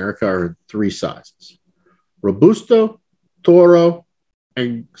sold in America are in 3 sizes: Robusto, Toro,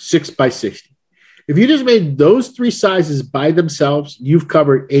 and 6x60. If you just made those 3 sizes by themselves, you've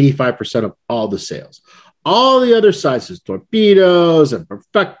covered 85% of all the sales. All the other sizes, Torpedos and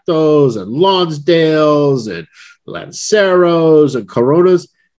Perfectos and Lonsdales and Lanceros and Coronas,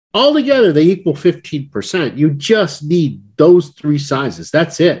 all together, they equal 15%. You just need those 3 sizes.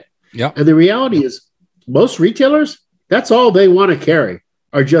 That's it. Yeah. And the reality is most retailers, that's all they want to carry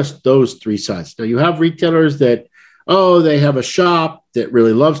are just those 3 sizes. Now, you have retailers that, they have a shop that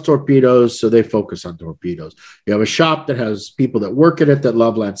really loves Torpedos, so they focus on Torpedos. You have a shop that has people that work in it that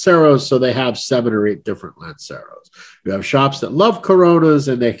love Lanceros, so they have 7 or 8 different Lanceros. You have shops that love Coronas,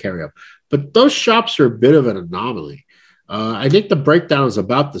 and they carry them. But those shops are a bit of an anomaly. I think the breakdown is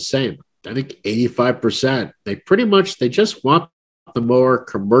about the same. I think 85%, they just want the more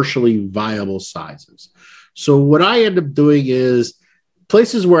commercially viable sizes. So what I end up doing is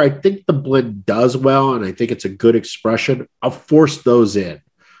places where I think the blend does well and I think it's a good expression, I'll force those in,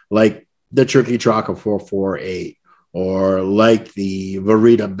 like the Tricky Traca 448 or like the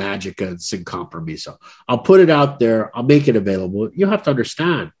Verita Magica and Sin Compromiso. I'll put it out there. I'll make it available. You have to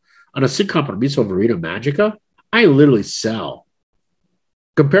understand, on a Sin Compromiso Verita Magica, I literally sell,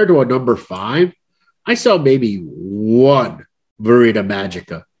 compared to a number 5, I sell maybe one Verita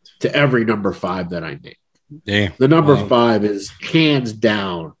Magica to every number 5 that I make. Damn. The number 5 is hands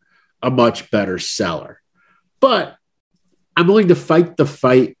down a much better seller. But I'm willing to fight the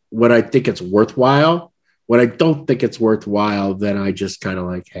fight when I think it's worthwhile. When I don't think it's worthwhile, then I just kind of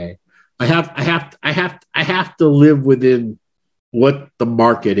like, hey, I have to live within what the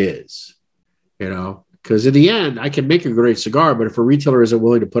market is, you know, because in the end, I can make a great cigar, but if a retailer isn't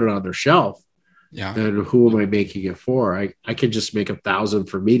willing to put it on their shelf, then who am I making it for? I can just make 1,000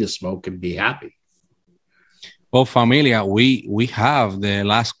 for me to smoke and be happy. Well, familia, we have the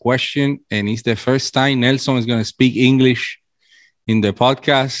last question, and it's the first time Nelson is going to speak English in the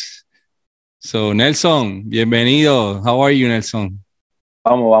podcast. So, Nelson, bienvenido. How are you, Nelson?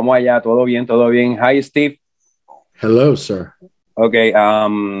 Vamos allá. Todo bien, todo bien. Hi, Steve. Hello, sir. Okay,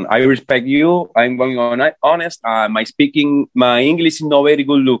 I respect you. I'm going on honest. My English is not very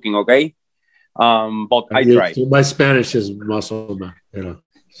good looking, okay? But I try. My Spanish is muscle, you know.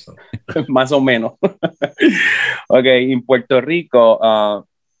 So. Más o menos. Okay, in Puerto Rico,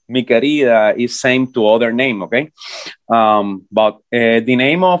 mi querida is same to other name, okay? But the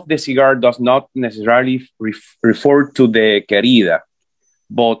name of the cigar does not necessarily refer to the querida,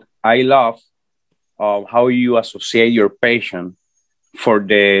 but I love how you associate your passion for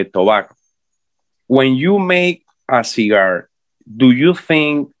the tobacco. When you make a cigar, do you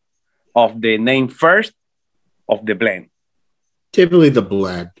think of the name first of the blend? Typically the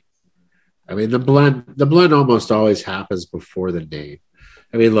blend. I mean, the blend almost always happens before the name.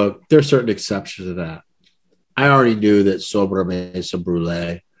 I mean, look, there's certain exceptions to that. I already knew that Sobremesa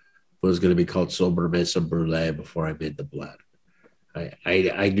Brulee was going to be called Sobremesa Brulee before I made the blend.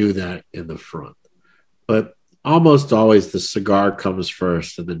 I knew that in the front. But almost always the cigar comes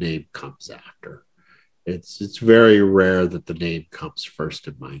first and the name comes after. It's very rare that the name comes first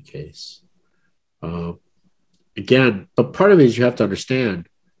in my case. Again, but part of it is you have to understand,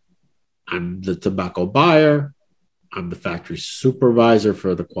 I'm the tobacco buyer, I'm the factory supervisor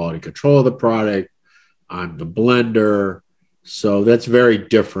for the quality control of the product, I'm the blender. So that's very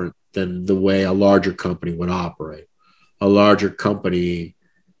different than the way a larger company would operate. A larger company,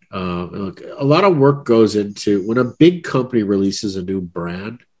 look, a lot of work goes into when a big company releases a new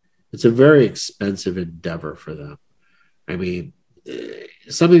brand, it's a very expensive endeavor for them. I mean,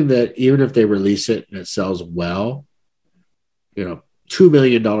 something that even if they release it and it sells well, you know, $2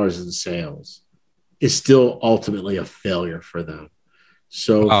 million in sales is still ultimately a failure for them.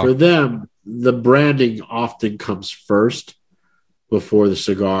 So for them, the branding often comes first before the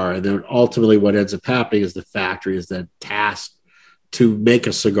cigar. And then ultimately what ends up happening is the factory is then tasked to make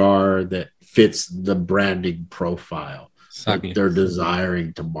a cigar that fits the branding profile that they're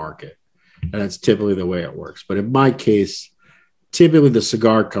desiring to market. And that's typically the way it works. But in my case, typically the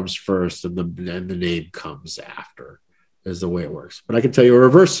cigar comes first and the name comes after is the way it works. But I can tell you a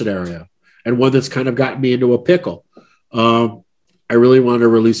reverse scenario and one that's kind of gotten me into a pickle. I really want to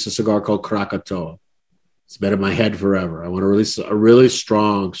release a cigar called Krakatoa. It's been in my head forever. I want to release a really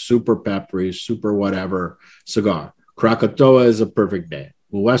strong, super peppery, super whatever cigar. Krakatoa is a perfect name.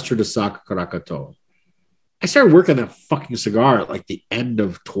 Moesta de Saca Krakatoa. I started working that fucking cigar at like the end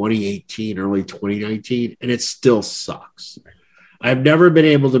of 2018, early 2019, and it still sucks. I've never been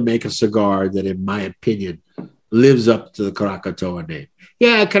able to make a cigar that, in my opinion, lives up to the Krakatoa name.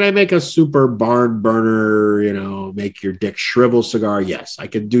 Yeah, can I make a super barn burner, you know, make your dick shrivel cigar? Yes, I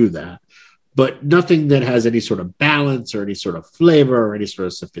can do that. But nothing that has any sort of balance or any sort of flavor or any sort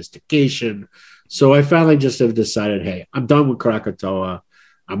of sophistication. So I finally just have decided, hey, I'm done with Krakatoa.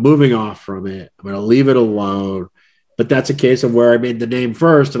 I'm moving off from it. I'm going to leave it alone. But that's a case of where I made the name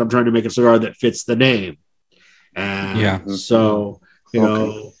first and I'm trying to make a cigar that fits the name. And so, you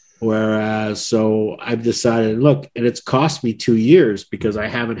know, whereas, so I've decided, look, and it's cost me 2 years because I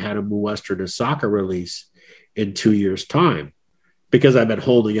haven't had a Moesta de Saca release in 2 years' time because I've been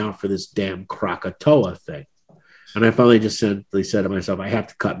holding out for this damn Krakatoa thing. And I finally just simply said to myself, I have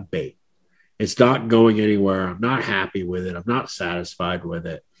to cut bait. It's not going anywhere. I'm not happy with it. I'm not satisfied with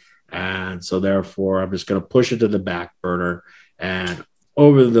it. And so therefore, I'm just going to push it to the back burner. And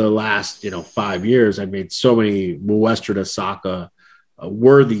over the last, 5 years, I've made so many Moesta de Saca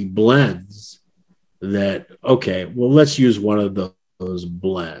worthy blends that, okay, well, let's use one of those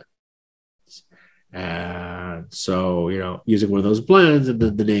blends. And so, using one of those blends, and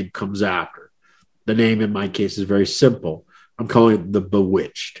then the name comes after. The name in my case is very simple. I'm calling it the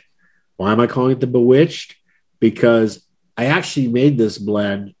Bewitched. Why am I calling it the Bewitched? because I actually made this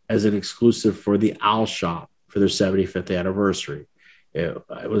blend as an exclusive for the Owl Shop for their 75th anniversary.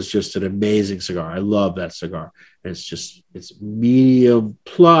 It was just an amazing cigar. I love that cigar. And it's medium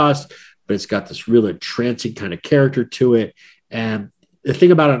plus, but it's got this real entrancing kind of character to it. And the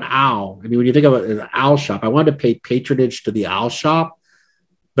thing about an owl, I mean, when you think about an Owl Shop, I wanted to pay patronage to the Owl Shop,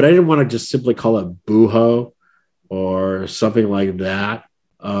 but I didn't want to just simply call it Bujo or something like that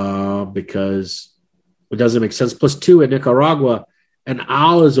because it doesn't make sense. Plus, two, in Nicaragua, an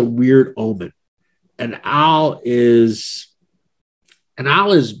owl is a weird omen. An owl is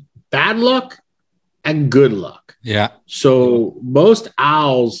bad luck and good luck. Yeah. So most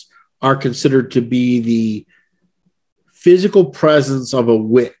owls are considered to be the physical presence of a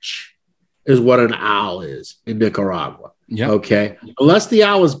witch is what an owl is in Nicaragua. Yeah. Okay. Unless the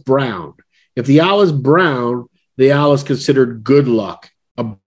owl is brown. If the owl is brown, the owl is considered good luck,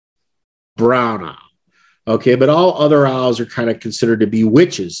 a brown owl. Okay. But all other owls are kind of considered to be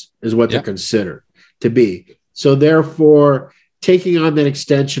witches is what they're considered to be. So therefore, taking on that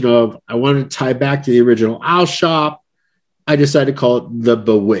extension of, I wanted to tie back to the original Owl Shop, I decided to call it the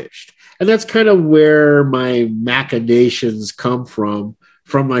Bewitched. And that's kind of where my machinations come from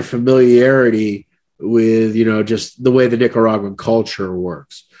my familiarity with, just the way the Nicaraguan culture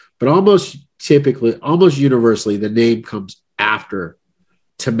works. But almost universally, the name comes after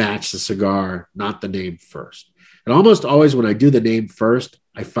to match the cigar, not the name first. And almost always when I do the name first,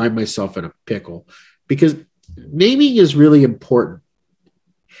 I find myself in a pickle because naming is really important.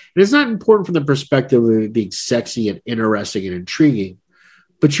 And it's not important from the perspective of it being sexy and interesting and intriguing,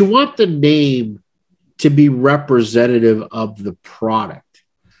 but you want the name to be representative of the product.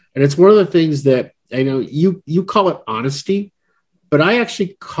 And it's one of the things that I know you call it honesty, but I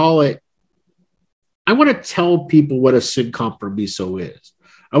actually call it, I want to tell people what a Sin Compromiso is.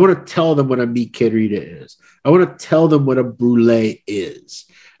 I want to tell them what a Mi Querida is. I want to tell them what a Brulee is.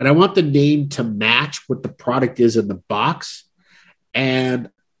 And I want the name to match what the product is in the box. And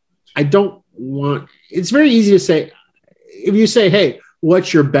I don't want, it's very easy to say, if you say, hey,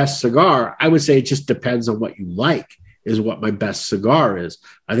 what's your best cigar? I would say it just depends on what you like, is what my best cigar is.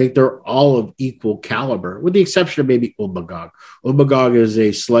 I think they're all of equal caliber, with the exception of maybe Umbagog. Umbagog is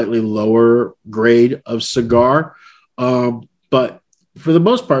a slightly lower grade of cigar. But for the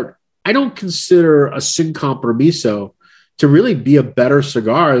most part, I don't consider a Sin Compromiso to really be a better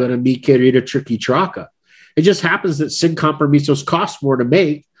cigar than a Mi Querida Triqui Traca. It just happens that Sin Compromisos cost more to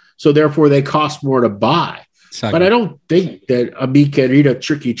make, so therefore they cost more to buy. Exactly. But I don't think that a Mi Querida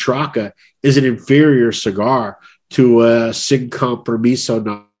Triqui Traca is an inferior cigar to a Sin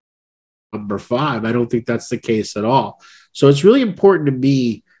Compromiso number 5. I don't think that's the case at all. So it's really important to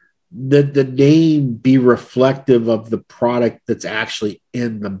me that the name be reflective of the product that's actually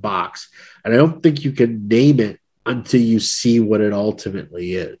in the box. And I don't think you can name it until you see what it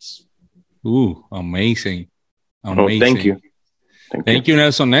ultimately is. Ooh, amazing. Oh, thank you. Thank you,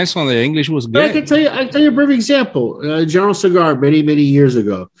 Nelson. Nelson, the English was good. I can tell you a brief example. General Cigar, many, many years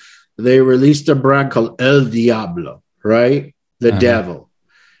ago, they released a brand called El Diablo, right? The devil.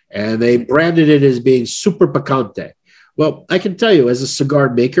 And they branded it as being super picante. Well, I can tell you, as a cigar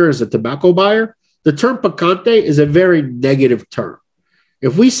maker, as a tobacco buyer, the term picante is a very negative term.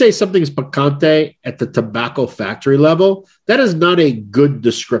 If we say something is picante at the tobacco factory level, that is not a good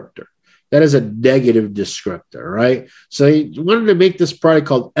descriptor. That is a negative descriptor, right? So they wanted to make this product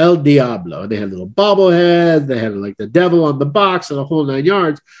called El Diablo. And they had little bobbleheads. They had like the devil on the box and the whole 9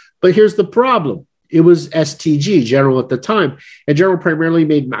 yards. But here's the problem. It was STG, General at the time. And General primarily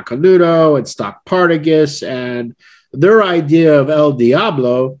made Macanudo and Stock Partagas. And their idea of El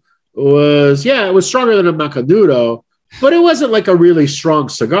Diablo was, it was stronger than a Macanudo, but it wasn't like a really strong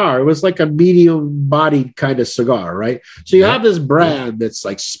cigar. It was like a medium-bodied kind of cigar, right? So you have this brand that's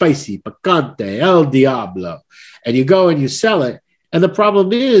like spicy, picante, El Diablo, and you go and you sell it. And the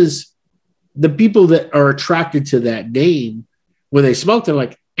problem is the people that are attracted to that name, when they smoke, they're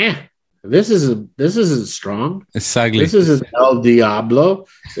like, this isn't strong. Exactly. This isn't El Diablo.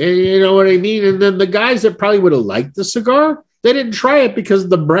 And you know what I mean? And then the guys that probably would have liked the cigar, they didn't try it because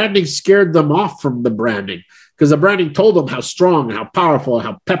the branding scared them off from the branding. Because the branding told them how strong and how powerful and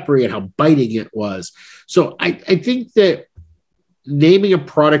how peppery and how biting it was. So I think that naming a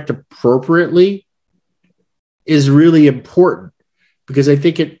product appropriately is really important, because I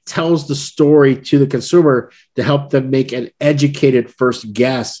think it tells the story to the consumer to help them make an educated first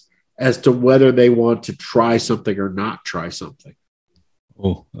guess as to whether they want to try something or not try something.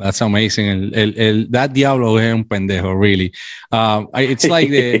 Oh, that's amazing. That Diablo es un pendejo, really. It's like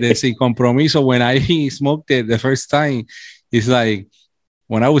the Sin Compromiso. When I smoked it the first time, it's like,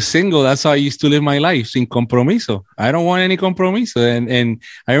 when I was single, that's how I used to live my life, sin compromiso. I don't want any compromiso. And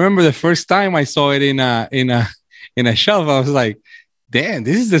I remember the first time I saw it in a shelf, I was like, damn,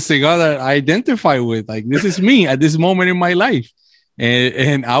 this is the cigar that I identify with. Like, this is me at this moment in my life.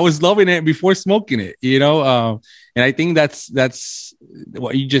 And I was loving it before smoking it, you know? And I think that's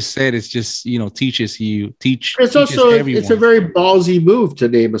what you just said. It's just, you know, teaches It's also, everyone. it's a very ballsy move to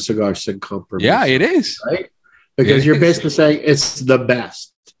name a cigar sin compromiso. Yeah, it is. Right? Because you're basically saying it's the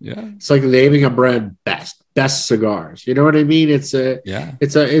best. Yeah. It's like naming a brand best cigars. You know what I mean? It's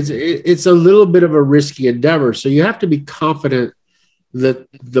a little bit of a risky endeavor. So you have to be confident that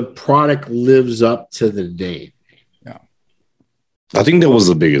the product lives up to the name. Yeah. I think that was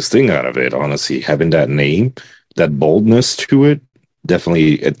the biggest thing out of it, honestly, having that name, that boldness to it.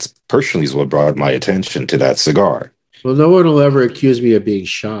 Definitely, it's personally is what brought my attention to that cigar. Well, no one will ever accuse me of being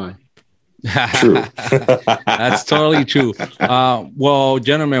shy. True. That's totally true. Well,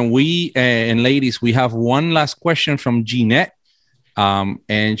 gentlemen, and ladies, we have one last question from Jeanette.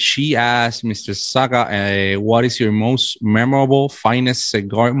 And she asked Mr. Saga, what is your most memorable, finest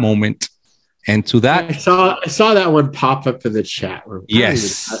cigar moment? And to that, I saw that one pop up in the chat room.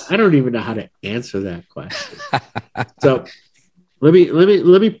 Yes. I don't even know how to answer that question. So let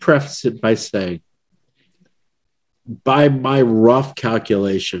me preface it by saying, by my rough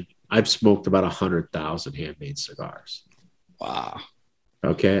calculation, I've smoked about 100,000 handmade cigars. Wow.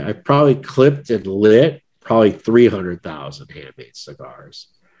 Okay. I probably clipped and lit probably 300,000 handmade cigars.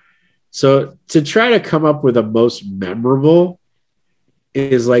 So to try to come up with a most memorable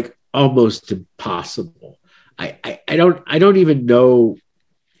is like almost impossible. I don't even know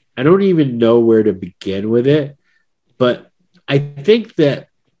where to begin with it, but I think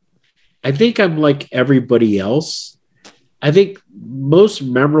I'm like everybody else. I think most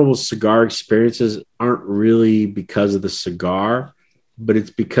memorable cigar experiences aren't really because of the cigar, but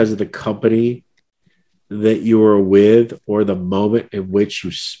it's because of the company that you were with or the moment in which you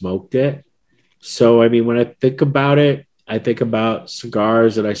smoked it. So, I mean, when I think about it, I think about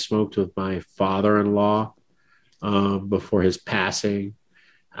cigars that I smoked with my father-in-law before his passing.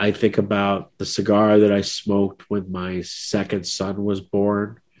 I think about the cigar that I smoked when my second son was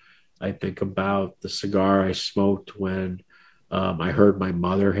born. I think about the cigar I smoked when I heard my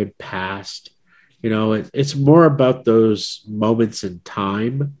mother had passed. You know, it's more about those moments in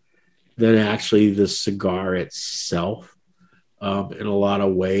time than actually the cigar itself in a lot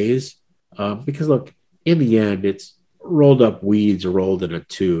of ways. Because, look, in the end, it's rolled up weeds rolled in a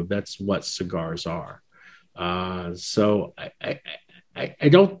tube. That's what cigars are. So I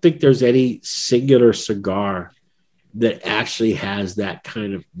don't think there's any singular cigar that actually has that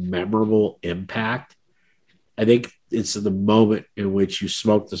kind of memorable impact. I think it's the moment in which you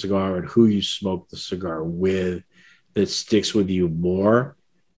smoke the cigar and who you smoke the cigar with that sticks with you more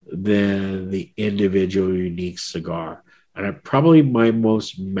than the individual unique cigar. And probably my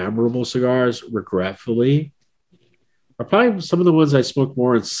most memorable cigars, regretfully, are probably some of the ones I smoked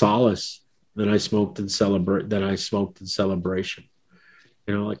more in solace than I smoked in celebration.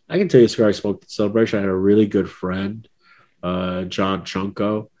 You know, like I can tell you a cigar I smoked in celebration. I had a really good friend, John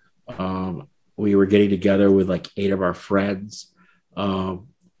Chunko. We were getting together with like 8 of our friends. I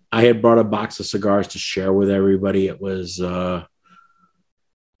had brought a box of cigars to share with everybody. It was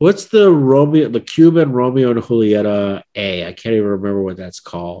what's the Cuban Romeo and Julieta A? I can't even remember what that's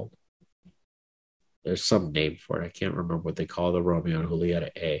called. There's some name for it. I can't remember what they call the Romeo and Julieta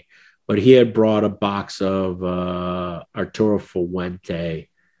A. But he had brought a box of Arturo Fuente,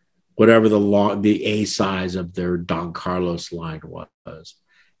 whatever the A size of their Don Carlos line was.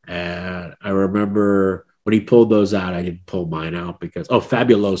 And I remember when he pulled those out, I didn't pull mine out because,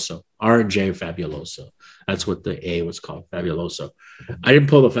 Fabuloso, R&J Fabuloso. That's what the A was called, Fabuloso. I didn't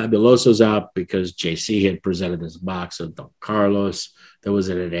pull the Fabulosos out because JC had presented this box of Don Carlos that was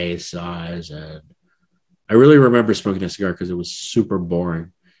in an A size. And I really remember smoking that cigar because it was super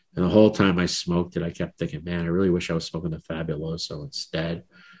boring. And the whole time I smoked it, I kept thinking, man, I really wish I was smoking the Fabuloso instead.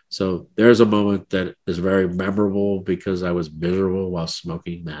 So there's a moment that is very memorable because I was miserable while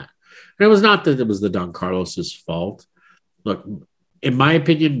smoking that. And it was not that it was the Don Carlos's fault. Look, in my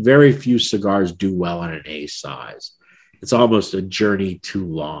opinion, very few cigars do well on an A size. It's almost a journey too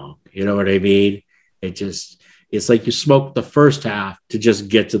long. You know what I mean? It's like you smoke the first half to just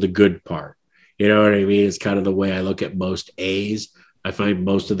get to the good part. You know what I mean? It's kind of the way I look at most A's. I find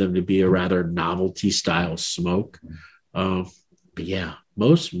most of them to be a rather novelty style smoke. But yeah,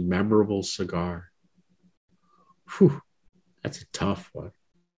 most memorable cigar. Whew, that's a tough one.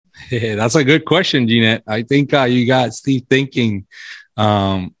 Yeah, that's a good question, Jeanette. I think you got Steve thinking,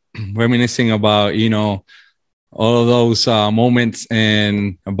 reminiscing about, you know, all of those moments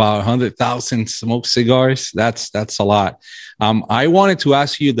and about 100,000 smoked cigars. That's a lot. I wanted to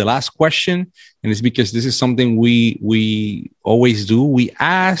ask you the last question, and it's because this is something we always do. We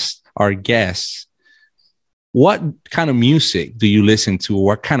ask our guests, what kind of music do you listen to?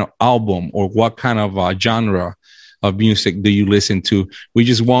 What kind of album or what kind of genre of music do you listen to?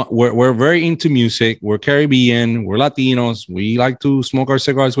 We're very into music. We're Caribbean. We're Latinos. We like to smoke our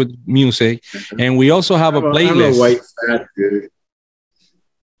cigars with music. And we also have a playlist. I'm a white fat dude.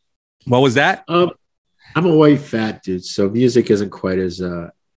 What was that? I'm a white fat dude. So music isn't quite as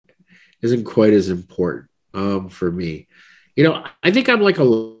important for me. You know, I think I'm like a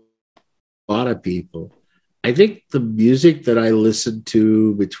lot of people. I think the music that I listened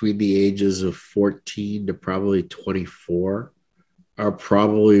to between the ages of 14 to probably 24 are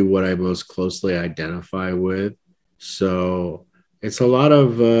probably what I most closely identify with. So it's a lot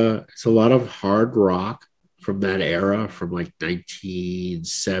of hard rock from that era, from like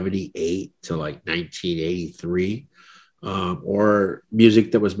 1978 to like 1983, or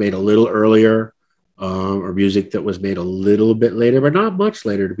music that was made a little earlier, or music that was made a little bit later, but not much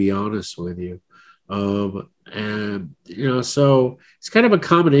later, to be honest with you. And you know, so it's kind of a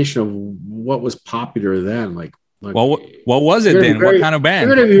combination of what was popular then. Like what was it then? What kind of band?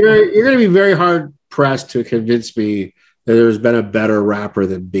 You're going to be very hard pressed to convince me that there's been a better rapper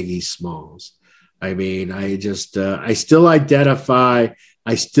than Biggie Smalls. I mean, I still identify.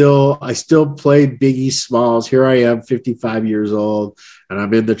 I still play Biggie Smalls. Here I am, 55 years old, and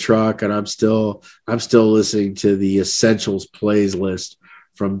I'm in the truck, and I'm still listening to the Essentials playlist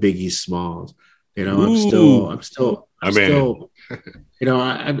from Biggie Smalls. You know, I'm still, you know,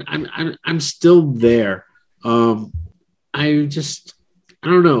 I'm still there. I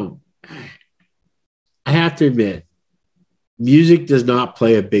don't know. I have to admit, music does not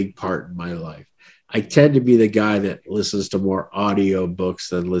play a big part in my life. I tend to be the guy that listens to more audio books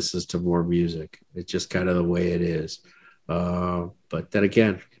than listens to more music. It's just kind of the way it is. But then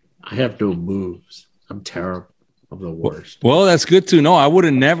again, I have no moves. I'm terrible. I'm the worst. Well, that's good to know. I would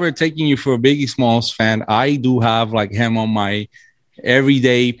have never taken you for a Biggie Smalls fan. I do have like him on my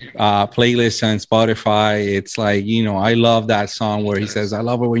everyday playlist on Spotify. It's like, you know, I love that song where he says, "I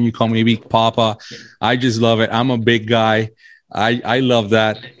love it when you call me Big Papa." I just love it. I'm a big guy. I love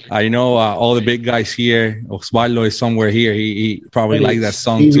that. I know all the big guys here. Osvaldo is somewhere here. He probably likes that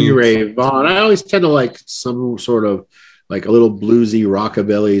song Stevie too. Ray Vaughan. I always tend to like some sort of like a little bluesy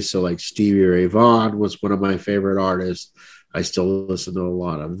rockabilly. So like Stevie Ray Vaughan was one of my favorite artists. I still listen to a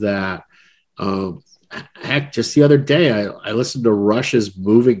lot of that. Heck, just the other day, I listened to Rush's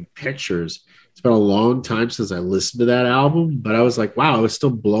Moving Pictures. It's been a long time since I listened to that album, but I was like, wow, I was still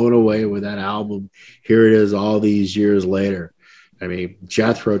blown away with that album. Here it is all these years later. I mean,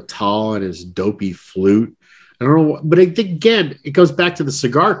 Jethro Tull and his dopey flute. I don't know, but again, it goes back to the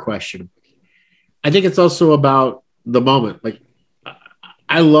cigar question. I think it's also about the moment. Like,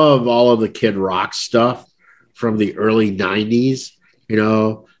 I love all of the Kid Rock stuff from the early 90s, you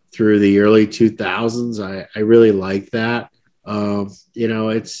know, through the early 2000s. I really like that. You know,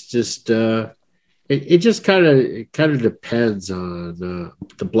 it's just it just kind of depends on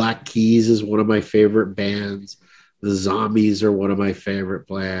the Black Keys is one of my favorite bands. The Zombies are one of my favorite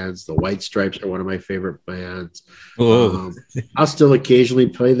bands. The White Stripes are one of my favorite bands. I'll still occasionally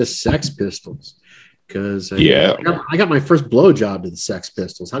play the Sex Pistols because I got my first blowjob to the Sex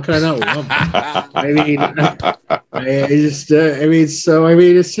Pistols. How can I not love them? I mean, it's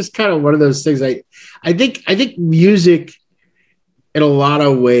just kind of one of those things. I think music, in a lot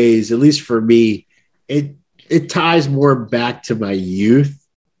of ways, at least for me, it ties more back to my youth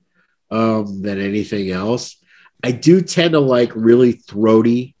than anything else. I do tend to like really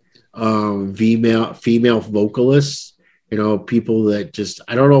throaty female vocalists. You know, people that just,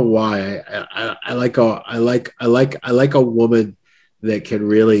 I don't know why. I like a woman that can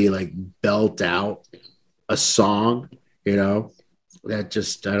really like belt out a song. You know, that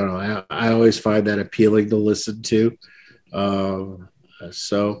just, I don't know. I always find that appealing to listen to.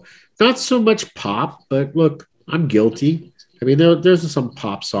 So not so much pop, but look, I'm guilty. I mean, there's some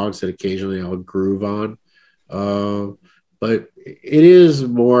pop songs that occasionally I'll groove on. But it is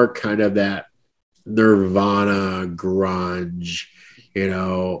more kind of that Nirvana grunge, you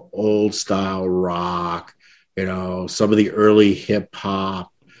know, old style rock, you know, some of the early hip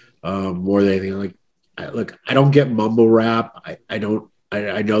hop, more than anything. Like, I don't get mumble rap. I know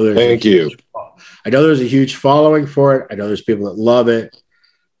there's I know there's a huge following for it. I know there's people that love it.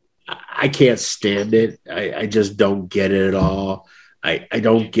 I can't stand it. I just don't get it at all. I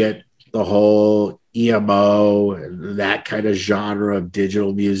don't get the whole EMO and that kind of genre of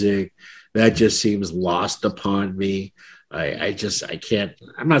digital music. that just seems lost upon me. I can't.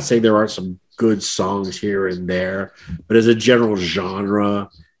 I'm not saying there aren't some good songs here and there, but as a general genre,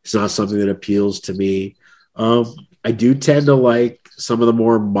 it's not something that appeals to me. I do tend to like some of the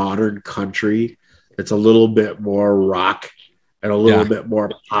more modern country that's a little bit more rock and a little bit more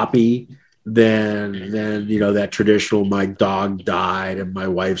poppy than that traditional "my dog died and my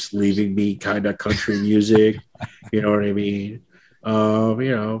wife's leaving me" kind of country music. You know what I mean?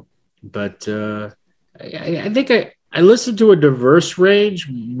 But I think I listen to a diverse range.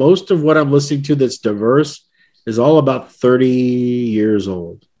 Most of what I'm listening to that's diverse is all about 30 years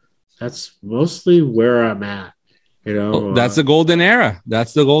old. That's mostly where I'm at. That's the golden era.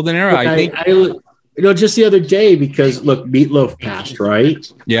 That's the golden era. I think. Just the other day, because look, Meatloaf passed,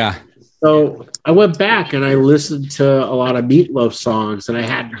 right? Yeah. So I went back and I listened to a lot of Meatloaf songs that I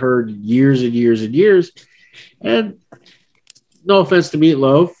hadn't heard in years and years and years. And no offense to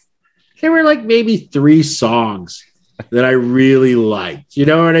Meatloaf, there were like maybe 3 songs that I really liked. You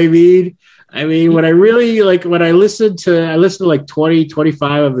know what I mean? When I listened to like 20,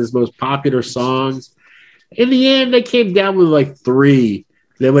 25 of his most popular songs. In the end, I came down with like 3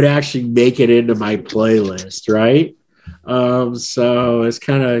 that would actually make it into my playlist, right? So it's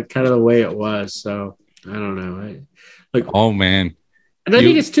kind of the way it was. So I don't know. Oh man. And I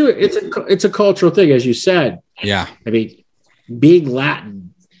think it's a cultural thing, as you said. Yeah. Being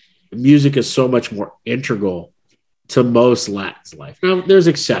Latin, music is so much more integral to most Latins' life. Now, there's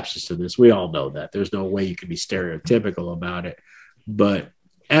exceptions to this. We all know that. There's no way you can be stereotypical about it. But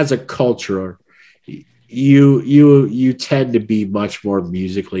as a culture, you tend to be much more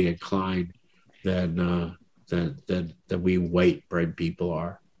musically inclined than we white bread people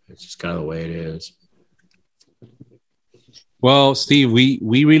are. It's just kind of the way it is. Well, Steve, we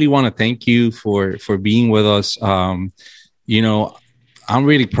really want to thank you for being with us. I'm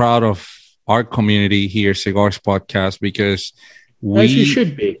really proud of our community here, Cigars Podcast, because as you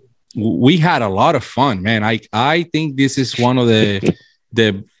should be. We had a lot of fun, man. I think this is one of the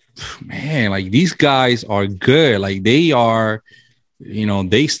man, like these guys are good. Like they are,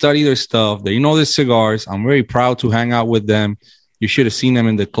 they study their stuff. They know the cigars. I'm very proud to hang out with them. You should have seen them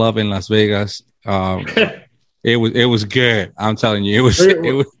in the club in Las Vegas. It was good. I'm telling you,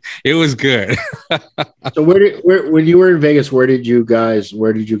 it was good. So when you were in Vegas, where did you guys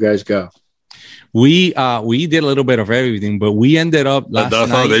go? We did a little bit of everything, but we ended up last night.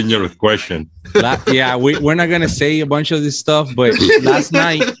 That's a dangerous question. We're not gonna say a bunch of this stuff, but last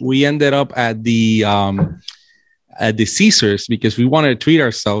night we ended up at the Caesars because we wanted to treat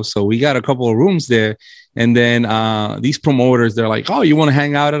ourselves. So we got a couple of rooms there, and then these promoters, they're like, "Oh, you want to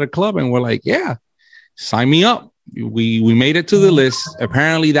hang out at a club?" And we're like, "Yeah, sign me up." We made it to the list.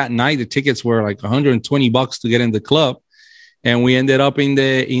 Apparently that night the tickets were like $120 to get in the club. And we ended up in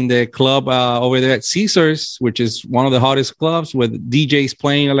the club over there at Caesars, which is one of the hottest clubs with DJs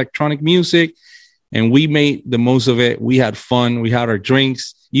playing electronic music. And we made the most of it. We had fun. We had our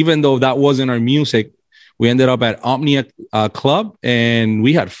drinks. Even though that wasn't our music, we ended up at Omnia Club and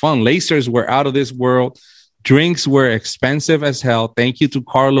we had fun. Lasers were out of this world. Drinks were expensive as hell. Thank you to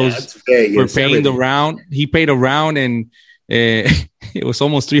Carlos for paying the round. He paid a round and it was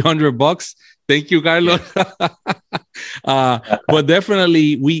almost $300. Thank you, Carlos. But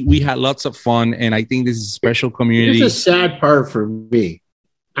definitely, we had lots of fun, and I think this is a special community. Here's the sad part for me.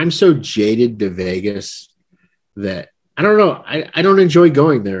 I'm so jaded to Vegas that I don't know. I don't enjoy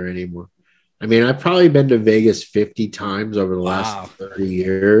going there anymore. I've probably been to Vegas 50 times over the last 30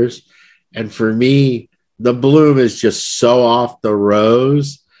 years. And for me, the bloom is just so off the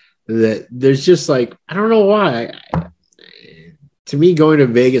rose that there's just like, I don't know why. To me, going to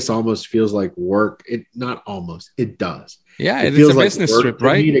Vegas almost feels like work. It does. Yeah, it feels like a business trip,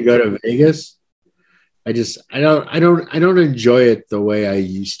 right? To go to Vegas, I don't enjoy it the way I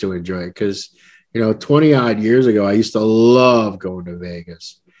used to enjoy it because 20 odd years ago I used to love going to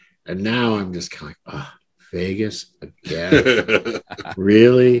Vegas, and now I'm just kind of like, Vegas again?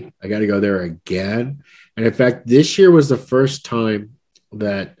 Really? I got to go there again? And in fact, this year was the first time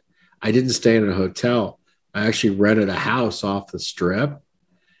that I didn't stay in a hotel. I actually rented a house off the strip,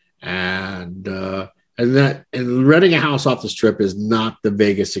 and renting a house off the strip is not the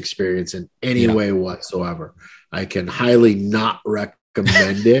Vegas experience in any way whatsoever. I can highly not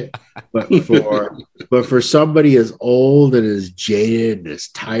recommend it, but for somebody as old and as jaded and as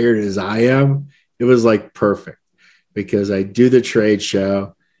tired as I am, it was like perfect because I do the trade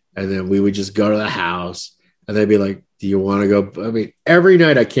show, and then we would just go to the house, and they'd be like, "Do you want to go?" Every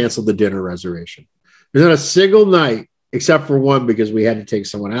night I canceled the dinner reservation. There's not a single night, except for one because we had to take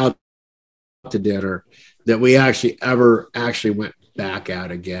someone out to dinner, that we ever went back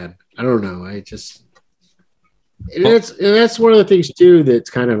out again. I don't know. That's one of the things too that's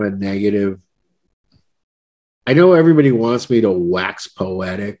kind of a negative. I know everybody wants me to wax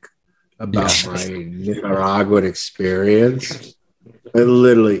poetic about my Nicaraguan experience. But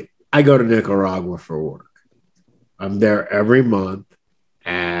literally, I go to Nicaragua for work. I'm there every month,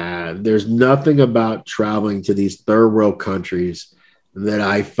 and there's nothing about traveling to these third world countries that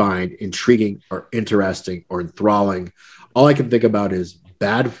I find intriguing or interesting or enthralling. All I can think about is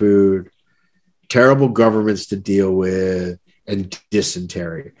bad food, terrible governments to deal with, and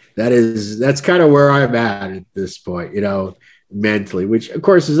dysentery. That's kind of where I'm at this point, mentally, which of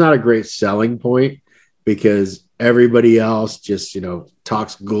course is not a great selling point because everybody else just,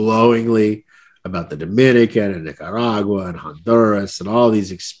 talks glowingly about the Dominican and Nicaragua and Honduras and all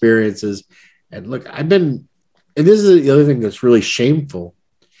these experiences. And look, and this is the other thing that's really shameful.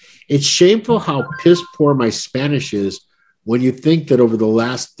 It's shameful how piss poor my Spanish is when you think that over the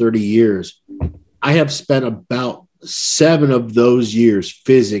last 30 years, I have spent about 7 of those years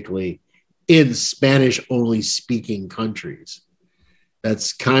physically in Spanish-only speaking countries.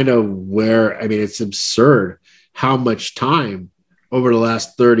 That's kind of where, it's absurd how much time over the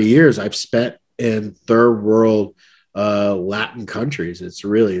last 30 years I've spent in third world Latin countries. It's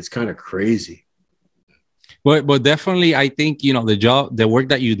kind of crazy. But definitely, I think, the work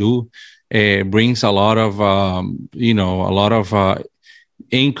that you do brings a lot of,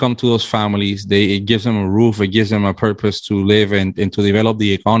 income to those families. It gives them a roof. It gives them a purpose to live and to develop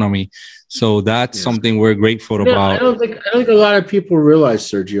the economy. So that's something we're grateful about. I don't think a lot of people realize,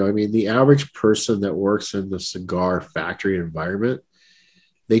 Sergio. The average person that works in the cigar factory environment,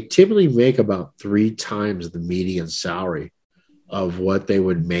 they typically make about 3 times the median salary of what they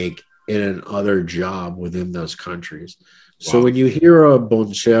would make in another job within those countries. Wow. So when you hear a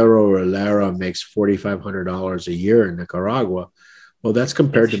Bonchero or a Lara makes $4,500 a year in Nicaragua, well, that's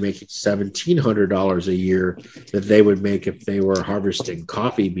compared to making $1,700 a year that they would make if they were harvesting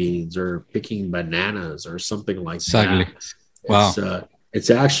coffee beans or picking bananas or something like that. Wow. It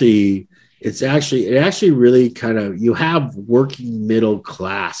actually really kind of, you have working middle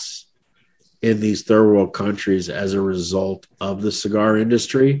class in these third world countries as a result of the cigar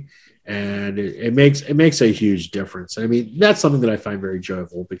industry. And it makes a huge difference. That's something that I find very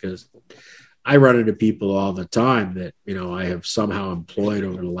joyful because I run into people all the time that, I have somehow employed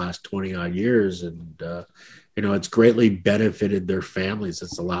over the last 20 odd years. And, it's greatly benefited their families.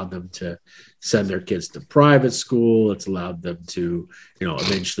 It's allowed them to send their kids to private school. It's allowed them to,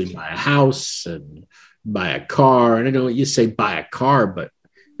 eventually buy a house and buy a car. And I know you say buy a car, but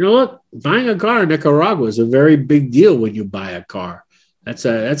look, buying a car in Nicaragua is a very big deal when you buy a car. That's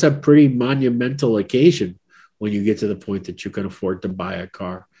a pretty monumental occasion when you get to the point that you can afford to buy a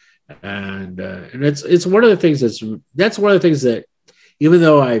car. And it's one of the things that's one of the things that, even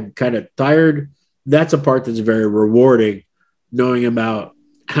though I'm kind of tired, that's a part that's very rewarding, knowing about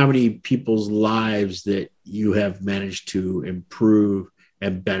how many people's lives that you have managed to improve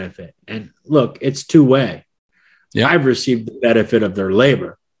and benefit. And look, it's two-way. Yeah. I've received the benefit of their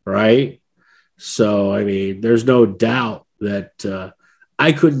labor, right? So, there's no doubt that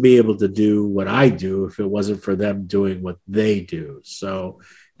I couldn't be able to do what I do if it wasn't for them doing what they do. So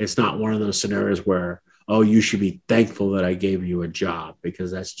it's not one of those scenarios where, oh, you should be thankful that I gave you a job,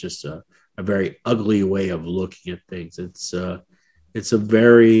 because that's just a very ugly way of looking at things. It's a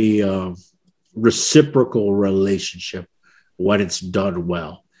very reciprocal relationship when it's done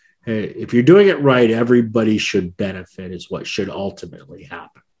well. If you're doing it right, everybody should benefit is what should ultimately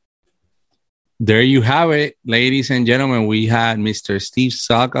happen. There you have it, ladies and gentlemen. We had Mr. Steve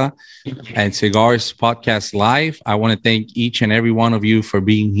Saga and Cigars Podcast Live. I want to thank each and every one of you for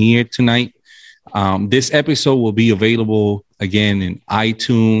being here tonight. This episode will be available again in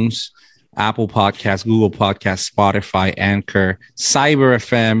iTunes, Apple Podcasts, Google Podcasts, Spotify, Anchor, Cyber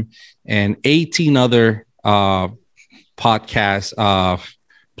FM, and 18 other podcast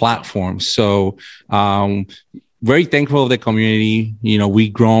platforms. So, very thankful of the community.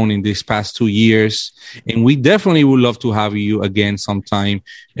 We've grown in these past 2 years, and we definitely would love to have you again sometime,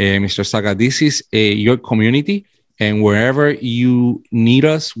 Mr. Saga. This is your community, and wherever you need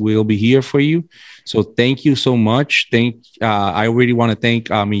us, we'll be here for you. So thank you so much. I really want to thank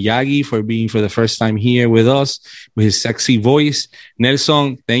Miyagi for being for the first time here with us with his sexy voice.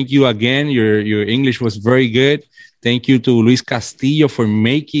 Nelson, thank you again. Your English was very good. Thank you to Luis Castillo for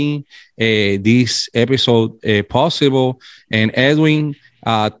making this episode possible. And Edwin,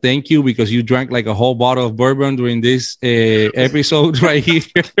 thank you, because you drank like a whole bottle of bourbon during this episode right here.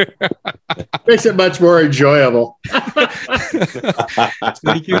 Makes it much more enjoyable.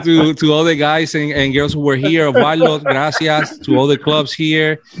 Thank you to all the guys and girls who were here. Osvaldo, gracias. To all the clubs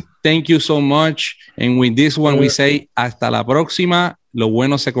here. thank you so much. And with this one, we say hasta la próxima. Lo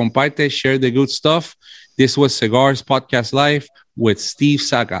bueno se comparte. Share the good stuff. This was Cigars Podcast Live with Steve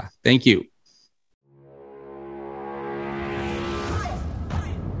Saka. Thank you.